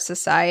like our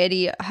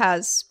society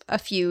has a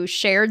few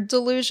shared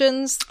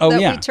delusions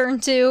we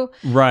turn to.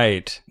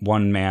 Right.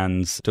 One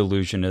man's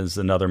delusion is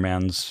another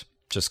man's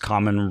just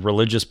common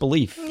religious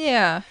belief.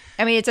 Yeah.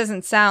 I mean, it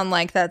doesn't sound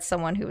like that's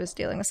someone who is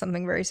dealing with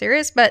something very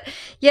serious, but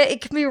yeah,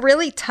 it can be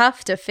really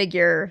tough to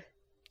figure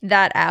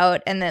that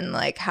out and then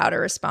like how to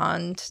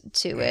respond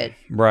to it.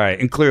 Right.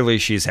 And clearly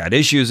she's had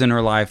issues in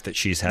her life that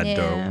she's had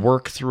to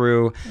work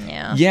through.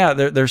 Yeah,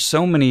 there's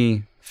so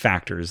many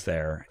factors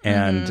there.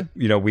 And,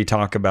 we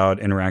talk about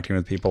interacting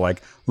with people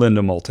like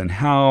Linda Moulton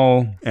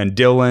Howe and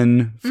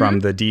Dylan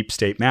from the Deep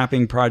State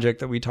Mapping Project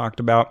that we talked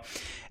about.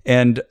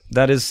 And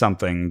that is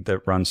something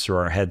that runs through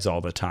our heads all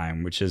the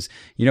time, which is,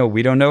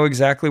 we don't know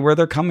exactly where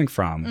they're coming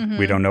from.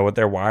 We don't know what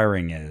their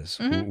wiring is.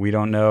 We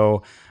don't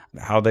know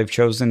how they've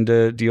chosen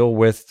to deal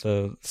with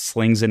the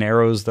slings and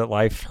arrows that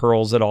life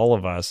hurls at all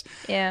of us.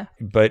 Yeah.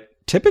 But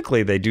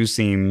typically they do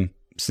seem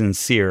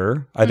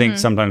sincere. I think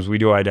sometimes we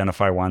do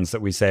identify ones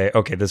that we say,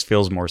 okay, this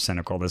feels more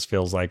cynical. This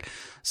feels like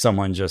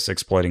someone just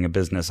exploiting a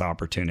business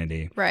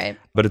opportunity. Right.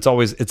 But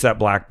it's that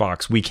black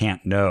box. We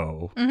can't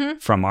know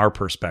from our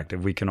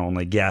perspective. We can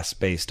only guess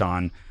based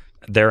on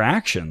their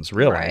actions,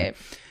 really. Right.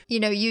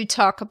 You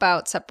talk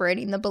about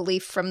separating the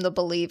belief from the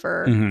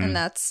believer, and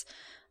that's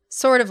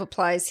sort of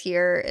applies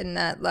here in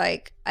that,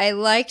 like, I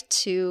like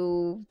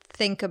to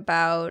think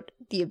about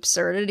the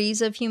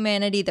absurdities of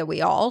humanity that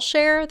we all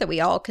share, that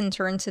we all can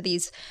turn to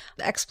these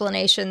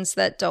explanations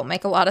that don't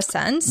make a lot of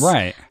sense.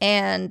 Right.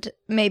 And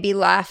maybe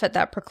laugh at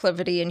that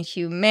proclivity in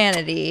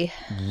humanity.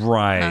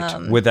 Right.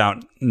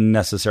 Without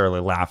necessarily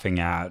laughing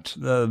at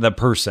the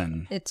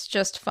person. It's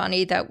just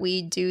funny that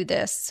we do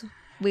this.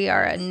 We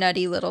are a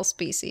nutty little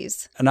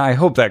species. And I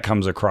hope that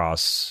comes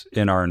across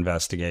in our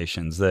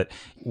investigations, that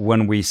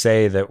when we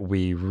say that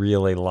we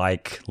really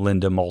like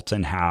Linda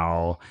Moulton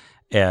Howe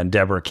and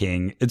Deborah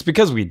King, it's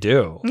because we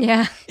do.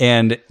 Yeah.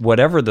 And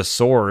whatever the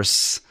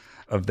source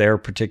of their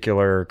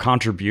particular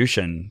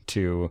contribution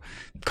to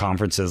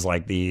conferences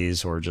like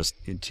these or just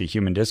to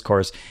human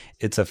discourse,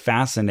 it's a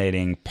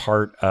fascinating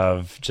part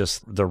of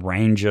just the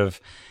range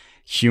of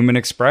human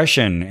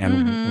expression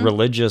and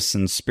religious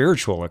and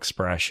spiritual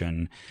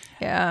expression.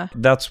 Yeah.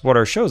 That's what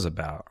our show's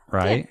about,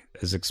 right?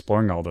 Yeah. Is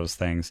exploring all those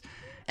things.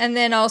 And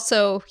then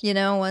also,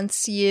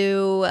 once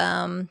you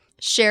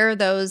share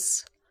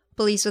those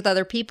beliefs with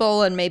other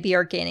people and maybe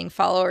are gaining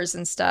followers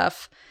and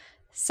stuff,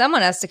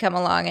 someone has to come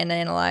along and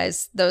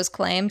analyze those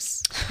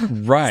claims.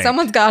 Right.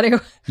 Someone's got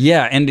to.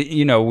 Yeah. And,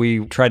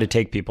 we try to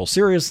take people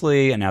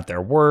seriously and at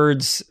their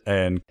words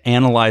and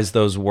analyze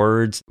those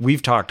words.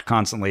 We've talked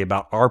constantly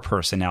about our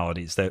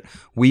personalities, that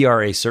we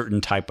are a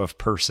certain type of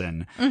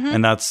person.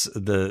 And that's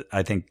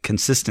I think,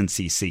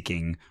 consistency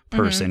seeking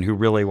person who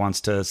really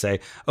wants to say,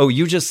 oh,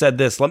 you just said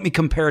this. Let me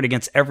compare it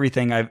against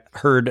everything I've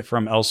heard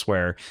from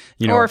elsewhere.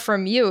 Or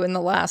from you in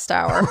the last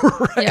hour.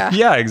 Right.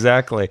 Yeah,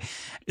 exactly.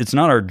 It's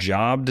not our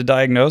job to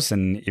diagnose,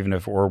 and even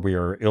if we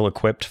are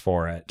ill-equipped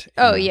for it.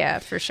 Oh, yeah,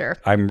 for sure.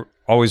 I'm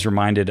always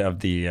reminded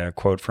of the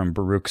quote from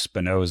Baruch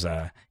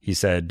Spinoza. He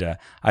said,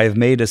 I have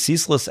made a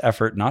ceaseless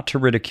effort not to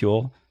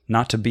ridicule,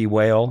 not to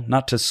bewail,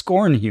 not to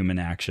scorn human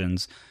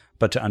actions,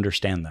 but to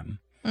understand them.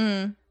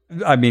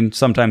 I mean,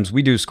 sometimes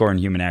we do scorn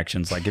human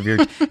actions, like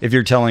if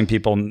you're telling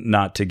people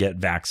not to get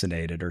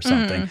vaccinated or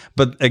something.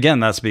 But again,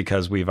 that's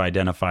because we've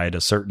identified a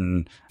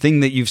certain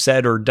thing that you've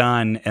said or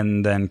done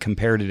and then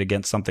compared it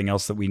against something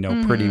else that we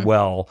know pretty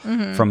well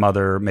from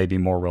other, maybe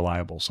more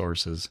reliable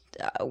sources.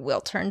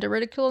 We'll turn to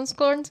ridicule and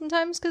scorn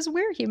sometimes because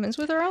we're humans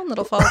with our own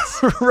little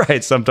faults.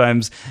 Right.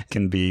 Sometimes it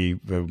can be,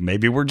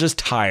 maybe we're just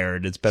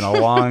tired. It's been a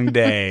long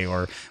day,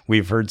 or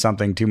we've heard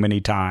something too many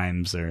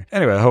times. Or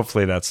anyway,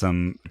 hopefully that's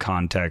some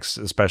context,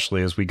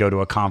 especially as we go to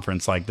a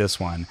conference like this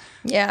one.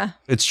 Yeah.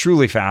 It's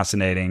truly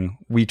fascinating.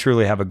 We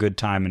truly have a good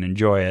time and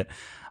enjoy it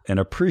and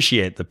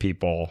appreciate the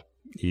people,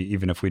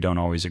 even if we don't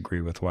always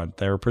agree with what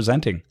they're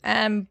presenting.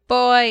 And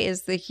boy,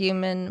 is the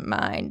human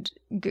mind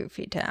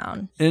goofy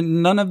town.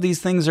 And none of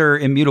these things are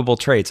immutable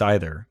traits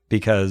either,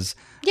 because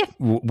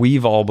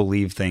we've all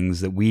believed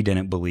things that we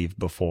didn't believe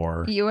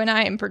before. You and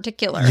I in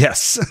particular.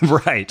 Yes,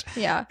 right.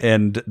 Yeah.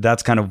 And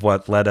that's kind of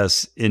what led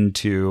us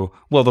into,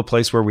 the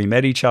place where we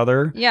met each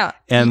other. Yeah.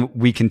 And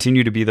we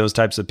continue to be those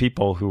types of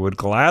people who would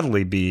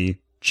gladly be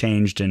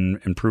changed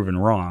and proven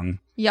wrong.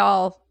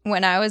 Y'all,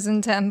 when I was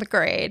in 10th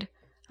grade,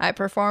 I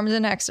performed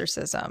an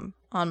exorcism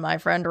on my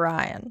friend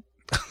Ryan.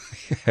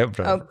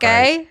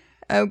 Okay? Right.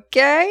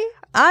 Okay?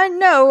 I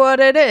know what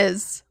it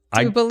is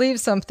to believe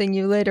something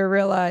you later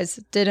realize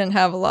didn't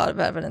have a lot of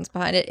evidence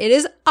behind it. It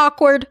is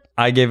awkward.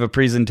 I gave a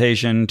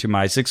presentation to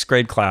my 6th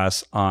grade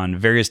class on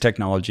various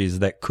technologies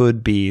that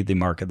could be the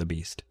mark of the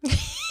beast.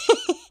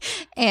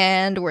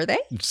 And were they?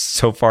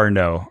 So far,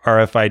 no.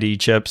 RFID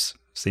chips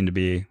seem to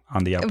be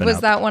on the up and up. Was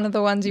that one of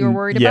the ones you were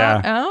worried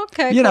about? Oh,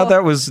 okay, cool.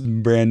 That was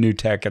brand new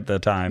tech at the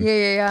time.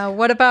 Yeah.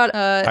 What about...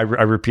 I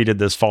repeated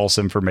this false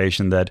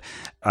information that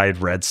I had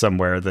read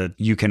somewhere, that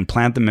you can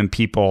plant them in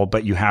people,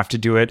 but you have to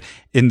do it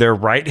in their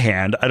right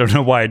hand. I don't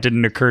know why it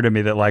didn't occur to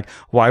me that,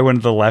 why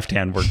wouldn't the left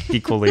hand work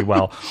equally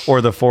well?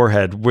 Or the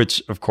forehead,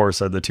 which, of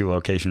course, are the two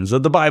locations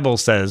that the Bible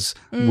says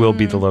will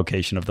be the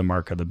location of the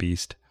mark of the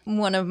beast.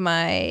 One of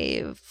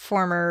my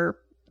former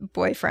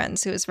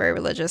boyfriends, who was very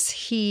religious,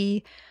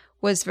 he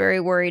was very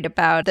worried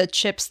about the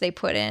chips they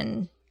put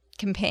in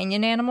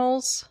companion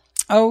animals.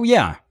 Oh,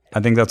 yeah.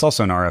 I think that's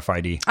also an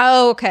RFID.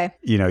 Oh, okay.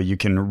 You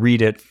can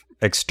read it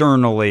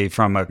externally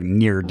from a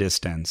near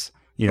distance.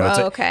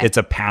 It's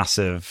a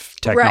passive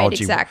technology.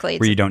 Right, exactly.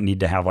 Where you don't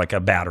need to have a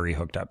battery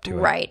hooked up to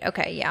it. Right.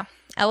 Okay. Yeah.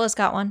 Ella's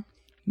got one.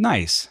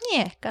 Nice.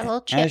 Yeah, got a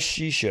little chip. As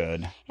she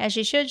should. As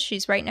she should.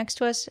 She's right next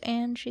to us,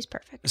 and she's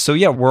perfect. So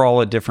yeah, we're all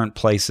at different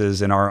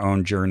places in our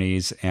own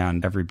journeys,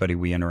 and everybody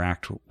we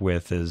interact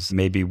with is,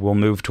 maybe we'll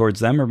move towards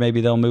them, or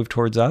maybe they'll move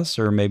towards us,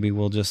 or maybe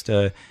we'll just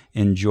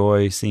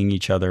enjoy seeing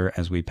each other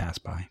as we pass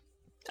by.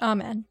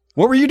 Amen.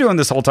 What were you doing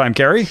this whole time,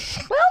 Carrie?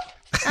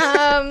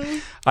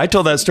 Well, I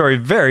told that story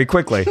very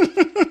quickly.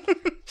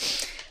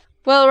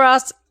 Well,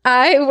 Ross,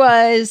 I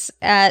was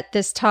at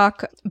this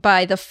talk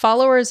by the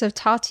followers of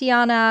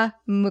Tatiana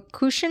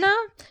Mukushina,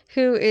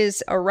 who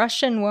is a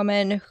Russian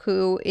woman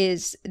who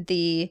is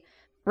the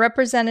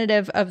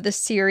representative of the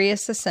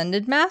Sirius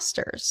Ascended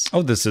Masters.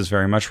 Oh, this is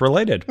very much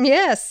related.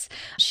 Yes.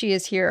 She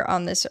is here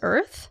on this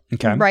earth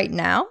right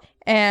now.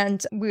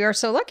 And we are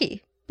so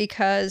lucky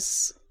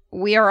because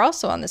we are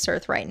also on this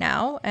earth right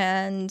now.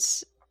 And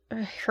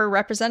her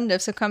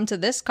representatives have come to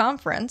this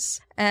conference,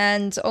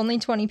 and only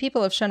 20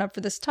 people have shown up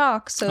for this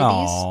talk. So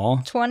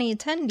these 20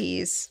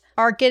 attendees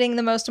are getting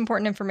the most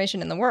important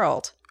information in the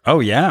world. Oh,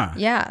 yeah.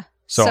 Yeah.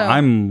 So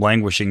I'm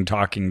languishing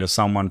talking to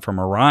someone from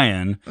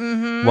Orion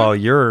while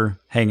you're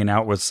hanging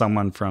out with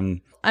someone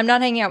from... I'm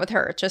not hanging out with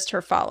her, just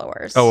her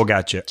followers. Oh,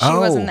 gotcha. She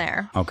wasn't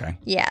there. Okay.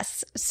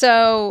 Yes.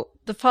 So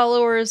the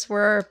followers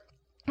were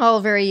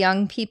all very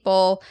young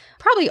people,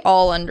 probably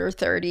all under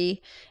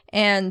 30.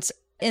 And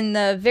in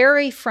the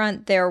very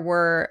front, there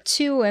were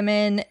 2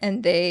 women,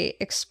 and they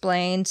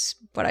explained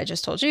what I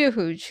just told you,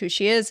 who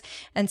she is,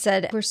 and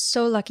said, we're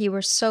so lucky,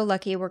 we're so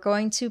lucky. We're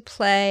going to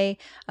play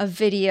a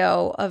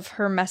video of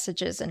her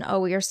messages, and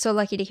we are so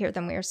lucky to hear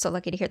them. We are so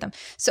lucky to hear them.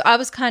 So I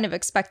was kind of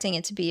expecting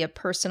it to be a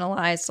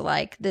personalized,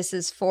 like, this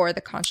is for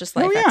the Conscious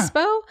Life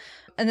Expo.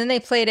 And then they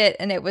played it,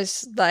 and it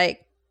was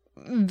like,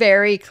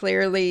 very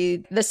clearly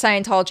the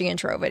Scientology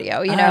intro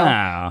video, you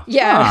know?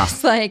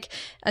 It's like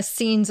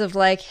scenes of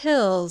like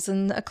hills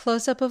and a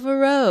close-up of a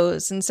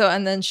rose. And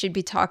then she'd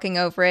be talking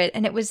over it.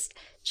 And it was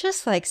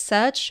just like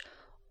such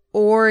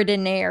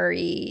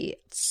ordinary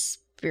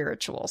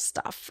spiritual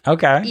stuff.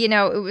 Okay. You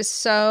know, it was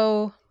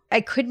so... I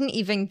couldn't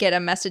even get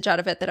a message out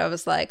of it that I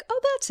was like, oh,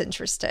 that's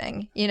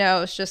interesting. You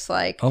know, it's just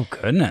like, oh,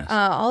 goodness.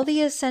 All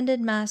the ascended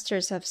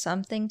masters have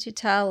something to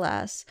tell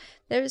us.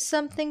 There's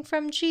something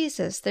from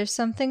Jesus. There's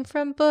something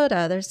from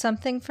Buddha. There's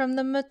something from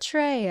the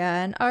Maitreya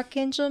and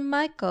Archangel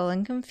Michael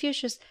and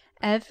Confucius.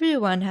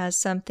 Everyone has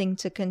something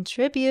to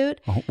contribute.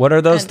 What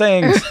are those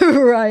things?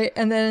 Right.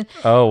 And then...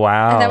 Oh,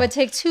 wow. And that would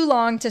take too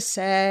long to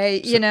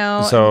say, you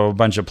know. So a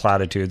bunch of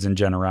platitudes and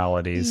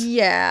generalities.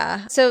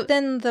 Yeah. So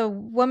then the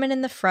woman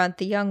in the front,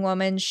 the young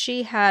woman,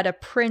 she had a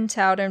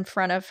printout in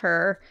front of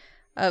her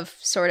of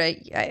sort of,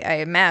 I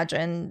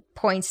imagine,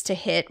 points to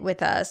hit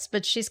with us.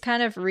 But she's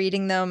kind of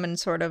reading them in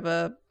sort of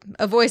a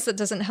voice that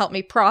doesn't help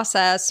me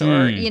process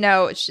or, you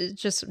know, she's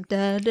just...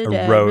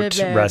 rote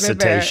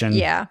recitation.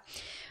 Yeah.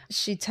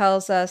 She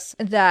tells us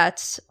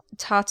that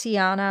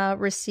Tatiana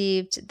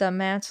received the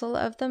Mantle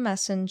of the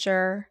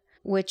Messenger,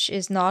 which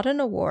is not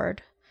an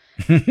award,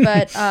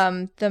 but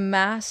the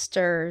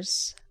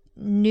masters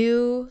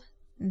knew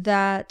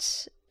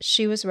that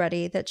she was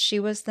ready, that she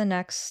was the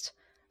next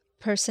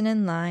person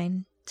in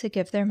line to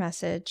give their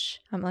message.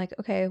 I'm like,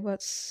 okay,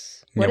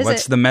 what's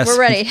the message?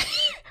 We're ready.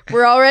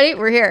 We're all ready.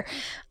 We're here.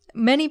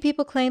 Many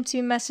people claim to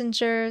be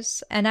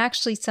messengers, and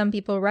actually some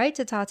people write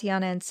to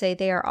Tatiana and say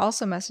they are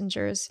also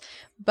messengers,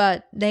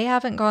 but they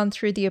haven't gone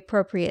through the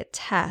appropriate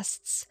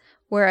tests,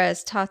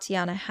 whereas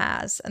Tatiana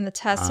has. And the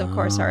tests, of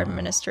course, are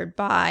administered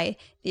by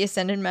the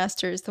Ascended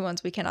Masters, the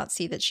ones we cannot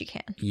see that she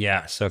can.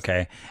 Yes,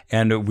 okay.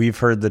 And we've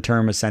heard the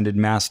term Ascended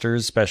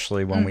Masters,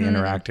 especially when we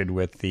interacted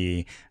with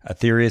the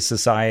Aetherius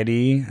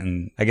Society.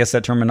 And I guess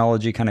that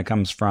terminology kind of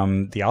comes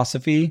from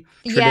Theosophy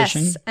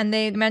tradition. Yes, and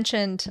they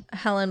mentioned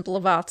Helen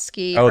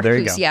Blavatsky,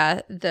 who's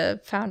the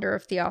founder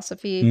of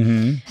Theosophy.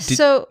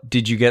 Mm-hmm.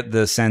 Did you get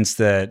the sense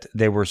that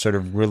they were sort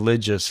of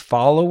religious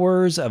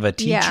followers of a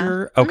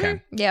teacher? Yeah.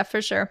 Okay. Yeah,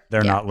 for sure.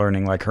 They're not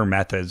learning like her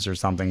methods or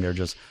something. They're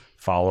just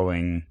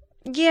following...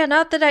 Yeah,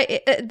 not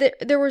that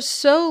there was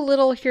so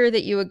little here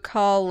that you would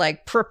call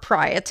like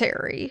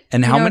proprietary.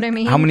 And you know what I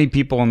mean? How many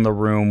people in the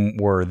room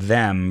were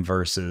them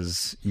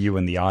versus you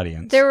in the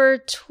audience? There were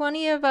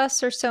 20 of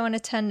us or so in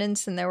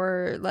attendance, and there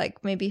were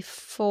like maybe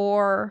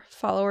 4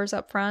 followers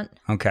up front.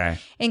 Okay.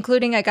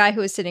 Including a guy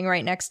who was sitting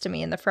right next to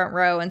me in the front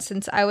row. And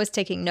since I was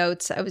taking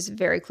notes, I was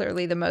very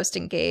clearly the most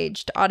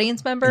engaged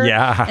audience member.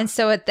 Yeah. And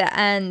so at the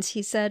end,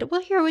 he said,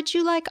 well, here, would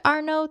you like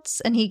our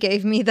notes? And he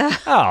gave me the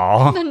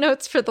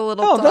notes for the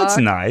little dog.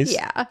 That's nice.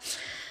 Yeah.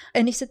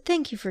 And he said,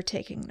 thank you for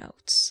taking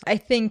notes. I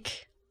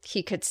think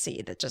he could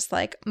see that just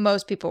like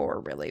most people were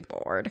really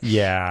bored.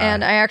 Yeah.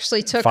 And I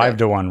actually took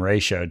 5-to-1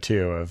 ratio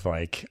too of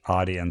like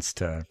audience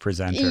to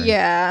presenter.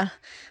 Yeah.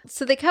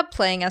 So they kept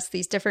playing us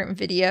these different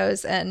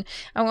videos. And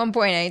at one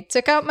point I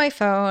took out my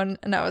phone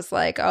and I was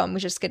like, I'm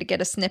just going to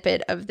get a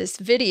snippet of this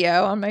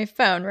video on my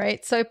phone,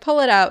 right? So I pull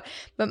it out,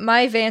 but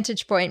my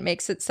vantage point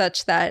makes it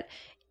such that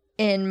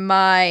in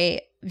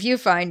my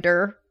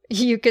viewfinder,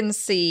 you can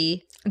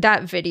see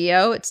that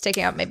video. It's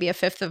taking up maybe a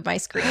fifth of my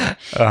screen.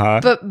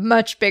 But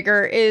much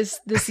bigger is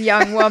this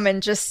young woman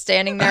just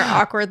standing there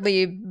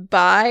awkwardly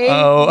by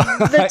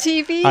the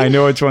TV. I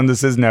know which one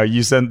this is now.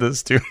 You sent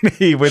this to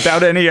me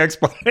without any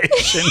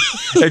explanation,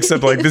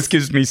 except like, this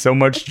gives me so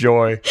much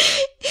joy.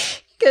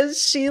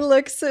 Because she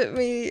looks at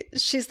me,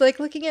 she's like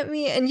looking at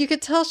me, and you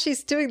could tell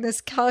she's doing this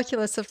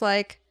calculus of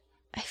like,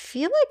 I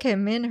feel like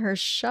I'm in her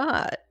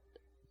shot,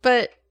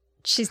 but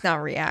she's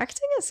not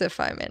reacting as if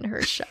I'm in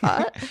her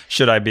shot.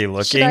 Should I be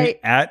looking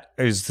at?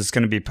 Is this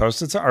going to be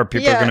posted? Are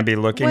people going to be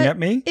looking at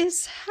me?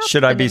 Is happening?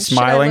 Should I be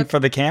smiling for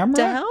the camera?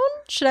 Down?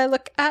 Should I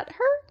look at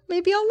her?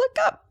 Maybe I'll look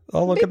up.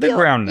 I'll look at the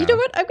ground now. You know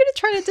what? I'm going to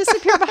try to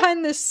disappear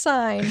behind this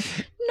sign.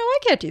 No, I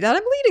can't do that.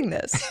 I'm leading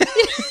this.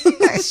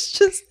 It's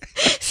just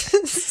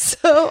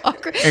so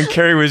awkward. And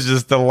Carrie was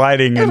just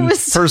delighting in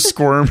her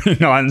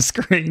squirming on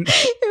screen.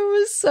 It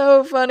was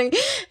so funny.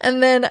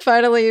 And then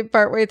finally,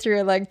 partway through,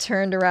 I like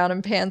turned around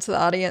and panned to the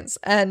audience,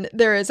 and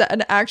there is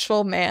an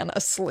actual man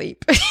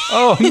asleep.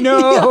 Oh, no. In the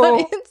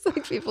audience.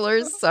 Like, people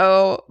are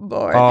so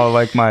bored. Oh,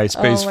 like my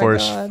Space Oh my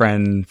Force God.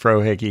 friend,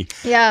 Fro Hickey.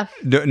 Yeah.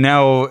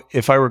 Now,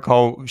 if I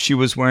recall, she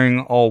was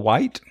wearing all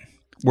white?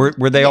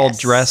 Were they all Yes.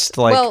 dressed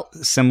like Well,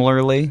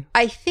 similarly?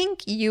 I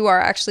think you are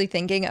actually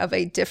thinking of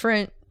a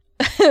different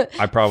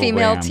I probably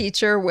female am.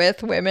 teacher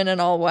with women in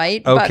all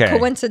white. Okay. But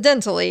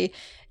coincidentally,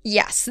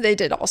 yes, they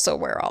did also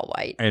wear all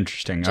white.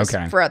 Interesting. Just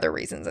Okay. for other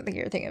reasons. I think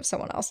you're thinking of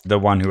someone else. The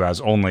one who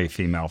has only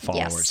female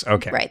followers. Yes.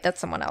 Okay. Right. That's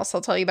someone else.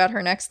 I'll tell you about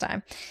her next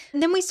time.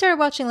 And then we started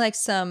watching like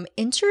some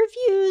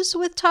interviews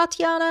with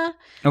Tatiana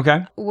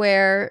Okay.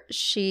 where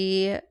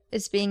she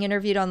is being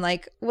interviewed on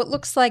like what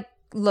looks like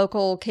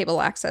local cable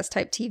access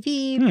type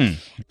TV.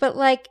 But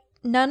like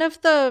none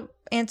of the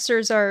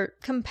answers are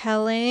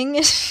compelling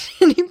in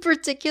any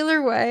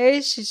particular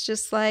way. She's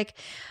just like,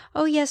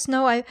 oh, yes,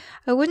 no, I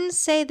wouldn't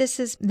say this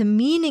is the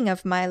meaning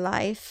of my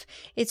life.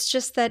 It's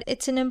just that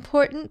it's an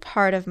important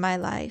part of my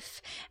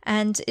life.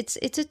 And it's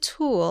a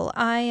tool.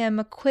 I am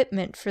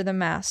equipment for the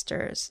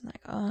masters. Like,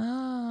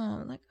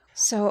 oh, like,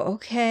 so,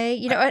 okay.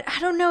 You know, I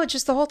don't know.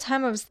 Just the whole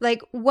time I was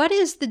like, what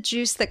is the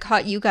juice that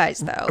caught you guys,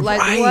 though?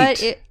 Like,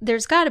 Right.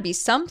 There's got to be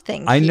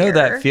something I know here.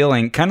 that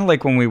feeling. Kind of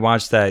like when we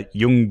watched that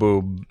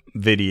Jungboob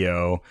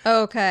video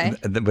Okay.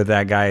 with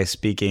that guy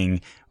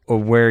speaking,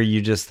 where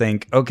you just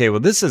think, okay, well,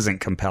 this isn't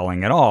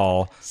compelling at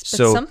all. But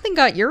So something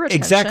got your attention.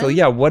 exactly,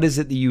 yeah. What is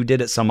it that you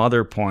did at some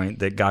other point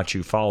that got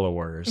you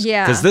followers?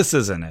 Yeah. Because this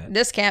isn't it.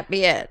 This can't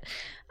be it.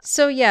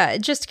 So yeah,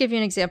 just to give you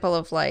an example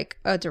of like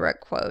a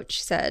direct quote,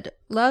 she said,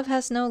 "Love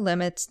has no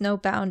limits, no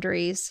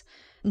boundaries,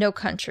 no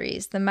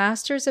countries. The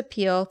masters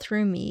appeal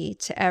through me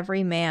to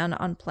every man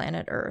on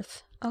planet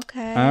Earth."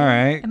 Okay. All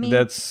right. I mean,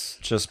 That's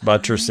just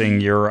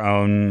buttressing your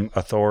own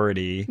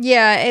authority.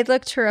 yeah, I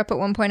looked her up at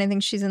one point. I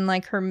think she's in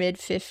like her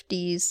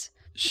mid-50s.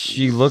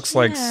 She looks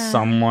like Yeah.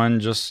 someone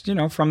just,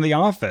 from The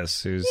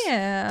Office, who's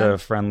Yeah. the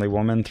friendly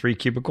woman 3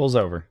 cubicles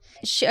over.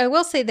 I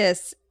will say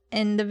this.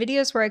 In the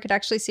videos where I could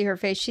actually see her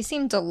face, she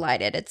seemed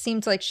delighted. It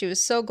seemed like she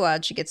was so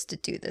glad she gets to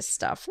do this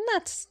stuff. And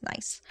that's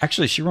nice.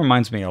 Actually, she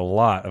reminds me a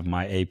lot of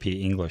my AP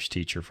English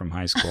teacher from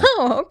high school.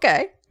 Oh,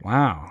 okay.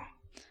 Wow.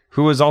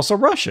 Who is also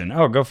Russian.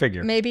 Oh, go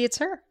figure. Maybe it's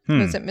her.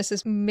 Was it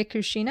Mrs.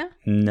 Mikushina?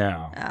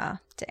 No. Ah,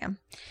 damn.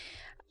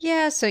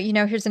 Yeah, so,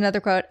 here's another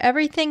quote.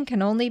 "Everything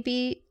can only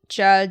be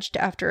judged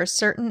after a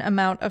certain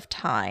amount of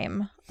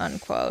time,"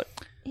 unquote.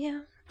 Yeah.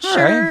 All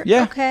Sure. right.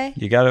 Yeah. Okay.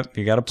 You got a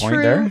point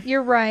True. there.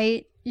 You're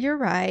right.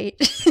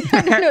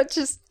 I don't know. It's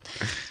just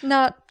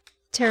not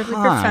terribly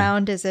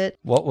profound, is it?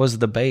 What was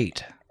the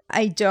bait?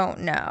 I don't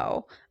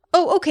know.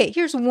 Oh, okay.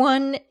 Here's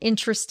one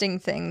interesting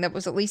thing that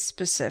was at least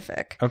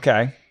specific.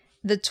 Okay.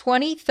 The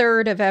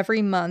 23rd of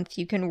every month,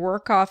 you can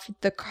work off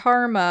the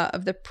karma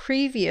of the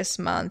previous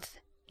month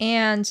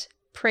and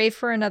pray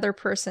for another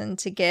person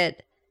to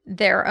get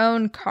their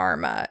own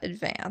karma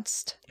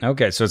advanced.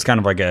 Okay, so it's kind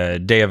of like a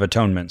Day of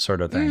Atonement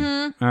sort of thing.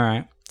 Mm-hmm. All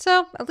right.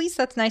 So at least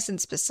that's nice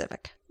and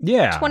specific.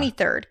 Yeah.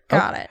 23rd.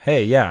 Got it.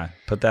 Hey, yeah.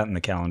 Put that in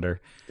the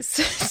calendar.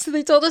 So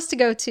they told us to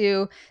go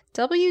to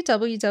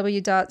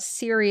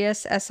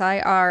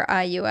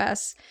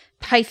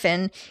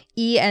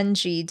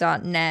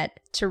www.sirius-eng.net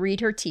to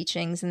read her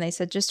teachings. And they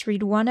said, just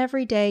read one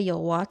every day.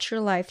 You'll watch your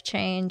life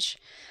change.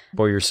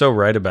 Boy, you're so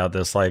right about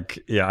this. Like,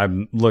 yeah,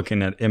 I'm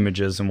looking at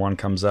images and one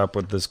comes up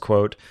with this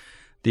quote.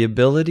 "The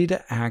ability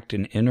to act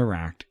and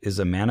interact is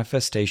a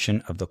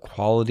manifestation of the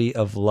quality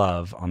of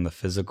love on the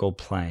physical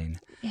plane.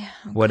 Yeah.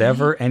 Okay.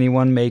 Whatever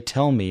anyone may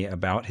tell me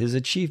about his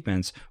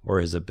achievements or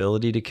his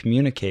ability to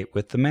communicate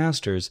with the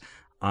masters,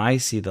 I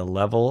see the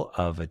level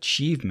of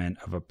achievement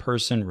of a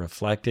person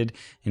reflected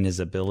in his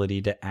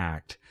ability to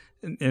act."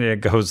 And it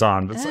goes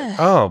on. But it's like,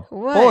 oh,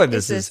 what boy, is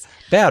this is this?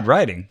 bad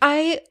writing.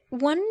 I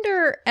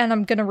wonder, and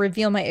I'm going to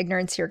reveal my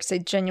ignorance here because I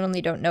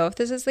genuinely don't know if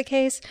this is the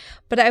case,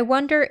 but I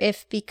wonder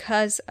if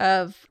because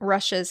of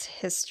Russia's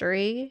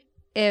history,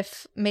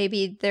 if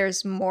maybe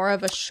there's more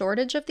of a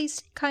shortage of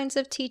these kinds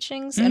of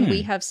teachings and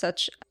we have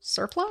such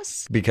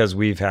surplus. Because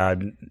we've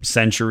had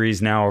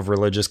centuries now of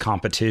religious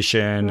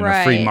competition and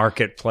a free Right.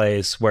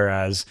 marketplace,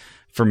 whereas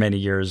for many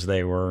years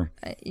they were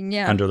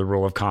Yeah. under the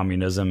rule of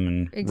communism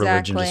and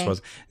religion just Exactly.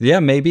 was. Yeah,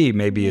 maybe it's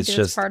Maybe just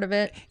that's part of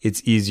it.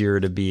 it's easier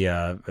to be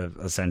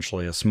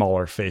essentially a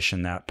smaller fish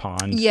in that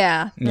pond.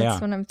 Yeah, that's Yeah.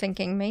 what I'm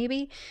thinking,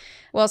 maybe.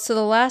 Well, so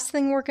the last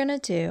thing we're going to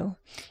do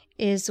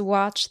is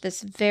watch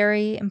this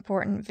very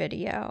important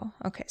video.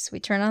 Okay, so we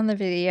turn on the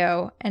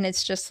video, and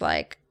it's just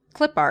like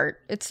clip art.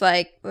 It's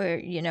like,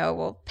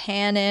 we'll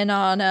pan in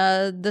on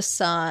the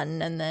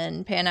sun, and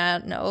then pan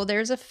out, and oh,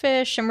 there's a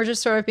fish. And we're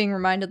just sort of being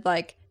reminded,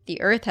 like, the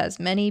Earth has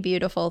many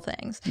beautiful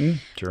things.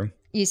 True.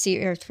 You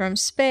see Earth from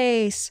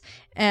space,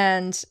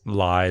 and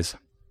Lies.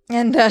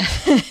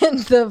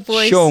 the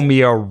voice... Show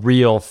me a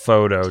real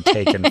photo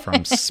taken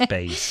from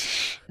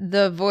space.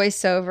 The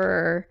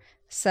voiceover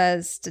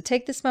says to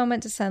take this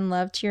moment to send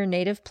love to your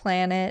native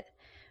planet,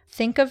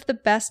 Think of the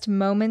best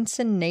moments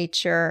in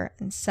nature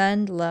and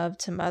send love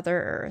to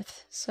Mother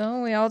Earth.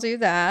 So we all do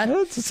that.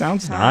 That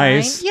sounds Fine.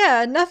 nice.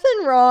 Yeah,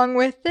 nothing wrong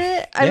with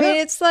it. I mean,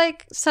 it's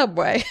like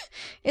Subway.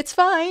 It's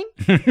fine.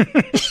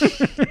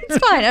 It's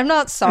fine. I'm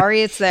not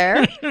sorry it's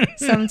there.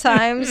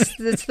 Sometimes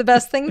it's the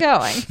best thing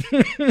going.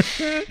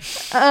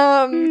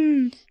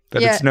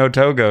 But it's no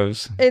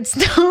Togos. It's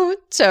no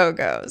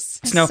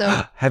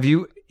Togos. Have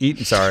you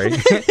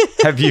eaten,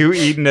 have you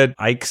eaten at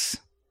Ike's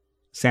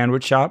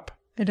sandwich shop?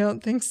 I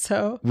don't think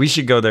so. We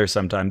should go there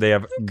sometime. They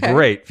have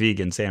great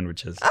vegan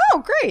sandwiches.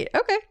 Oh, great.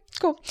 Okay,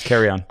 cool.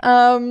 Carry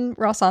on.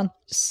 Ross on.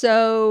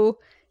 So,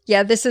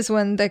 yeah, this is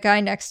when the guy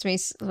next to me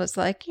was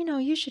like,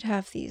 you should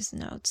have these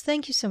notes.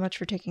 Thank you so much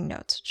for taking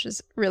notes, which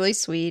is really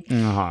sweet.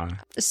 Uh-huh.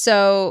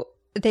 So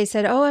they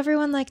said, oh,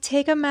 everyone,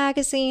 take a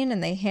magazine.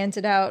 And they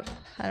handed out,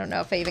 I don't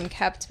know if I even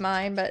kept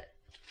mine, but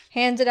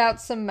handed out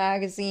some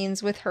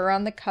magazines with her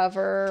on the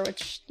cover,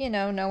 which,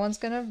 no one's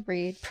going to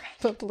read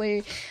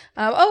probably.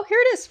 Oh, here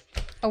it is.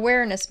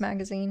 Awareness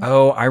magazine.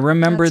 Oh, I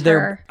remember That's there.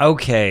 her.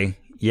 Okay.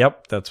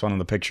 Yep. That's one of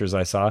the pictures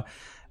I saw.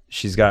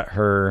 She's got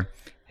her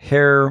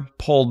hair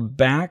pulled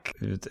back.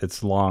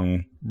 It's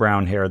long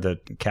brown hair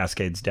that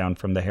cascades down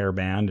from the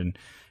hairband. And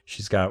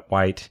she's got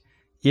white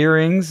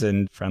earrings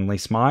and friendly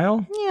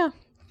smile. Yeah.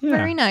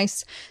 Very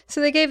nice.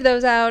 So they gave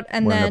those out,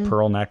 and wearing then a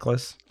pearl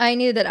necklace. I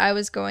knew that I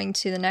was going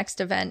to the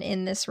next event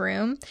in this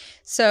room.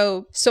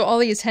 So all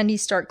the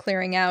attendees start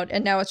clearing out,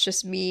 and now it's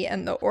just me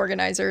and the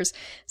organizers.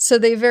 So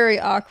they very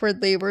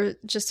awkwardly were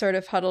just sort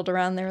of huddled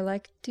around. They were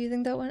like, do you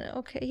think that went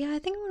okay? Yeah, I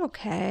think it went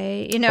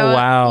okay. Oh,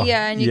 wow.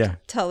 Yeah, and you could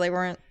tell they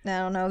weren't, I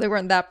don't know, they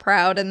weren't that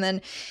proud. And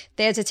then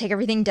they had to take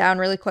everything down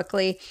really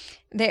quickly.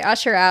 They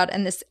usher out,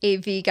 and this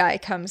AV guy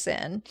comes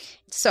in.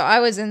 So I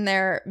was in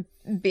there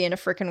being a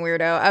freaking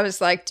weirdo. I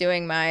was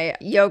doing my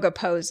yoga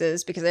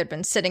poses because I'd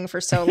been sitting for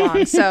so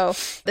long. So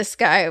this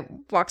guy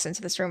walks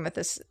into this room with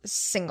this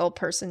single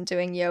person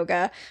doing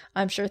yoga.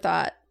 I'm sure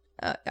thought,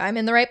 I'm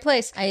in the right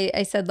place.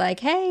 I said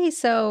hey,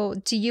 so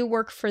do you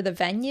work for the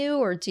venue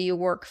or do you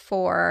work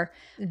for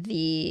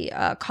the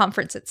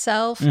conference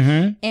itself?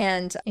 Mm-hmm.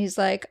 And he's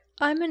like,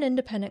 I'm an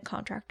independent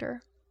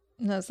contractor.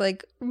 And I was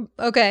like,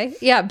 okay,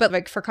 yeah,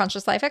 but for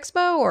Conscious Life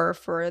Expo or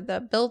for the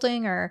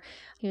building, or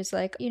he was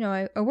like,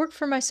 I work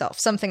for myself,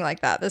 something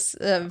like that. This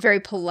very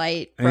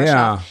polite brush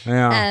off.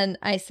 Yeah. And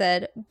I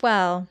said,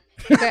 well,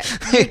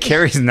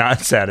 Carrie's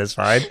not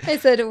satisfied. I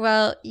said,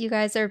 well, you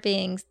guys are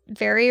being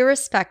very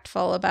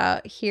respectful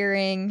about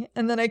hearing.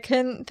 And then I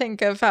couldn't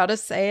think of how to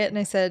say it. And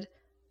I said,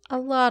 a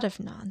lot of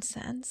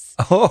nonsense.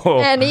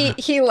 Oh. And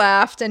he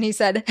laughed and he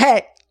said,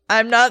 hey,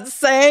 I'm not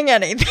saying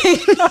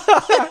anything.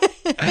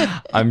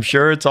 I'm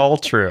sure it's all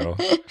true.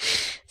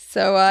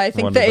 So I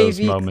think One the of those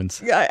AV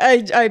moments.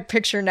 I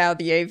picture now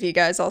the AV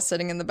guys all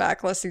sitting in the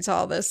back listening to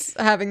all this,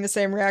 having the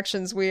same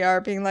reactions we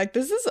are, being like,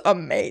 this is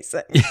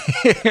amazing.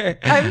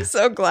 I'm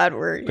so glad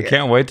we're here. I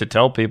can't wait to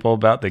tell people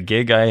about the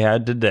gig I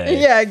had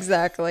today. Yeah,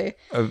 exactly.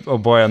 Oh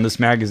boy, on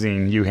this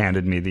magazine you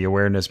handed me, the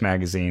Awareness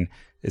magazine,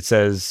 it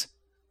says,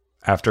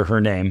 after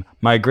her name,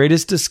 my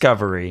greatest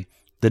discovery,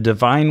 the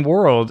divine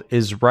world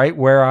is right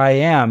where I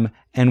am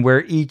and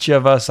where each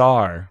of us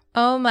are.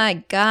 Oh my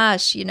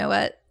gosh. You know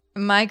what?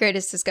 My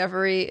greatest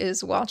discovery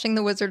is watching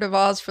The Wizard of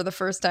Oz for the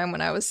first time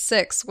when I was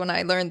 6, when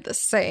I learned the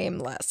same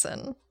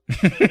lesson.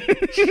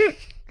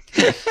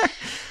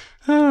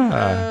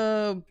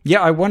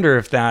 Yeah, I wonder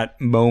if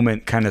that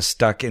moment kind of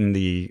stuck in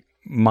the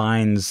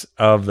minds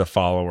of the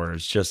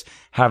followers, just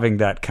having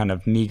that kind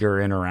of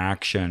meager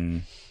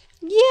interaction.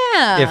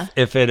 Yeah.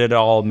 If it had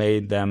all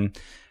made them...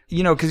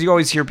 because you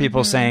always hear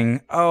people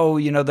saying, oh,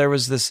 there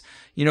was this,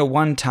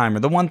 one time, or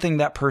the one thing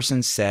that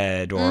person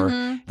said, or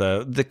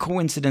the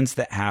coincidence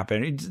that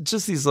happened.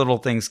 Just these little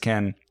things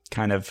can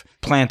kind of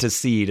plant a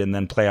seed and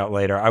then play out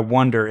later. I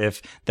wonder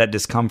if that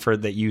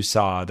discomfort that you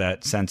saw,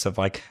 that sense of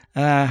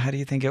how do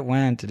you think it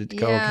went? Did it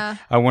go? Yeah.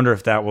 Okay? I wonder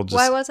if that will just...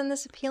 Why wasn't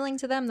this appealing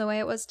to them the way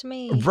it was to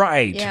me?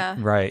 Right. Yeah.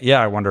 Right. Yeah,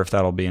 I wonder if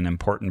that'll be an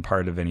important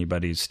part of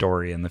anybody's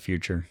story in the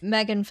future.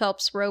 Megan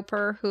Phelps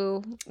Roper,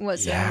 who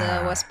was in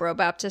the Westboro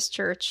Baptist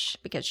Church,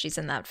 because she's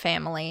in that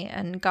family,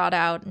 and got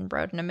out and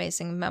wrote an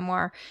amazing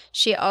memoir.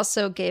 She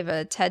also gave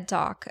a TED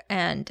Talk,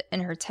 and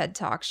in her TED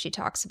Talk, she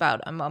talks about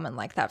a moment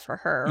like that for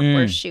her,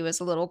 where she was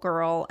a little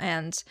girl,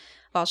 and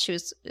while she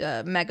was,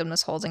 Megan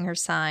was holding her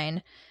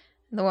sign,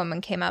 the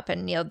woman came up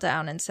and kneeled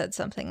down and said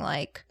something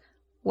like,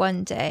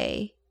 one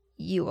day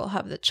you will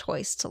have the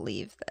choice to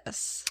leave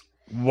this.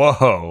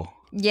 Whoa.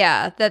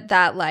 Yeah,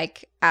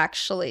 that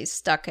actually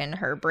stuck in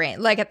her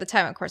brain. At the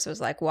time, of course, it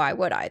was like, why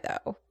would I,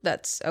 though?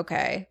 That's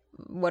okay.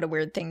 What a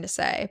weird thing to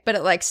say. But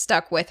it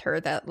stuck with her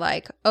that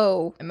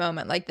oh, a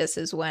moment like this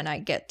is when I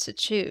get to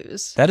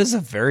choose. That is a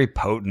very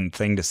potent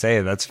thing to say.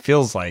 That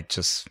feels like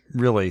just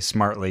really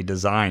smartly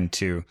designed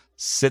to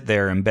sit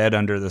there, embed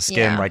under the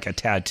skin like a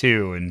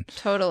tattoo and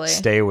totally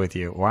stay with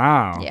you.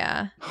 Wow.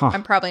 Yeah. Huh.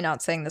 I'm probably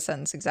not saying the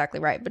sentence exactly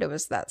right, but it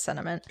was that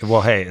sentiment. Well,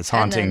 hey, it's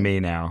haunting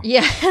me now.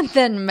 Yeah. And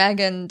then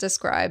Megan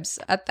describes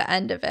at the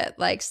end of it,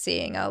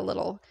 seeing a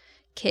little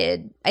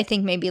kid, I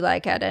think maybe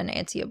like at an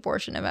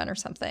anti-abortion event or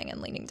something,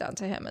 and leaning down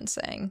to him and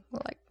saying,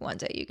 well, like, one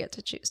day you get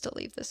to choose to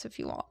leave this if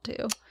you want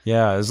to.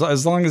 Yeah,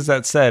 as long as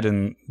that's said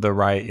in the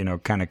right,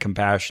 kind of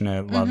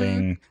compassionate,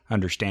 loving,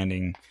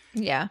 understanding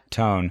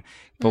tone.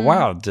 But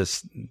wow,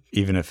 just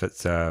even if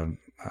it's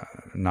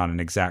not an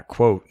exact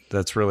quote,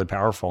 that's really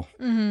powerful.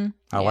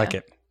 I like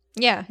it.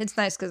 Yeah, it's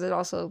nice because it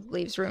also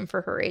leaves room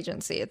for her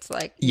agency. It's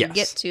like, you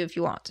get to if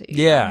you want to.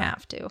 You don't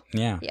have to.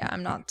 Yeah. Yeah,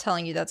 I'm not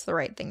telling you that's the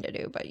right thing to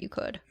do, but you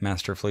could.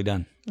 Masterfully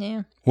done.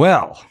 Yeah.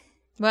 Well,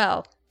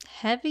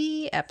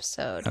 heavy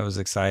episode. That was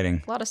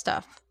exciting. A lot of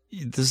stuff.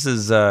 This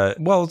is,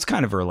 it's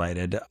kind of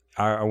related.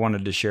 I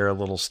wanted to share a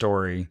little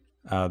story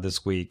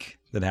this week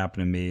that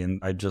happened to me,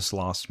 and I just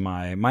lost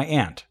my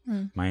aunt,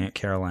 my Aunt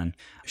Carolyn.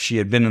 She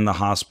had been in the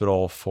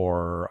hospital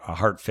for a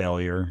heart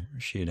failure.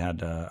 She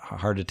had a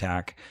heart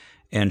attack,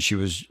 and she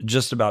was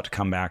just about to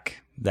come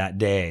back that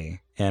day.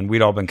 And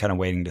we'd all been kind of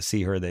waiting to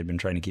see her. They'd been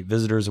trying to keep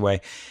visitors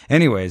away.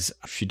 Anyways,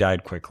 she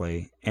died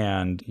quickly.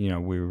 And,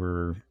 we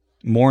were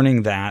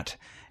mourning that.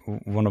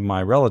 One of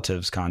my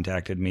relatives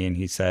contacted me, and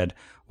he said,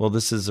 well,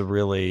 this is a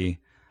really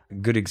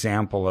good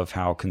example of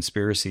how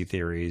conspiracy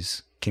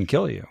theories can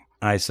kill you.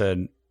 And I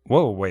said,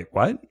 whoa, wait,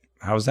 what?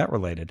 How is that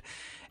related?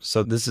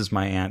 So this is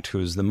my aunt,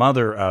 who's the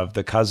mother of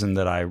the cousin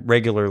that I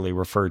regularly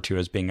refer to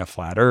as being a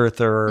flat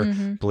earther,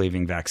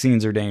 believing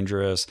vaccines are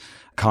dangerous,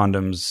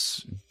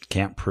 condoms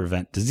can't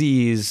prevent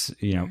disease,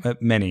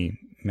 many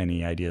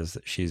ideas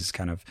that she's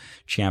kind of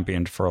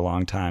championed for a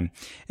long time.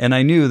 And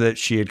I knew that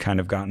she had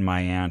kind of gotten my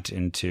aunt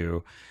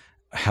into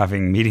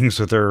having meetings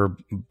with her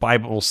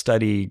Bible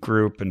study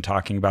group and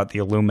talking about the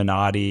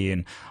Illuminati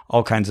and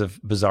all kinds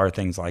of bizarre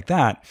things like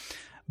that.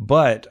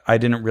 But I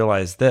didn't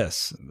realize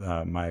this,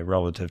 my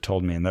relative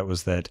told me, and that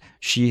was that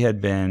she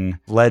had been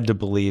led to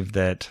believe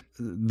that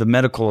the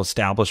medical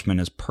establishment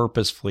is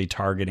purposefully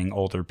targeting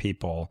older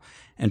people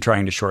and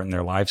trying to shorten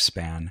their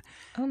lifespan.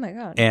 Oh, my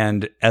God.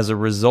 And as a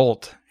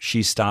result,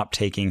 she stopped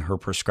taking her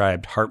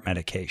prescribed heart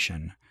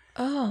medication.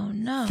 Oh,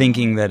 no.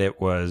 Thinking that it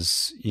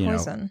was,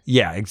 poison.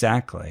 Yeah,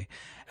 exactly.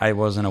 I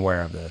wasn't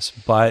aware of this,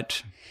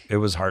 but it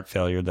was heart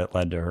failure that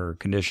led to her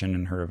condition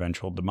and her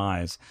eventual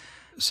demise.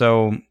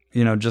 So,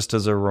 just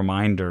as a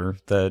reminder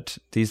that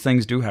these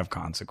things do have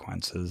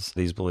consequences,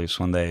 these beliefs,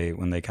 when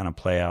they kind of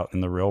play out in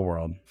the real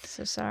world.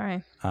 So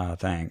sorry.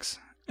 Thanks.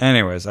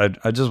 Anyways, I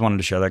just wanted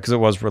to share that because it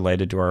was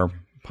related to our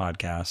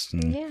podcast.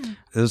 And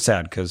it was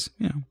sad because,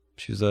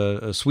 she's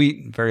a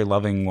sweet, very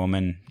loving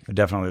woman.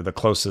 Definitely the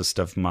closest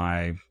of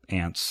my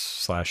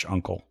aunts /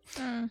 uncle.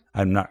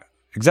 I'm not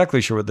exactly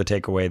sure what the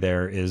takeaway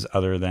there is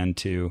other than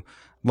to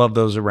love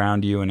those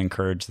around you and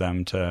encourage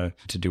them to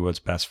do what's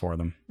best for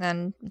them.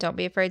 And don't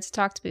be afraid to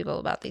talk to people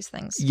about these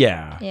things.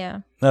 Yeah. Yeah.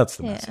 That's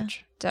the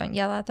message. Don't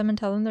yell at them and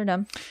tell them they're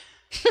dumb.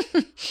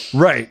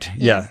 Right.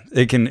 Yeah.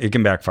 It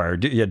can backfire.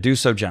 Do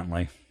so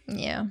gently.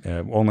 Yeah.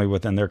 Only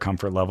within their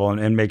comfort level,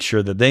 and make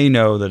sure that they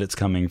know that it's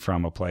coming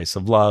from a place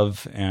of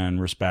love and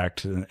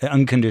respect,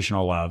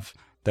 unconditional love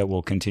that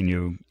will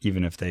continue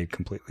even if they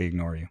completely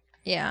ignore you.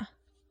 Yeah.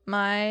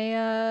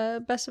 My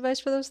best advice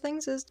for those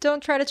things is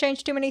don't try to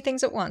change too many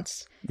things at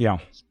once. Yeah.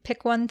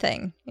 Pick one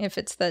thing. If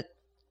it's that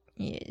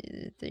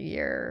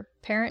your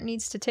parent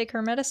needs to take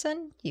her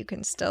medicine, you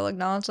can still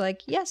acknowledge,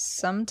 like, yes,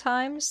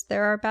 sometimes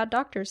there are bad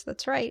doctors.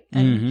 That's right.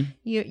 And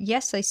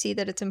yes, I see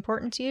that it's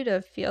important to you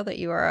to feel that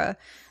you are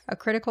a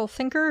critical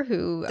thinker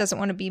who doesn't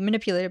want to be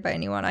manipulated by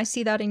anyone. I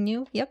see that in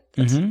you. Yep.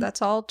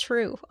 That's all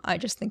true. I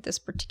just think this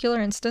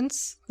particular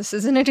instance, this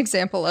isn't an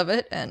example of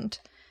it. And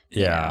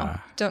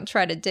don't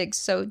try to dig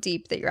so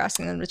deep that you're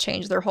asking them to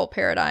change their whole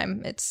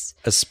paradigm.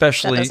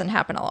 Especially that doesn't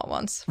happen all at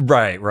once.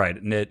 Right.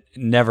 And it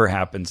never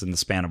happens in the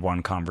span of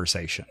one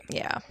conversation.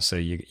 Yeah. So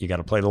you got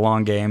to play the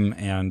long game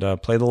and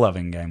play the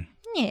loving game.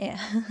 Yeah,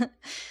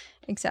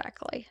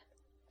 exactly.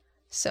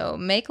 So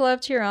make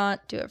love to your aunt.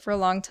 Do it for a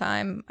long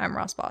time. I'm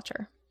Ross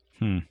Botcher.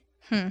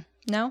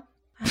 No?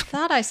 I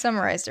thought I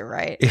summarized it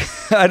right.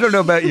 I don't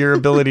know about your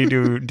ability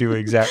to do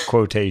exact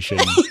quotation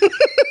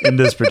in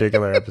this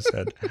particular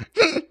episode.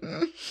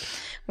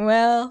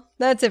 Well,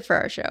 that's it for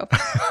our show.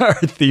 Our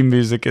theme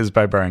music is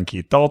by Brian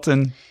Keith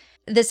Dalton.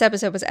 This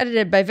episode was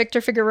edited by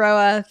Victor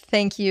Figueroa.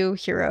 Thank you,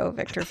 hero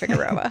Victor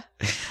Figueroa.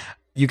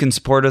 You can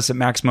support us at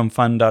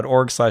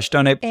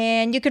MaximumFun.org/donate.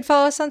 And you can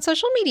follow us on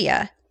social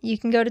media. You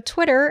can go to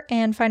Twitter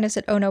and find us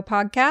at Ono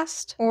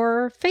Podcast,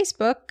 or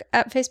Facebook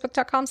at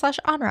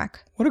facebook.com/onrack.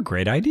 What a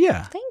great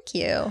idea. Thank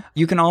you.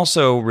 You can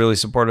also really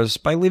support us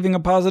by leaving a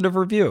positive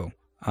review.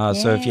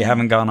 So if you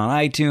haven't gone on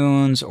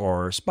iTunes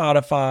or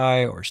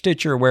Spotify or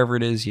Stitcher, wherever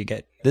it is you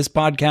get this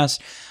podcast,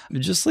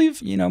 just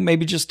leave,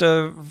 maybe just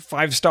a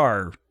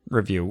 5-star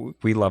review.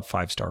 We love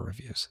 5-star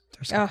reviews.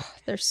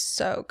 They're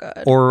so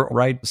good. Or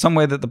write some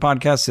way that the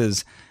podcast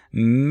has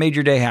made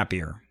your day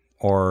happier,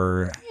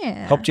 or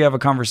helped you have a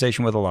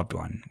conversation with a loved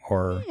one,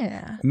 or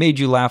made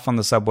you laugh on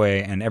the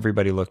subway and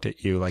everybody looked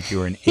at you like you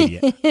were an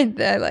idiot.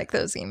 I like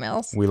those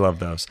emails. We love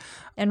those.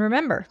 And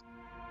remember,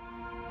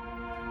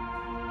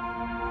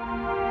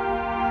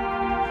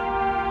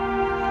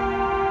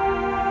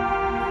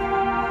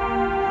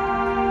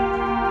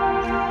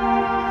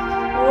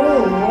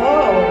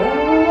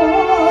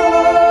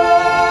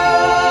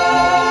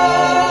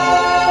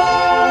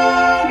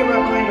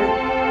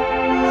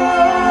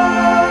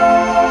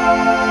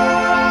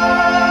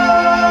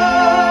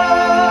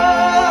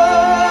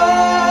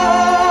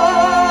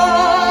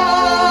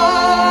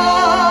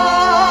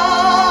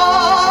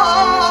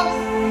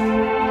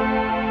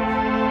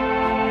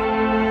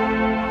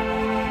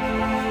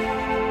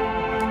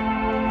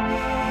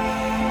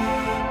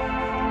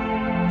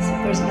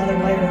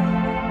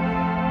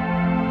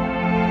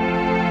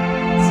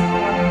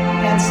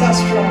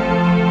 ancestral.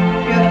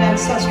 You have an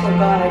ancestral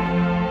guide.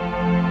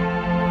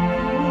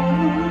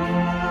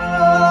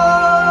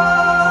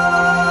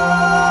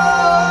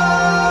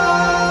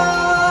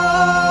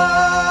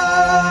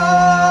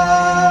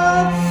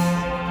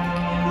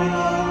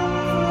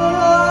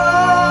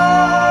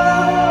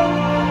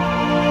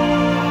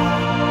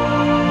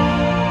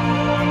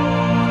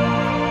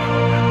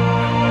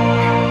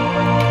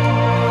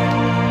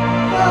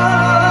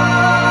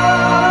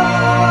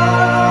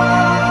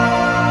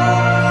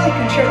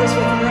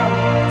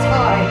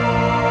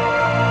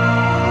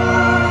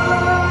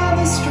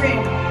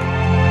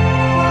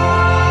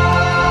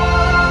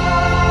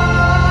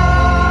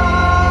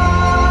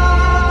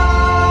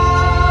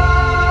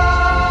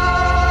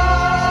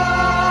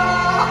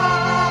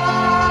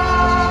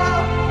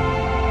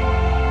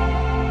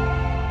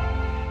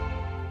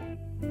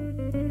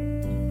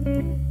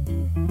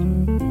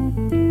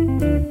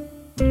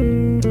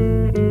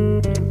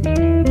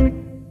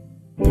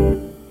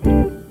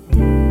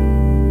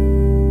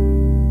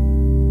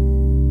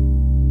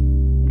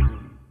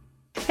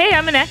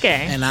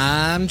 And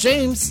I'm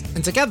James,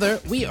 and together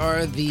we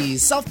are the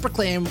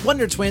self-proclaimed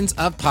Wonder Twins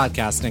of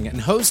podcasting and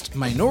host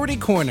Minority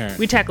Corner.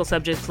 We tackle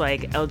subjects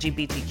like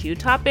LGBTQ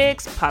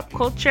topics, pop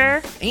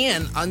culture,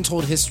 and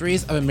untold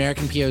histories of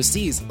American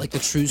POCs, like the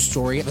true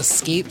story of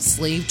escaped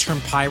slave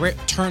turned pirate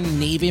turned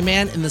Navy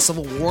man in the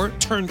Civil War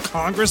turned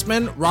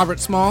Congressman Robert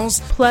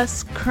Smalls.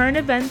 Plus current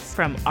events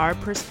from our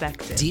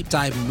perspective. Deep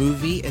dive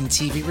movie and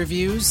TV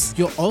reviews.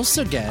 You'll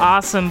also get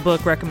awesome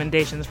book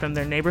recommendations from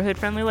their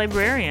neighborhood-friendly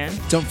librarian.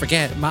 Don't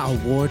forget my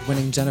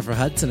award-winning Jennifer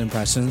Hudson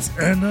impressions.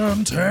 And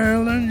I'm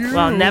telling you.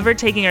 While never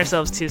taking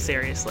ourselves too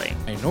seriously.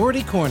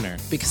 Minority Corner,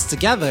 because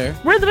together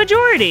we're the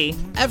majority.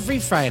 Every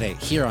Friday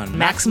here on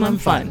Maximum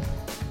Fun.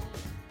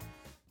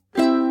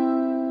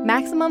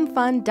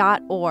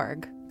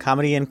 MaximumFun.org.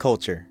 Comedy and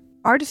culture.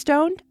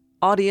 Artist-owned.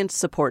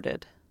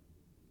 Audience-supported.